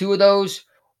least 2 of those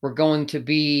were going to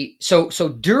be so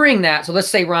during that. So let's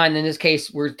say, Ryan, in this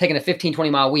case, we're taking a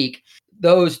 15-20 mile week.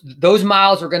 Those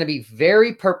miles are going to be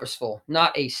very purposeful,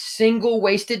 not a single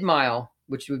wasted mile,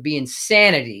 which would be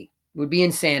insanity.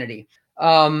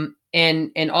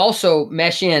 And also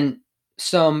mesh in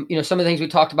some of the things we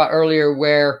talked about earlier,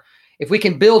 where if we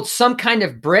can build some kind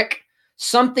of brick,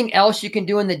 something else you can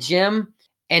do in the gym,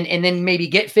 and then maybe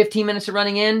get 15 minutes of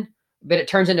running in, but it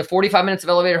turns into 45 minutes of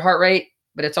elevated heart rate,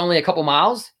 but it's only a couple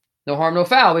miles. No harm, no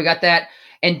foul. We got that.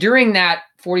 And during that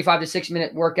 45 to 6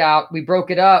 minute workout, we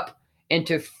broke it up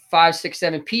into 5, 6,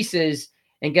 7 pieces.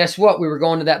 And guess what? We were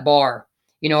going to that bar,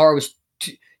 or it was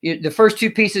the first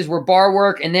 2 pieces were bar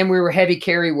work, and then we were heavy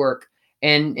carry work,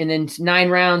 and then 9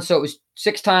 rounds. So it was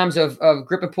 6 times of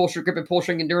grip and pull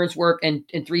string endurance work, and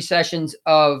 3 sessions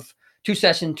of 2 or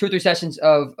 3 sessions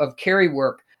of carry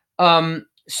work.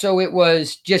 So it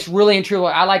was just really and truly,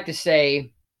 I like to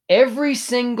say, every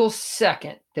single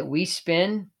second that we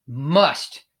spend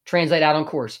must translate out on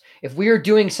course. If we are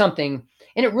doing something,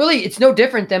 and it's no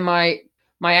different than my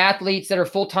athletes that are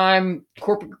full-time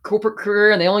corporate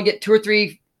career, and they only get 2 or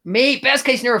 3, maybe best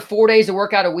case scenario, 4 days of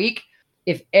workout a week.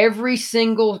 If every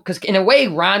single, because in a way,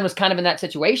 Ryan was kind of in that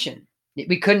situation.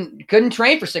 We couldn't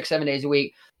train for 6, 7 days a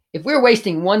week. If we were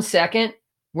wasting 1 second,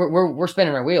 we're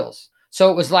spinning our wheels.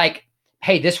 So it was like,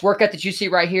 hey, this workout that you see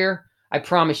right here, I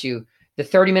promise you, the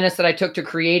 30 minutes that I took to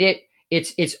create it,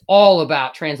 it's all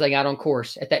about translating out on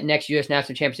course at that next U.S.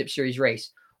 National Championship Series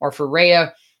race, or for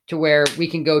Rhea, to where we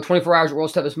can go 24 hours at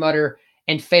World's Toughest Mudder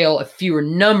and fail a fewer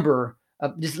number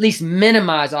of, just at least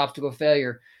minimize obstacle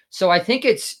failure. So I think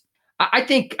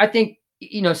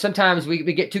sometimes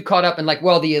we get too caught up in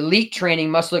the elite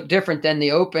training must look different than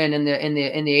the open and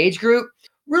the age group.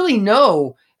 Really,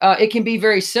 no. It can be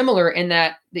very similar in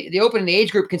that the open and the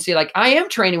age group can see, I am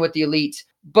training with the elites,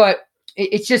 but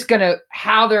it's just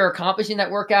how they're accomplishing that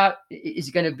workout is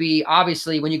going to be,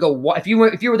 obviously, when you go, if you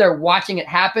were there watching it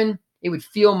happen, it would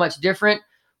feel much different.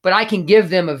 But I can give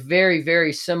them a very,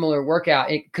 very similar workout,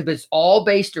 because it's all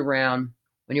based around,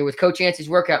 when you're with Coach Yancy's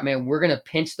workout, man, we're going to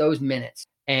pinch those minutes,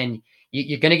 and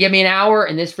you're going to give me an hour,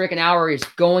 and this freaking hour is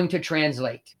going to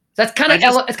translate. So that's kind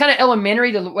of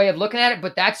elementary, the way of looking at it,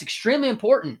 but that's extremely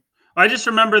important. I just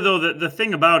remember, though, the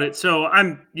thing about it. So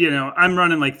I'm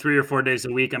running 3 or 4 days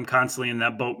a week. I'm constantly in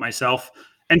that boat myself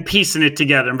and piecing it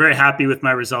together. I'm very happy with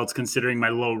my results considering my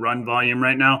low run volume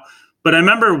right now. But I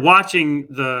remember watching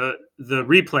the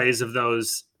replays of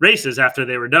those races after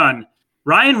they were done.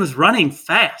 Ryan was running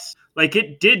fast.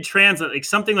 It did translate,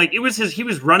 something he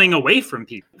was running away from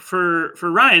people. For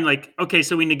Ryan, okay,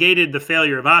 so we negated the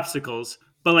failure of obstacles,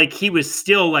 but he was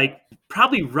still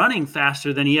probably running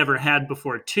faster than he ever had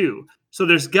before too. So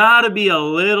there's got to be a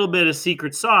little bit of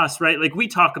secret sauce, right? We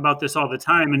talk about this all the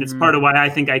time, and it's part of why I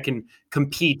think I can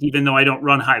compete, even though I don't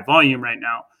run high volume right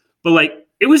now. But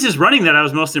it was his running that I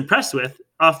was most impressed with,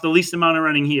 off the least amount of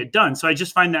running he had done. So I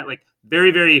just find that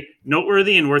very, very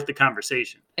noteworthy and worth the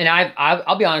conversation. And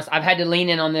I'll be honest, I've had to lean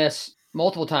in on this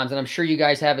multiple times, and I'm sure you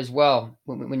guys have as well.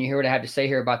 When you hear what I have to say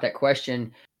here about that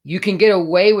question, you can get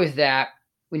away with that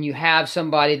when you have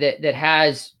somebody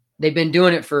they've been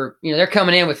doing it for, they're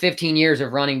coming in with 15 years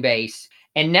of running base,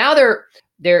 and now they're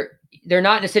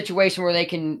not in a situation where they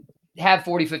can have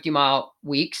 40, 50 mile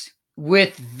weeks.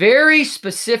 with very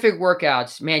specific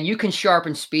workouts, man, you can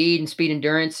sharpen speed and speed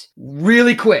endurance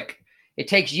really quick. It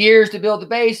takes years to build the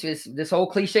base. It's this whole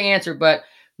cliche answer, but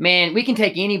man, we can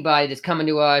take anybody that's coming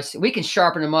to us. We can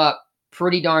sharpen them up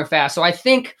pretty darn fast. So I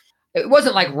think it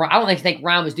wasn't like, I don't think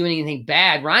Ryan was doing anything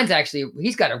bad. Ryan's actually,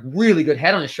 he's got a really good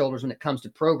head on his shoulders when it comes to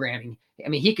programming. I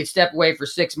mean, he could step away for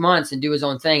 6 months and do his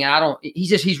own thing.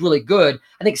 He's really good.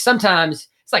 I think sometimes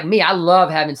it's like me. I love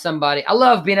having somebody. I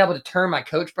love being able to turn my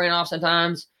coach brain off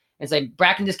sometimes and say,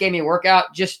 Bracken just gave me a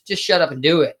workout. Just shut up and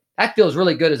do it. That feels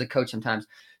really good as a coach sometimes.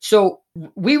 So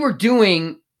we were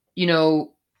doing,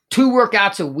 2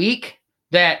 workouts a week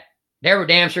that they were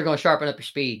damn sure going to sharpen up your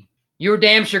speed. You were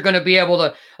damn sure going to be able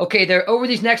to, okay, there over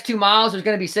these next 2 miles, there's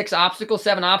going to be 7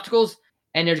 obstacles,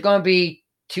 and there's going to be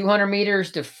 200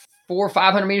 meters to 400 or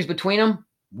 500 meters between them.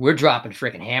 We're dropping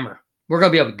freaking hammer. We're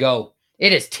going to be able to go.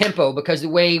 It is tempo because the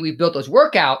way we built those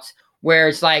workouts where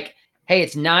it's like, hey,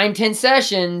 it's 9-10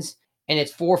 sessions and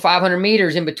it's 400 or 500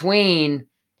 meters in between,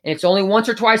 and it's only once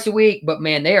or twice a week, but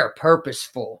man, they are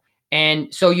purposeful.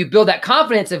 And so you build that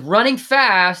confidence of running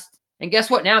fast. And guess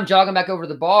what? Now I'm jogging back over to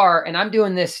the bar and I'm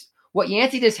doing this. What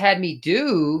Yancy just had me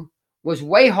do was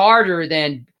way harder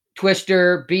than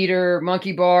twister, beater,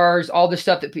 monkey bars, all the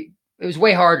stuff it was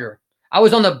way harder. I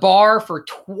was on the bar for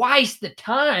twice the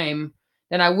time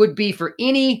than I would be for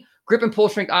any grip and pull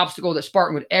strength obstacle that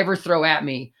Spartan would ever throw at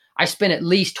me. I spent at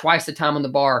least twice the time on the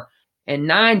bar. And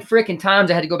 9 freaking times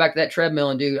I had to go back to that treadmill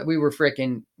and do. We were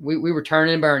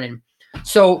turning and burning.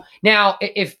 So now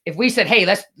if we said, hey,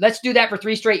 let's do that for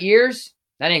 3 straight years,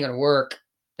 that ain't gonna work.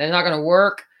 That's not gonna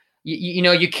work.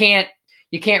 You can't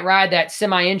ride that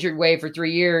semi-injured wave for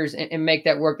 3 years and make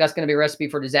that work. That's gonna be a recipe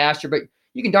for disaster. But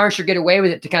you can darn sure get away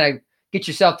with it to kind of get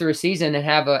yourself through a season and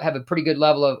have a pretty good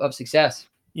level of success.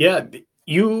 Yeah,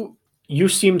 you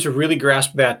seem to really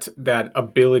grasp that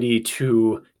ability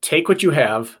to take what you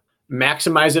have,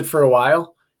 maximize it for a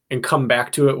while, and come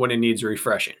back to it when it needs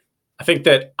refreshing. I think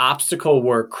that obstacle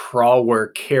work, crawl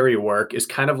work, carry work is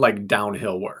kind of like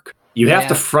downhill work. You have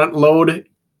to front load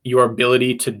your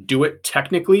ability to do it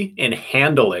technically and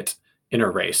handle it in a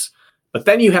race. But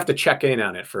then you have to check in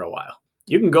on it for a while.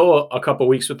 You can go a couple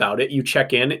weeks without it. You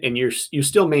check in and you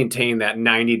still maintain that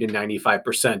 90 to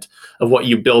 95% of what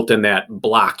you built in that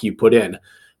block you put in.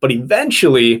 But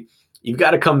eventually you've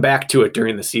got to come back to it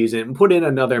during the season and put in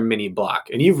another mini block.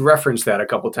 And you've referenced that a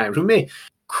couple times. We may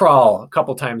crawl a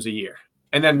couple times a year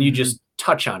and then you just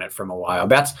touch on it from a while.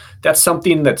 That's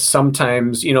something that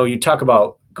sometimes, you talk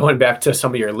about going back to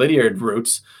some of your Lydiard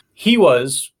roots. He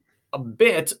was a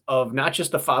bit of not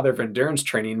just the father of endurance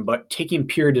training, but taking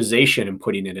periodization and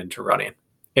putting it into running.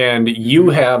 And you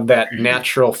have that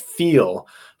natural feel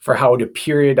for how to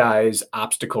periodize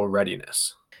obstacle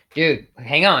readiness. Dude,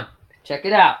 hang on. Check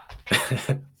it out.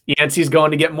 Yancy's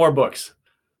going to get more books.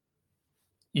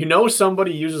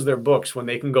 Somebody uses their books when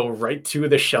they can go right to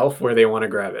the shelf where they want to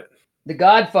grab it. The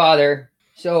Godfather.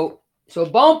 So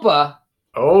Bumpa.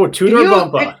 Oh, Tudor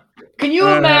Bumpa. Can you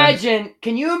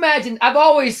imagine? I've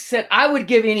always said I would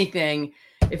give anything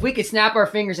if we could snap our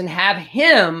fingers and have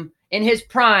him in his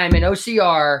prime in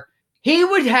OCR. He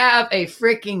would have a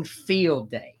freaking field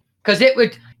day because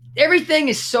everything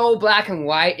is so black and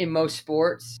white in most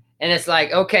sports. And it's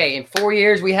like, okay, in 4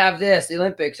 years, we have this, the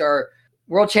Olympics or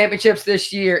World Championships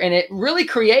this year. And it really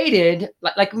created,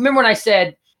 like remember when I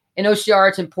said in OCR,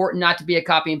 it's important not to be a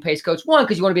copy and paste coach. One,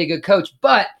 because you want to be a good coach.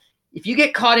 But if you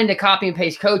get caught into copy and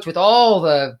paste coach with all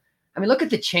look at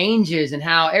the changes and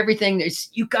how everything is,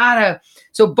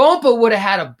 so Bompa would have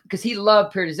had because he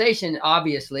loved periodization,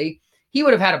 obviously, he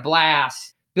would have had a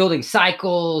blast building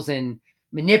cycles and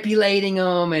manipulating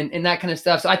them and that kind of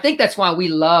stuff. So I think that's why we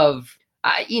love,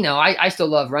 I still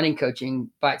love running coaching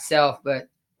by itself, but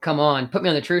come on, put me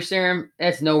on the truth serum.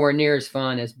 That's nowhere near as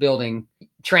fun as building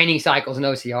training cycles in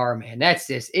OCR, man. That's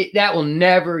that will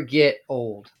never get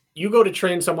old. You go to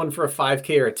train someone for a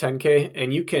 5K or a 10K,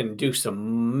 and you can do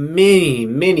some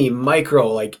mini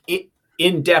micro,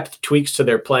 in-depth tweaks to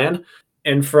their plan.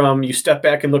 And you step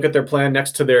back and look at their plan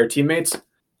next to their teammates,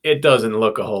 it doesn't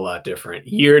look a whole lot different.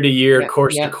 Year to year,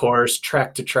 course to course,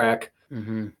 track to track.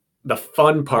 Mm-hmm. The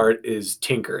fun part is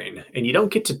tinkering. And you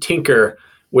don't get to tinker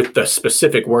with the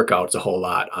specific workouts a whole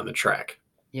lot on the track.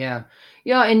 Yeah.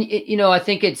 Yeah. And, I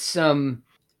think it's,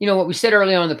 what we said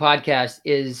early on in the podcast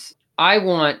is,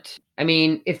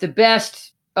 if the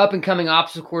best up and coming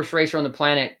obstacle course racer on the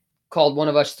planet called one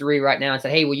of us 3 right now and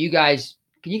said, hey, well, you guys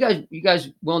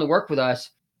willing to work with us?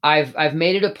 I've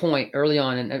made it a point early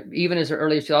on, and even as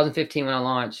early as 2015 when I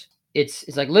launched, it's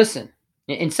like, listen,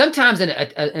 and sometimes an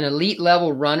elite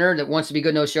level runner that wants to be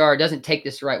good in OCR doesn't take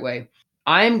this the right way.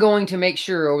 I'm going to make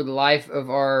sure over the life of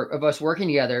us working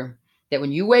together that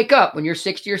when you wake up, when you're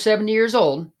 60 or 70 years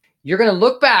old, you're going to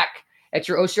look back at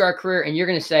your OCR career and you're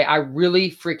going to say, I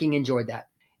really freaking enjoyed that.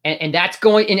 And that's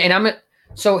going, and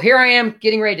so here I am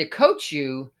getting ready to coach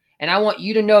you. And I want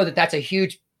you to know that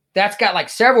that's got like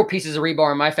several pieces of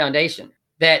rebar in my foundation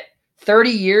that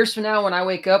 30 years from now, when I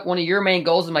wake up, one of your main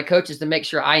goals as my coach is to make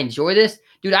sure I enjoy this.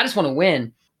 Dude, I just want to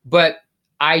win. But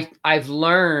I've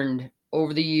learned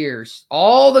over the years,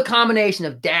 all the combination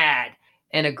of dad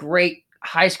and a great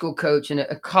high school coach and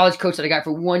a college coach that I got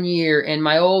for 1 year and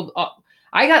my old,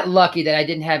 I got lucky that I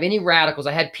didn't have any radicals.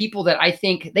 I had people that I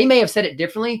think they may have said it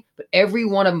differently, but every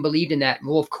one of them believed in that.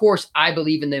 Well, of course, I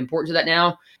believe in the importance of that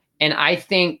now. And I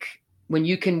think when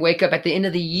you can wake up at the end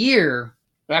of the year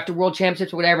after world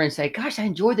championships or whatever and say, gosh, I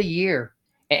enjoyed the year.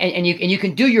 And you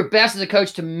can do your best as a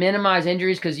coach to minimize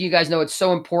injuries, because you guys know it's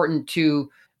so important to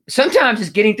sometimes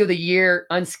just getting through the year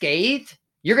unscathed.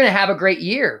 You're going to have a great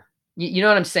year. You know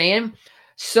what I'm saying?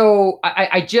 So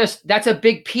I just, that's a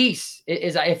big piece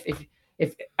is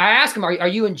if I ask them, are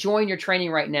you enjoying your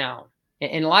training right now?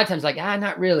 And a lot of times like,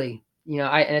 not really, and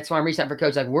that's why I'm reaching out for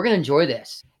coach. Like, we're going to enjoy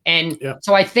this. And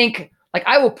so I think like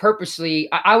I will purposely,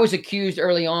 I was accused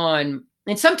early on.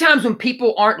 And sometimes when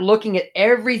people aren't looking at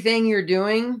everything you're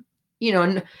doing,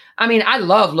 I mean, I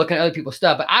love looking at other people's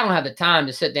stuff, but I don't have the time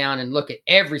to sit down and look at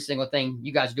every single thing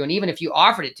you guys are doing. Even if you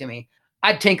offered it to me,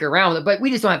 I'd tinker around with it, but we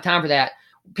just don't have time for that.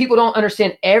 People don't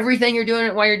understand everything you're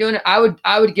doing while you're doing it. I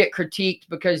would get critiqued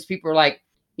because people are like,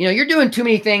 you're doing too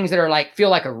many things that are like, feel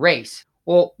like a race.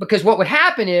 Well, because what would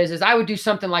happen is I would do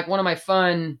something like one of my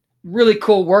fun, really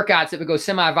cool workouts that would go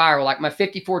semi-viral, like my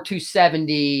 54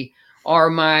 270 or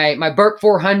my burp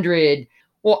 400.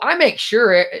 Well, I make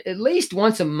sure at least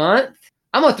once a month,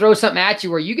 I'm going to throw something at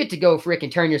you where you get to go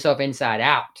freaking turn yourself inside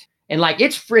out. And like,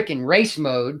 it's freaking race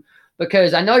mode,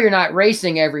 because I know you're not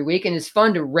racing every week, and it's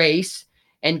fun to race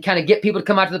and kind of get people to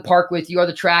come out to the park with you or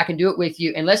the track and do it with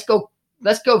you. And let's go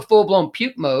full blown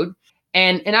puke mode.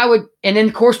 And then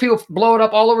of course people blow it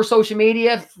up all over social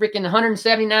media. Freaking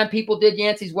 179 people did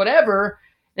Yancy's whatever.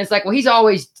 And it's like, well, he's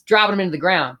always driving them into the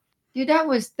ground. Dude, that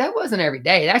wasn't every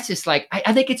day. That's just like,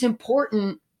 I think it's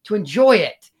important to enjoy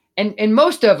it. And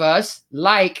most of us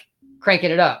like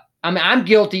cranking it up. I mean, I'm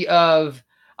guilty of,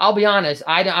 I'll be honest,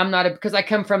 I'm not because I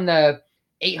come from the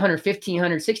 800,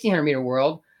 1500, 1600 meter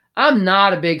world. I'm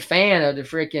not a big fan of the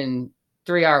freaking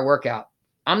 3-hour workout.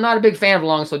 I'm not a big fan of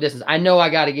long, slow distance. I know I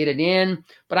got to get it in,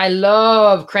 but I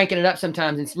love cranking it up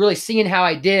sometimes and really seeing how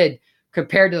I did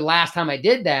compared to the last time I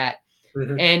did that.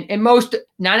 Mm-hmm. And most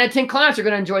 9 out of 10 clients are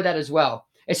going to enjoy that as well,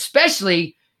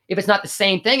 especially if it's not the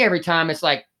same thing every time. It's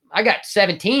like, I got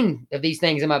 17 of these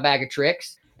things in my bag of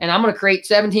tricks, and I'm going to create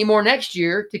 17 more next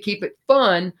year to keep it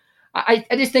fun. I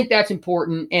just think that's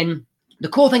important. And the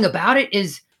cool thing about it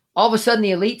is all of a sudden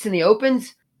the elites and the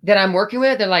opens that I'm working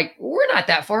with, they're like, we're not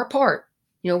that far apart.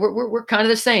 We're kind of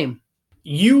the same.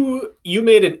 You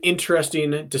made an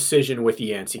interesting decision with the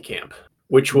Yancy camp,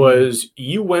 which was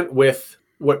you went with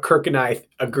what Kirk and I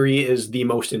agree is the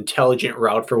most intelligent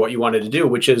route for what you wanted to do,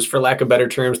 which is, for lack of better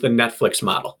terms, the Netflix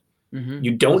model. Mm-hmm.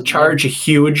 You don't charge a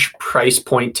huge price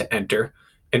point to enter.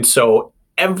 And so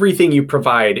everything you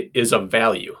provide is of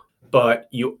value, but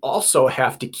you also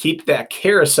have to keep that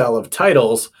carousel of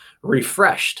titles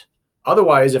refreshed.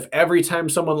 Otherwise, if every time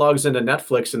someone logs into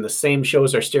Netflix and the same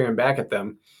shows are staring back at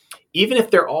them, even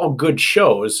if they're all good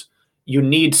shows, you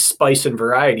need spice and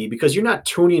variety, because you're not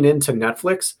tuning into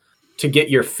Netflix to get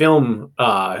your film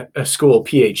school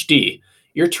PhD.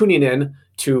 You're tuning in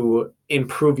to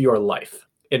improve your life.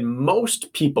 And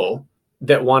most people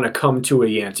that want to come to a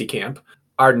Yancy camp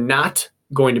are not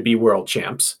going to be world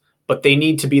champs, but they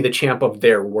need to be the champ of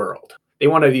their world. They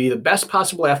want to be the best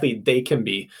possible athlete they can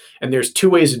be. And there's 2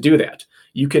 ways to do that.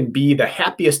 You can be the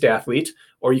happiest athlete,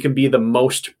 or you can be the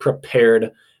most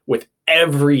prepared with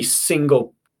every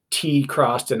single T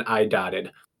crossed and I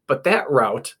dotted. But that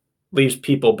route leaves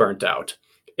people burnt out.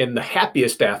 And the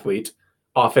happiest athlete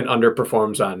often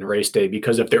underperforms on race day,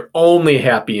 because if they're only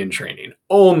happy in training,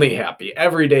 only happy,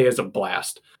 every day is a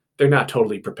blast, they're not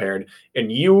totally prepared.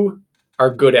 And you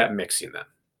are good at mixing them.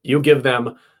 You give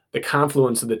them the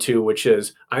confluence of the two, which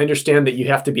is, I understand that you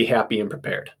have to be happy and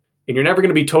prepared. And you're never going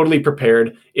to be totally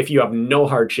prepared if you have no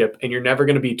hardship, and you're never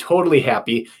going to be totally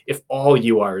happy if all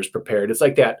you are is prepared. It's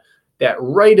like that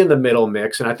right in the middle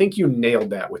mix. And I think you nailed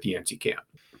that with Yancy camp.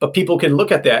 But people can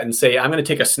look at that and say, I'm going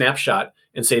to take a snapshot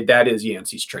and say that is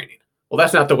Yancy's training. Well,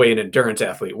 that's not the way an endurance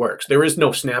athlete works. There is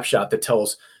no snapshot that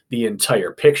tells the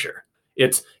entire picture.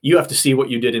 It's, you have to see what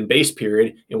you did in base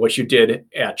period and what you did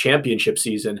at championship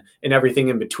season and everything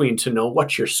in between to know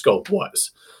what your scope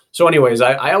was. So anyways,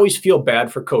 I always feel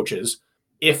bad for coaches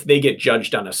if they get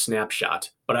judged on a snapshot,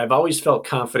 but I've always felt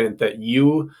confident that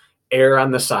you err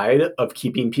on the side of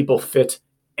keeping people fit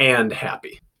and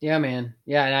happy. Yeah, man.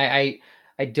 Yeah. And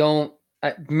I don't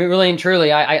really and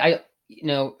truly, I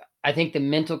think the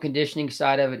mental conditioning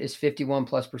side of it is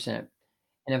 51+%.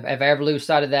 And if I ever lose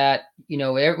sight of that,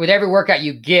 with every workout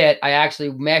you get, I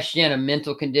actually mesh in a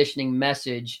mental conditioning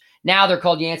message. Now they're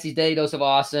called Yancy's Daily Dose of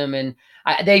Awesome, and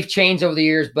they've changed over the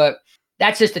years, but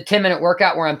that's just a 10-minute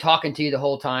workout where I'm talking to you the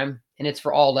whole time, and it's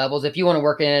for all levels. If you want to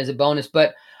work in it as a bonus,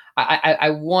 but I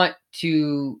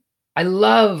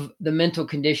love the mental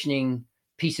conditioning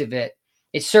piece of it.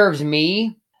 It serves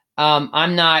me.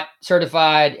 I'm not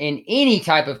certified in any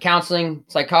type of counseling,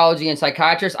 psychology, and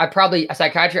psychiatrist. I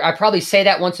probably say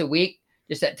that once a week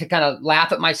just to kind of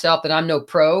laugh at myself that I'm no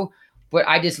pro. But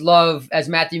I just love, as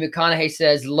Matthew McConaughey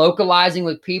says, localizing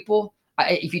with people.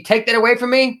 If you take that away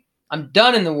from me, I'm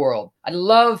done in the world. I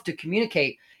love to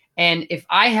communicate. And if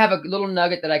I have a little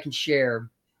nugget that I can share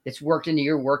that's worked into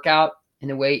your workout in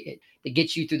the way that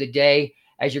gets you through the day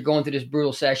as you're going through this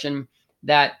brutal session,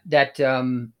 that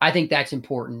I think that's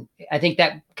important. I think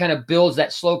that kind of builds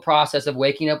that slow process of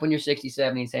waking up when you're 60,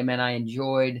 70 and say, man, I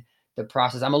enjoyed the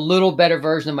process. I'm a little better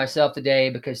version of myself today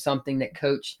because something that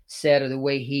coach said or the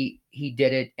way he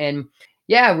did it. And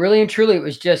yeah, really and truly, it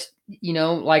was just,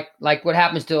 like what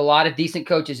happens to a lot of decent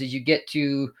coaches is you get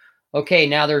to, okay,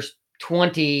 now there's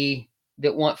 20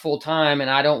 that want full time and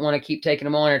I don't want to keep taking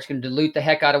them on. Or it's going to dilute the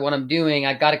heck out of what I'm doing.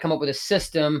 I got to come up with a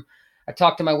system. I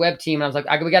talked to my web team and I was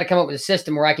like, we got to come up with a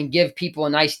system where I can give people a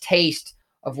nice taste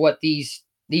of what these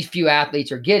few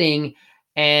athletes are getting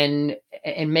and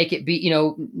make it be,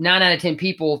 9 out of 10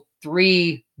 people,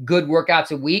 3 good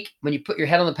workouts a week. When you put your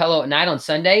head on the pillow at night on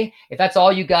Sunday, if that's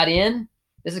all you got in,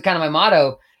 this is kind of my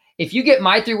motto. If you get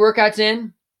my 3 workouts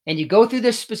in and you go through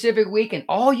this specific week and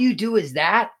all you do is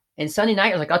that, and Sunday night,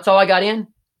 you're like, that's all I got in.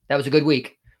 That was a good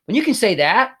week. When you can say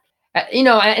that, and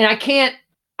I can't,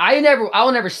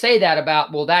 I'll never say that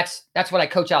about, well, that's what I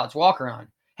coach Alex Walker on.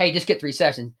 Hey, just get 3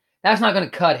 sessions. That's not going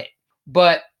to cut it.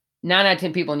 But 9 out of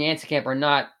 10 people in Yancy camp are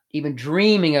not even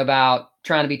dreaming about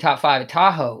trying to be top 5 at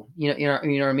Tahoe. You know what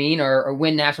I mean, or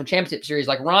win national championship series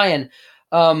like Ryan.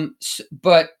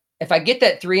 But if I get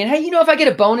that 3, and hey, if I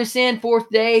get a bonus in 4th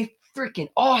day, freaking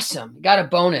awesome. Got a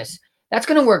bonus. That's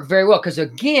going to work very well because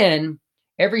again,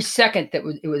 every second that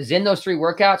it was in those 3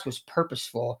 workouts was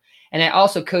purposeful. And I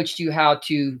also coached you how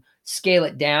to scale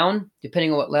it down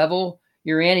depending on what level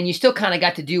you're in. And you still kind of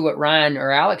got to do what Ryan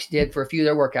or Alex did for a few of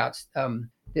their workouts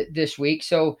this week.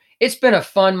 So it's been a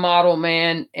fun model,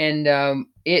 man. And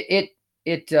it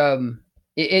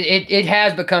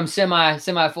has become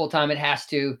semi full-time. It has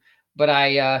to, but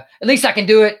at least I can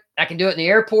do it. I can do it in the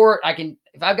airport.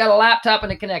 If I've got a laptop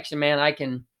and a connection, man, I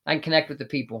can connect with the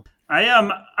people.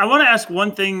 I want to ask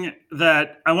one thing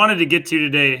that I wanted to get to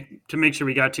today to make sure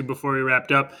we got to before we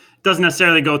wrapped up. It doesn't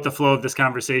necessarily go with the flow of this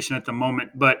conversation at the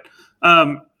moment, but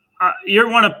you're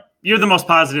the most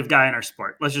positive guy in our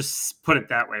sport. Let's just put it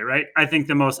that way, right? I think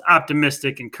the most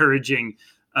optimistic, encouraging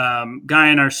guy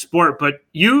in our sport. But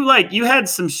you had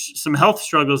some health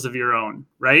struggles of your own,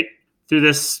 right?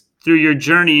 Through your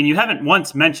journey, and you haven't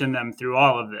once mentioned them through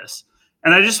all of this.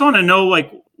 And I just want to know,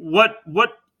 what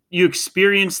you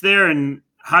experienced there and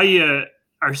how you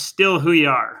are still who you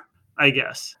are, I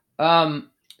guess.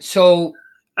 So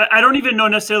I don't even know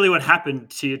necessarily what happened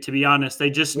to you, to be honest. I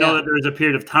just know that there was a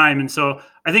period of time. And so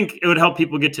I think it would help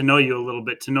people get to know you a little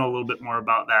bit, to know a little bit more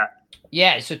about that.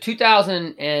 Yeah. So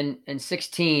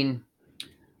 2016,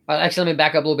 actually, let me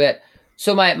back up a little bit.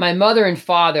 So my mother and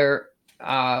father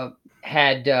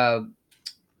had,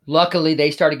 luckily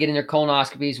they started getting their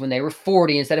colonoscopies when they were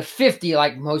 40 instead of 50,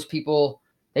 like most people.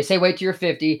 They say wait till you're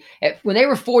 50. When they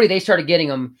were 40, they started getting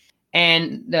them,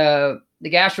 and the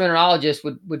gastroenterologist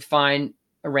would find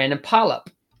a random polyp,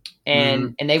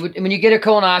 and they would, when you get a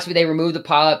colonoscopy, they remove the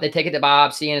polyp, they take it to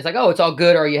biopsy, and it's like, oh, it's all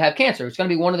good, or you have cancer. It's going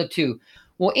to be one of the two.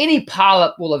 Well, any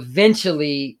polyp will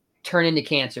eventually turn into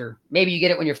cancer. Maybe you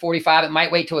get it when you're 45. It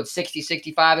might wait till it's 60,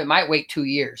 65. It might wait 2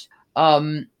 years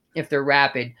if they're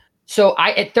rapid. So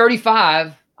at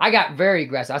 35, I got very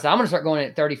aggressive. I said, I'm going to start going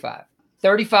in at 35.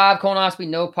 35 colonoscopy,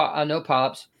 no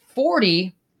polyps.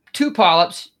 40, 2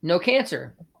 polyps, no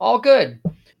cancer. All good.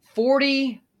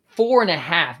 44 and a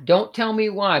half. Don't tell me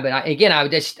why, but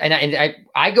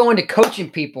I go into coaching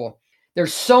people.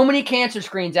 There's so many cancer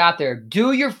screens out there.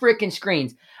 Do your freaking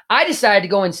screens. I decided to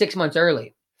go in 6 months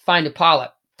early. Find a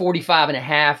polyp. 45 and a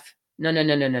half.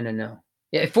 No.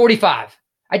 Yeah, 45.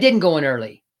 I didn't go in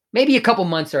early. Maybe a couple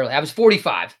months early. I was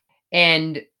 45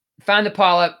 and found the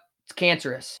polyp. It's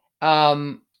cancerous.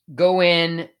 Go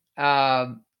in,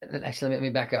 Actually, let me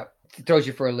back up. It throws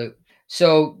you for a loop.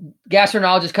 So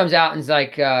gastroenterologist comes out and is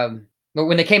like, but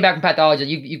when they came back from pathology,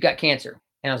 you've got cancer.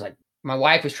 And I was like, my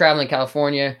wife was traveling in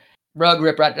California, rug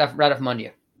ripped right off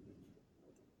Monday.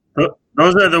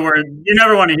 Those are the words you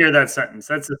never want to hear. That sentence.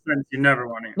 That's the sentence you never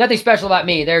want to hear. Nothing special about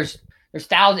me. There's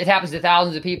thousands. It happens to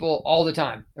thousands of people all the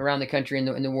time around the country and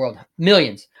in the world,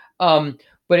 millions.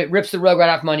 But it rips the rug right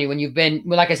off Monday when you've been,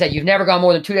 like I said, you've never gone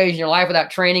more than 2 days in your life without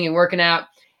training and working out.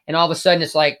 And all of a sudden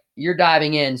it's like you're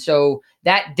diving in. So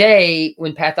that day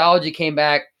when pathology came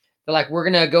back, they're like, we're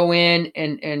going to go in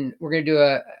and we're going to do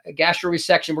a gastro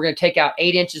resection. We're going to take out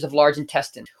 8 inches of large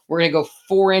intestine. We're going to go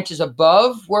 4 inches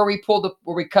above where we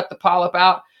cut the polyp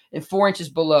out and 4 inches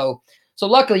below. So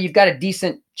luckily you've got a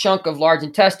decent chunk of large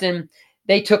intestine.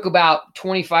 They took about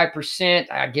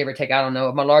 25%, I give or take, I don't know,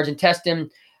 of my large intestine.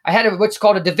 I had what's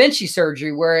called a Da Vinci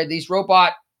surgery where these 4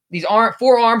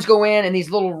 arms go in and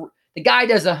the guy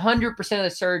does 100% of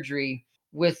the surgery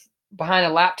with behind a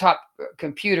laptop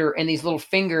computer and these little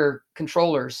finger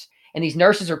controllers. And these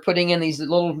nurses are putting in these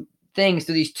little things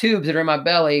through these tubes that are in my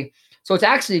belly. So it's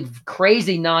actually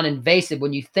crazy non-invasive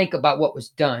when you think about what was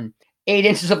done. 8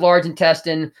 inches of large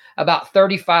intestine, about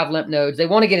 35 lymph nodes. They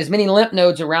want to get as many lymph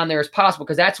nodes around there as possible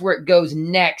because that's where it goes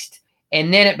next.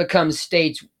 And then it becomes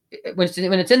stage. When it's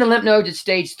in the lymph nodes, it's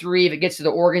stage 3. If it gets to the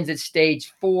organs, it's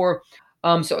stage 4.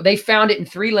 So they found it in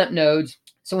 3 lymph nodes.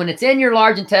 So when it's in your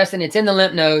large intestine, it's in the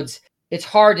lymph nodes. It's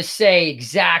hard to say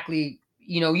exactly.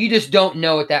 You just don't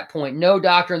know at that point. No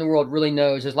doctor in the world really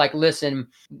knows. It's like, listen,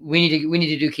 we need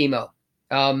to do chemo.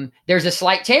 There's a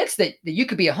slight chance that you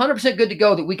could be 100% good to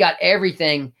go, that we got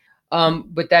everything.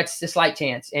 But that's the slight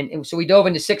chance. And so we dove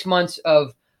into 6 months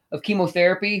of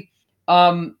chemotherapy.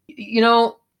 I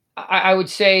would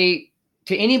say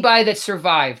to anybody that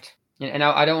survived, and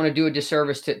I don't want to do a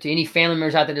disservice to any family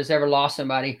members out there that's ever lost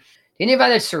somebody, to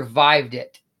anybody that survived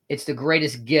it, it's the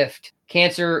greatest gift.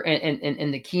 Cancer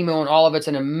and the chemo and all of it's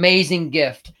an amazing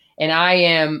gift. And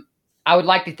I would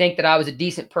like to think that I was a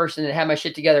decent person that had my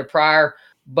shit together prior,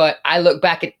 but I look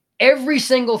back at every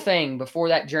single thing before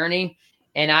that journey,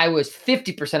 and I was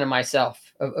 50% of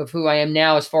myself of who I am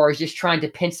now, as far as just trying to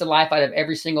pinch the life out of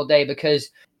every single day,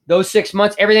 because those 6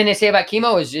 months, everything they say about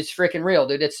chemo is just freaking real,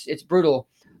 dude. It's brutal.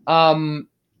 I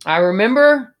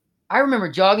remember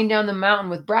jogging down the mountain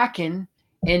with Bracken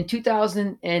in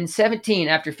 2017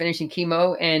 after finishing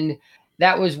chemo, and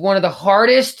that was one of the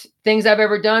hardest things I've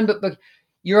ever done. But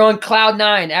you're on cloud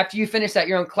 9. After you finish that,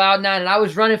 you're on cloud 9, and I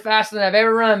was running faster than I've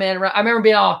ever run, man. I remember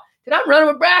being all, dude, I'm running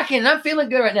with Bracken, and I'm feeling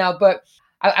good right now. But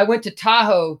I went to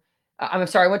Tahoe. I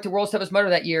went to World's Toughest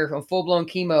Mudder that year on full-blown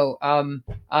chemo.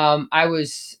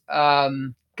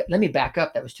 Let me back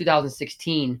up. That was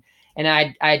 2016. And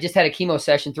I just had a chemo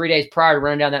session 3 days prior to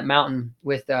running down that mountain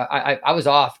with, I was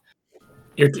off.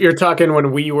 You're talking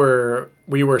when we were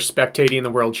spectating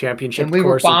the World Championship, and we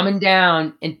were bombing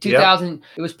down in 2000. Yep.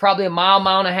 It was probably a mile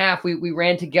and a half. We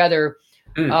ran together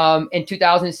in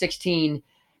 2016.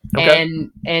 Okay.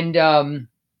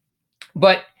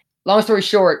 But long story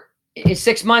short, it's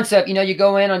 6 months up. You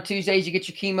go in on Tuesdays, you get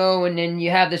your chemo, and then you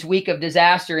have this week of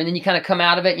disaster, and then you kind of come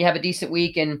out of it and you have a decent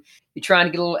week, and you're trying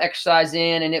to get a little exercise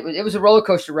in, and it was a roller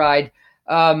coaster ride.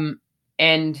 But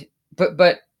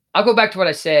I'll go back to what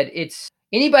I said. It's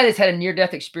anybody that's had a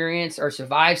near-death experience or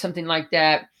survived something like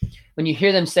that, when you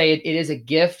hear them say it is a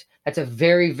gift, that's a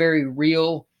very, very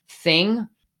real thing.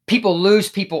 People lose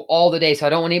people all the day, so I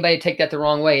don't want anybody to take that the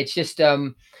wrong way. It's just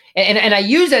and I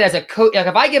use that as a coach. Like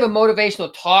if I give a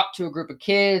motivational talk to a group of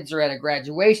kids or at a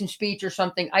graduation speech or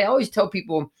something, I always tell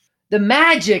people the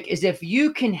magic is if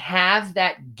you can have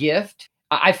that gift.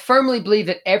 I firmly believe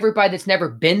that everybody that's never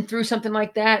been through something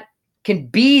like that can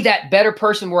be that better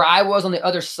person where I was on the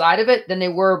other side of it than they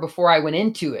were before I went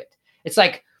into it. It's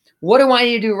like, what do I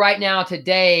need to do right now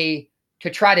today to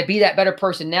try to be that better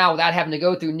person now without having to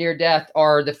go through near death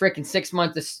or the freaking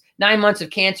 9 months of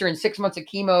cancer and 6 months of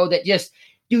chemo that just,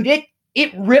 dude,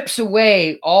 it rips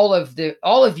away all of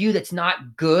you that's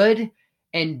not good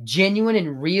and genuine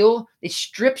and real. It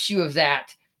strips you of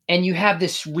that. And you have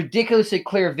this ridiculously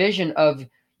clear vision of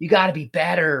you got to be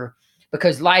better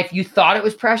because life, you thought it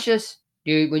was precious.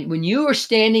 Dude, when you were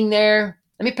standing there,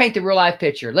 let me paint the real life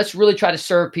picture. Let's really try to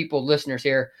serve people, listeners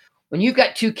here. When you've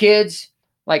got 2 kids,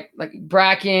 like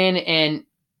Bracken, and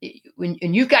when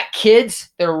you've got kids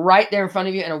that are right there in front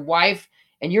of you and a wife,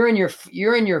 and you're in your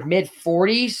mid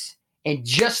 40s, and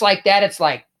just like that, it's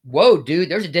like, whoa, dude,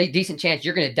 there's a decent chance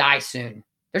you're going to die soon.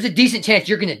 There's a decent chance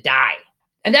you're going to die.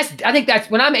 And I think that's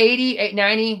when I'm 80,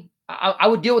 90, I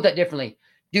would deal with that differently.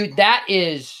 Dude, there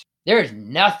is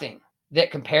nothing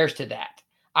that compares to that.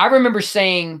 I remember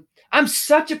saying, I'm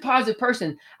such a positive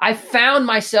person. I found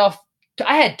myself,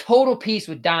 I had total peace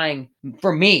with dying.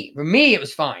 For me, it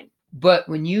was fine. But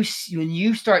when you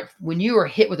are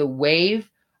hit with a wave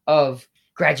of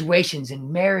graduations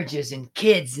and marriages and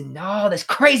kids and all this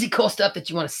crazy cool stuff that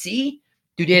you want to see,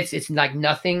 dude, it's like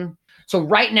nothing. So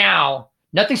right now,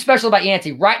 nothing special about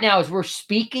Yancy. Right now, as we're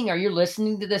speaking, or you're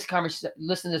listening to this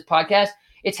listening to this podcast,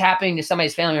 it's happening to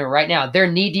somebody's family member right now. They're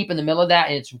knee deep in the middle of that,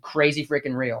 and it's crazy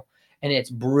freaking real, and it's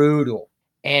brutal.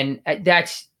 And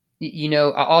that's,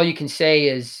 all you can say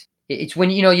is, it's when,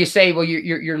 you say, well,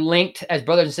 you're linked as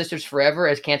brothers and sisters forever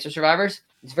as cancer survivors.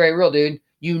 It's very real, dude.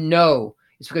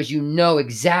 It's because you know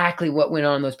exactly what went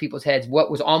on in those people's heads, what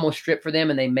was almost stripped for them,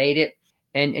 and they made it.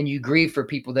 And you grieve for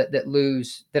people that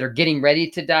lose, that are getting ready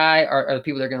to die, or the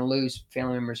people that are going to lose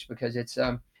family members, because it's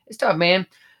tough, man.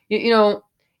 Even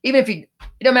if it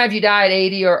don't matter if you die at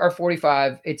 80 or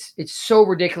 45, it's so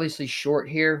ridiculously short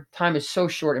here. Time is so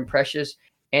short and precious.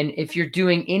 And if you're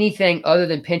doing anything other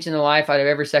than pinching the life out of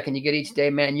every second you get each day,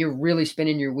 man, you're really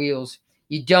spinning your wheels.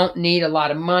 You don't need a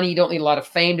lot of money. You don't need a lot of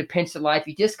fame to pinch the life.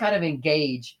 You just kind of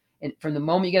engage. And from the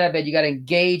moment you get out of bed, you got to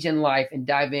engage in life and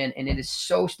dive in. And it is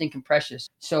so stinking precious.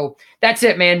 So that's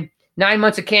it, man. 9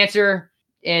 months of cancer.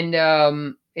 And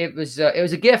it was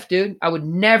a gift, dude. I would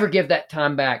never give that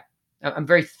time back. I'm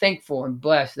very thankful and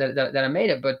blessed that I made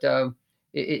it. But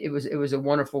it was a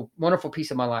wonderful, wonderful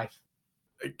piece of my life.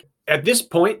 At this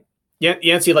point,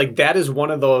 Yancy, like, that is one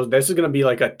of those, this is going to be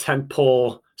like a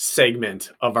tentpole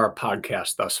segment of our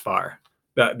podcast thus far.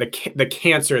 The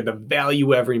cancer, the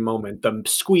value every moment, the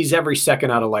squeeze every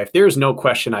second out of life. There's no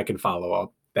question I can follow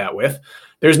up that with.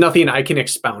 There's nothing I can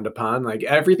expound upon. Like,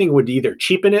 everything would either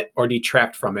cheapen it or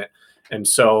detract from it. And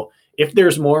so if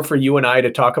there's more for you and I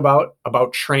to talk about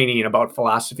training, about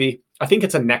philosophy, I think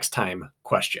it's a next time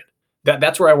question.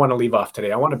 That's where I want to leave off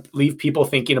today. I want to leave people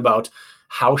thinking about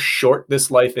how short this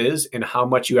life is and how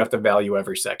much you have to value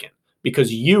every second,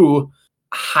 because you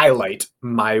highlight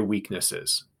my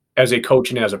weaknesses as a coach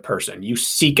and as a person. You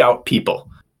seek out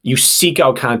people, you seek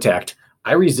out contact.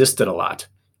 I resist it a lot.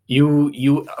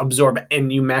 You absorb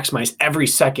and you maximize every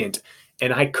second,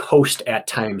 and I coast at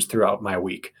times throughout my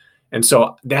week. And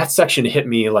so that section hit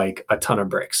me like a ton of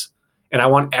bricks, and I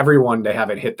want everyone to have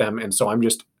it hit them. And so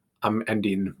I'm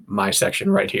ending my section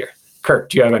right here. Kurt,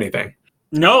 do you have anything?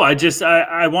 No,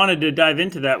 I wanted to dive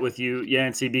into that with you,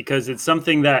 Yancy, because it's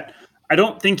something that I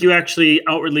don't think you actually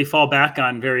outwardly fall back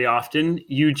on very often.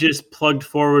 You just plugged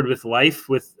forward with life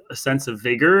with a sense of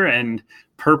vigor and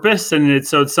purpose. And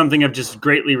it's something I've just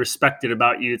greatly respected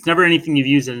about you. It's never anything you've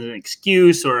used as an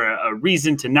excuse or a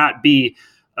reason to not be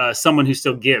someone who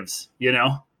still gives,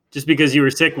 Just because you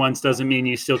were sick once doesn't mean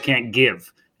you still can't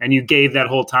give. And you gave that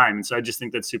whole time. And so I just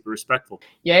think that's super respectful.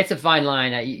 Yeah, it's a fine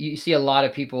line. You see a lot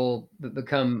of people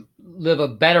live a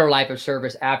better life of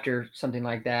service after something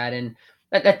like that. And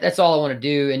that's all I want to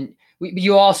do. And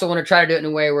you also want to try to do it in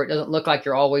a way where it doesn't look like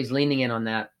you're always leaning in on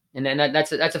that. And then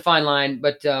that's a fine line.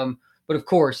 But of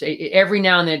course, every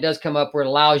now and then it does come up where it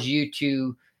allows you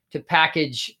to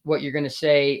package what you're going to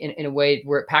say in a way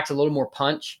where it packs a little more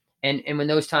punch. And when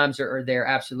those times are there,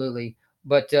 absolutely.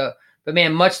 But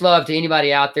man, much love to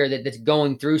anybody out there that's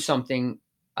going through something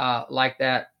like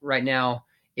that right now.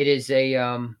 It is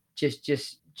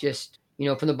just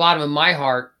from the bottom of my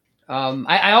heart.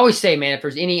 I always say, man, if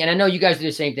there's any, and I know you guys do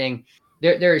the same thing,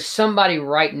 there is somebody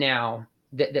right now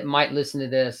that might listen to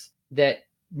this that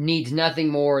needs nothing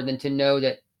more than to know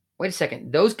that, wait a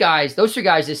second, those three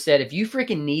guys just said, if you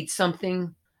freaking need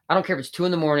something, I don't care if it's 2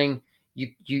 a.m,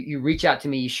 you reach out to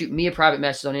me, you shoot me a private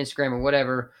message on Instagram or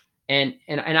whatever. And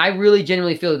I really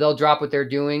genuinely feel that they'll drop what they're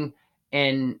doing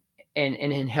and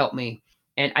help me.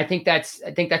 And I think that's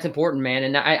important, man.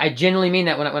 And I genuinely mean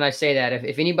that when I say that.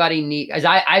 If anybody needs, as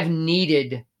I've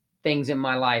needed things in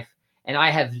my life, and I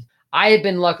have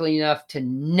been lucky enough to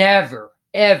never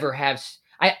ever have.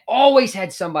 I always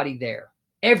had somebody there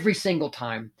every single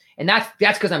time, and that's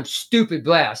because I'm stupid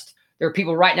blessed. There are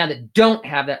people right now that don't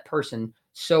have that person.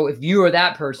 So if you are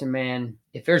that person, man,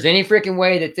 if there's any freaking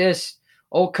way that this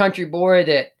old country boy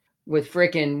that with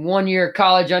freaking 1 year of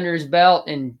college under his belt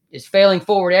and is failing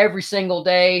forward every single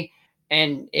day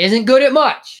and isn't good at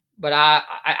much, but I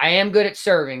am good at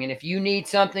serving. And if you need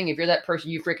something, if you're that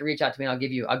person, you freaking reach out to me and I'll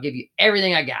give you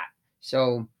everything I got.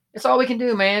 So that's all we can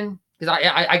do, man. Because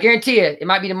I guarantee you, it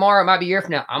might be tomorrow, it might be a year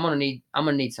from now. I'm gonna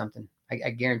need something.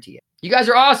 I guarantee it. You guys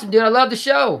are awesome, dude. I love the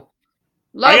show.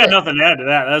 I got nothing to add to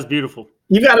that. That was beautiful.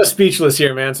 You got us speechless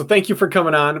here, man. So thank you for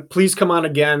coming on. Please come on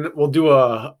again. We'll do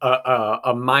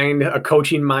a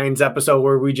coaching minds episode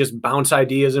where we just bounce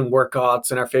ideas and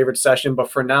workouts in our favorite session.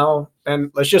 But for now,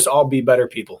 then let's just all be better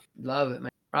people. Love it,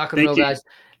 man. Rock and Thank roll, you. guys.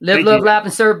 Live, Thank love, you. laugh,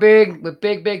 and serve big with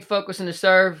big focus in the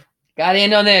serve. Got to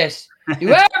end on this.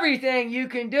 Do everything you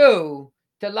can do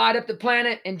to light up the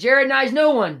planet. And Jared Nye's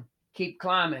no one. Keep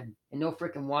climbing and no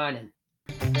freaking whining.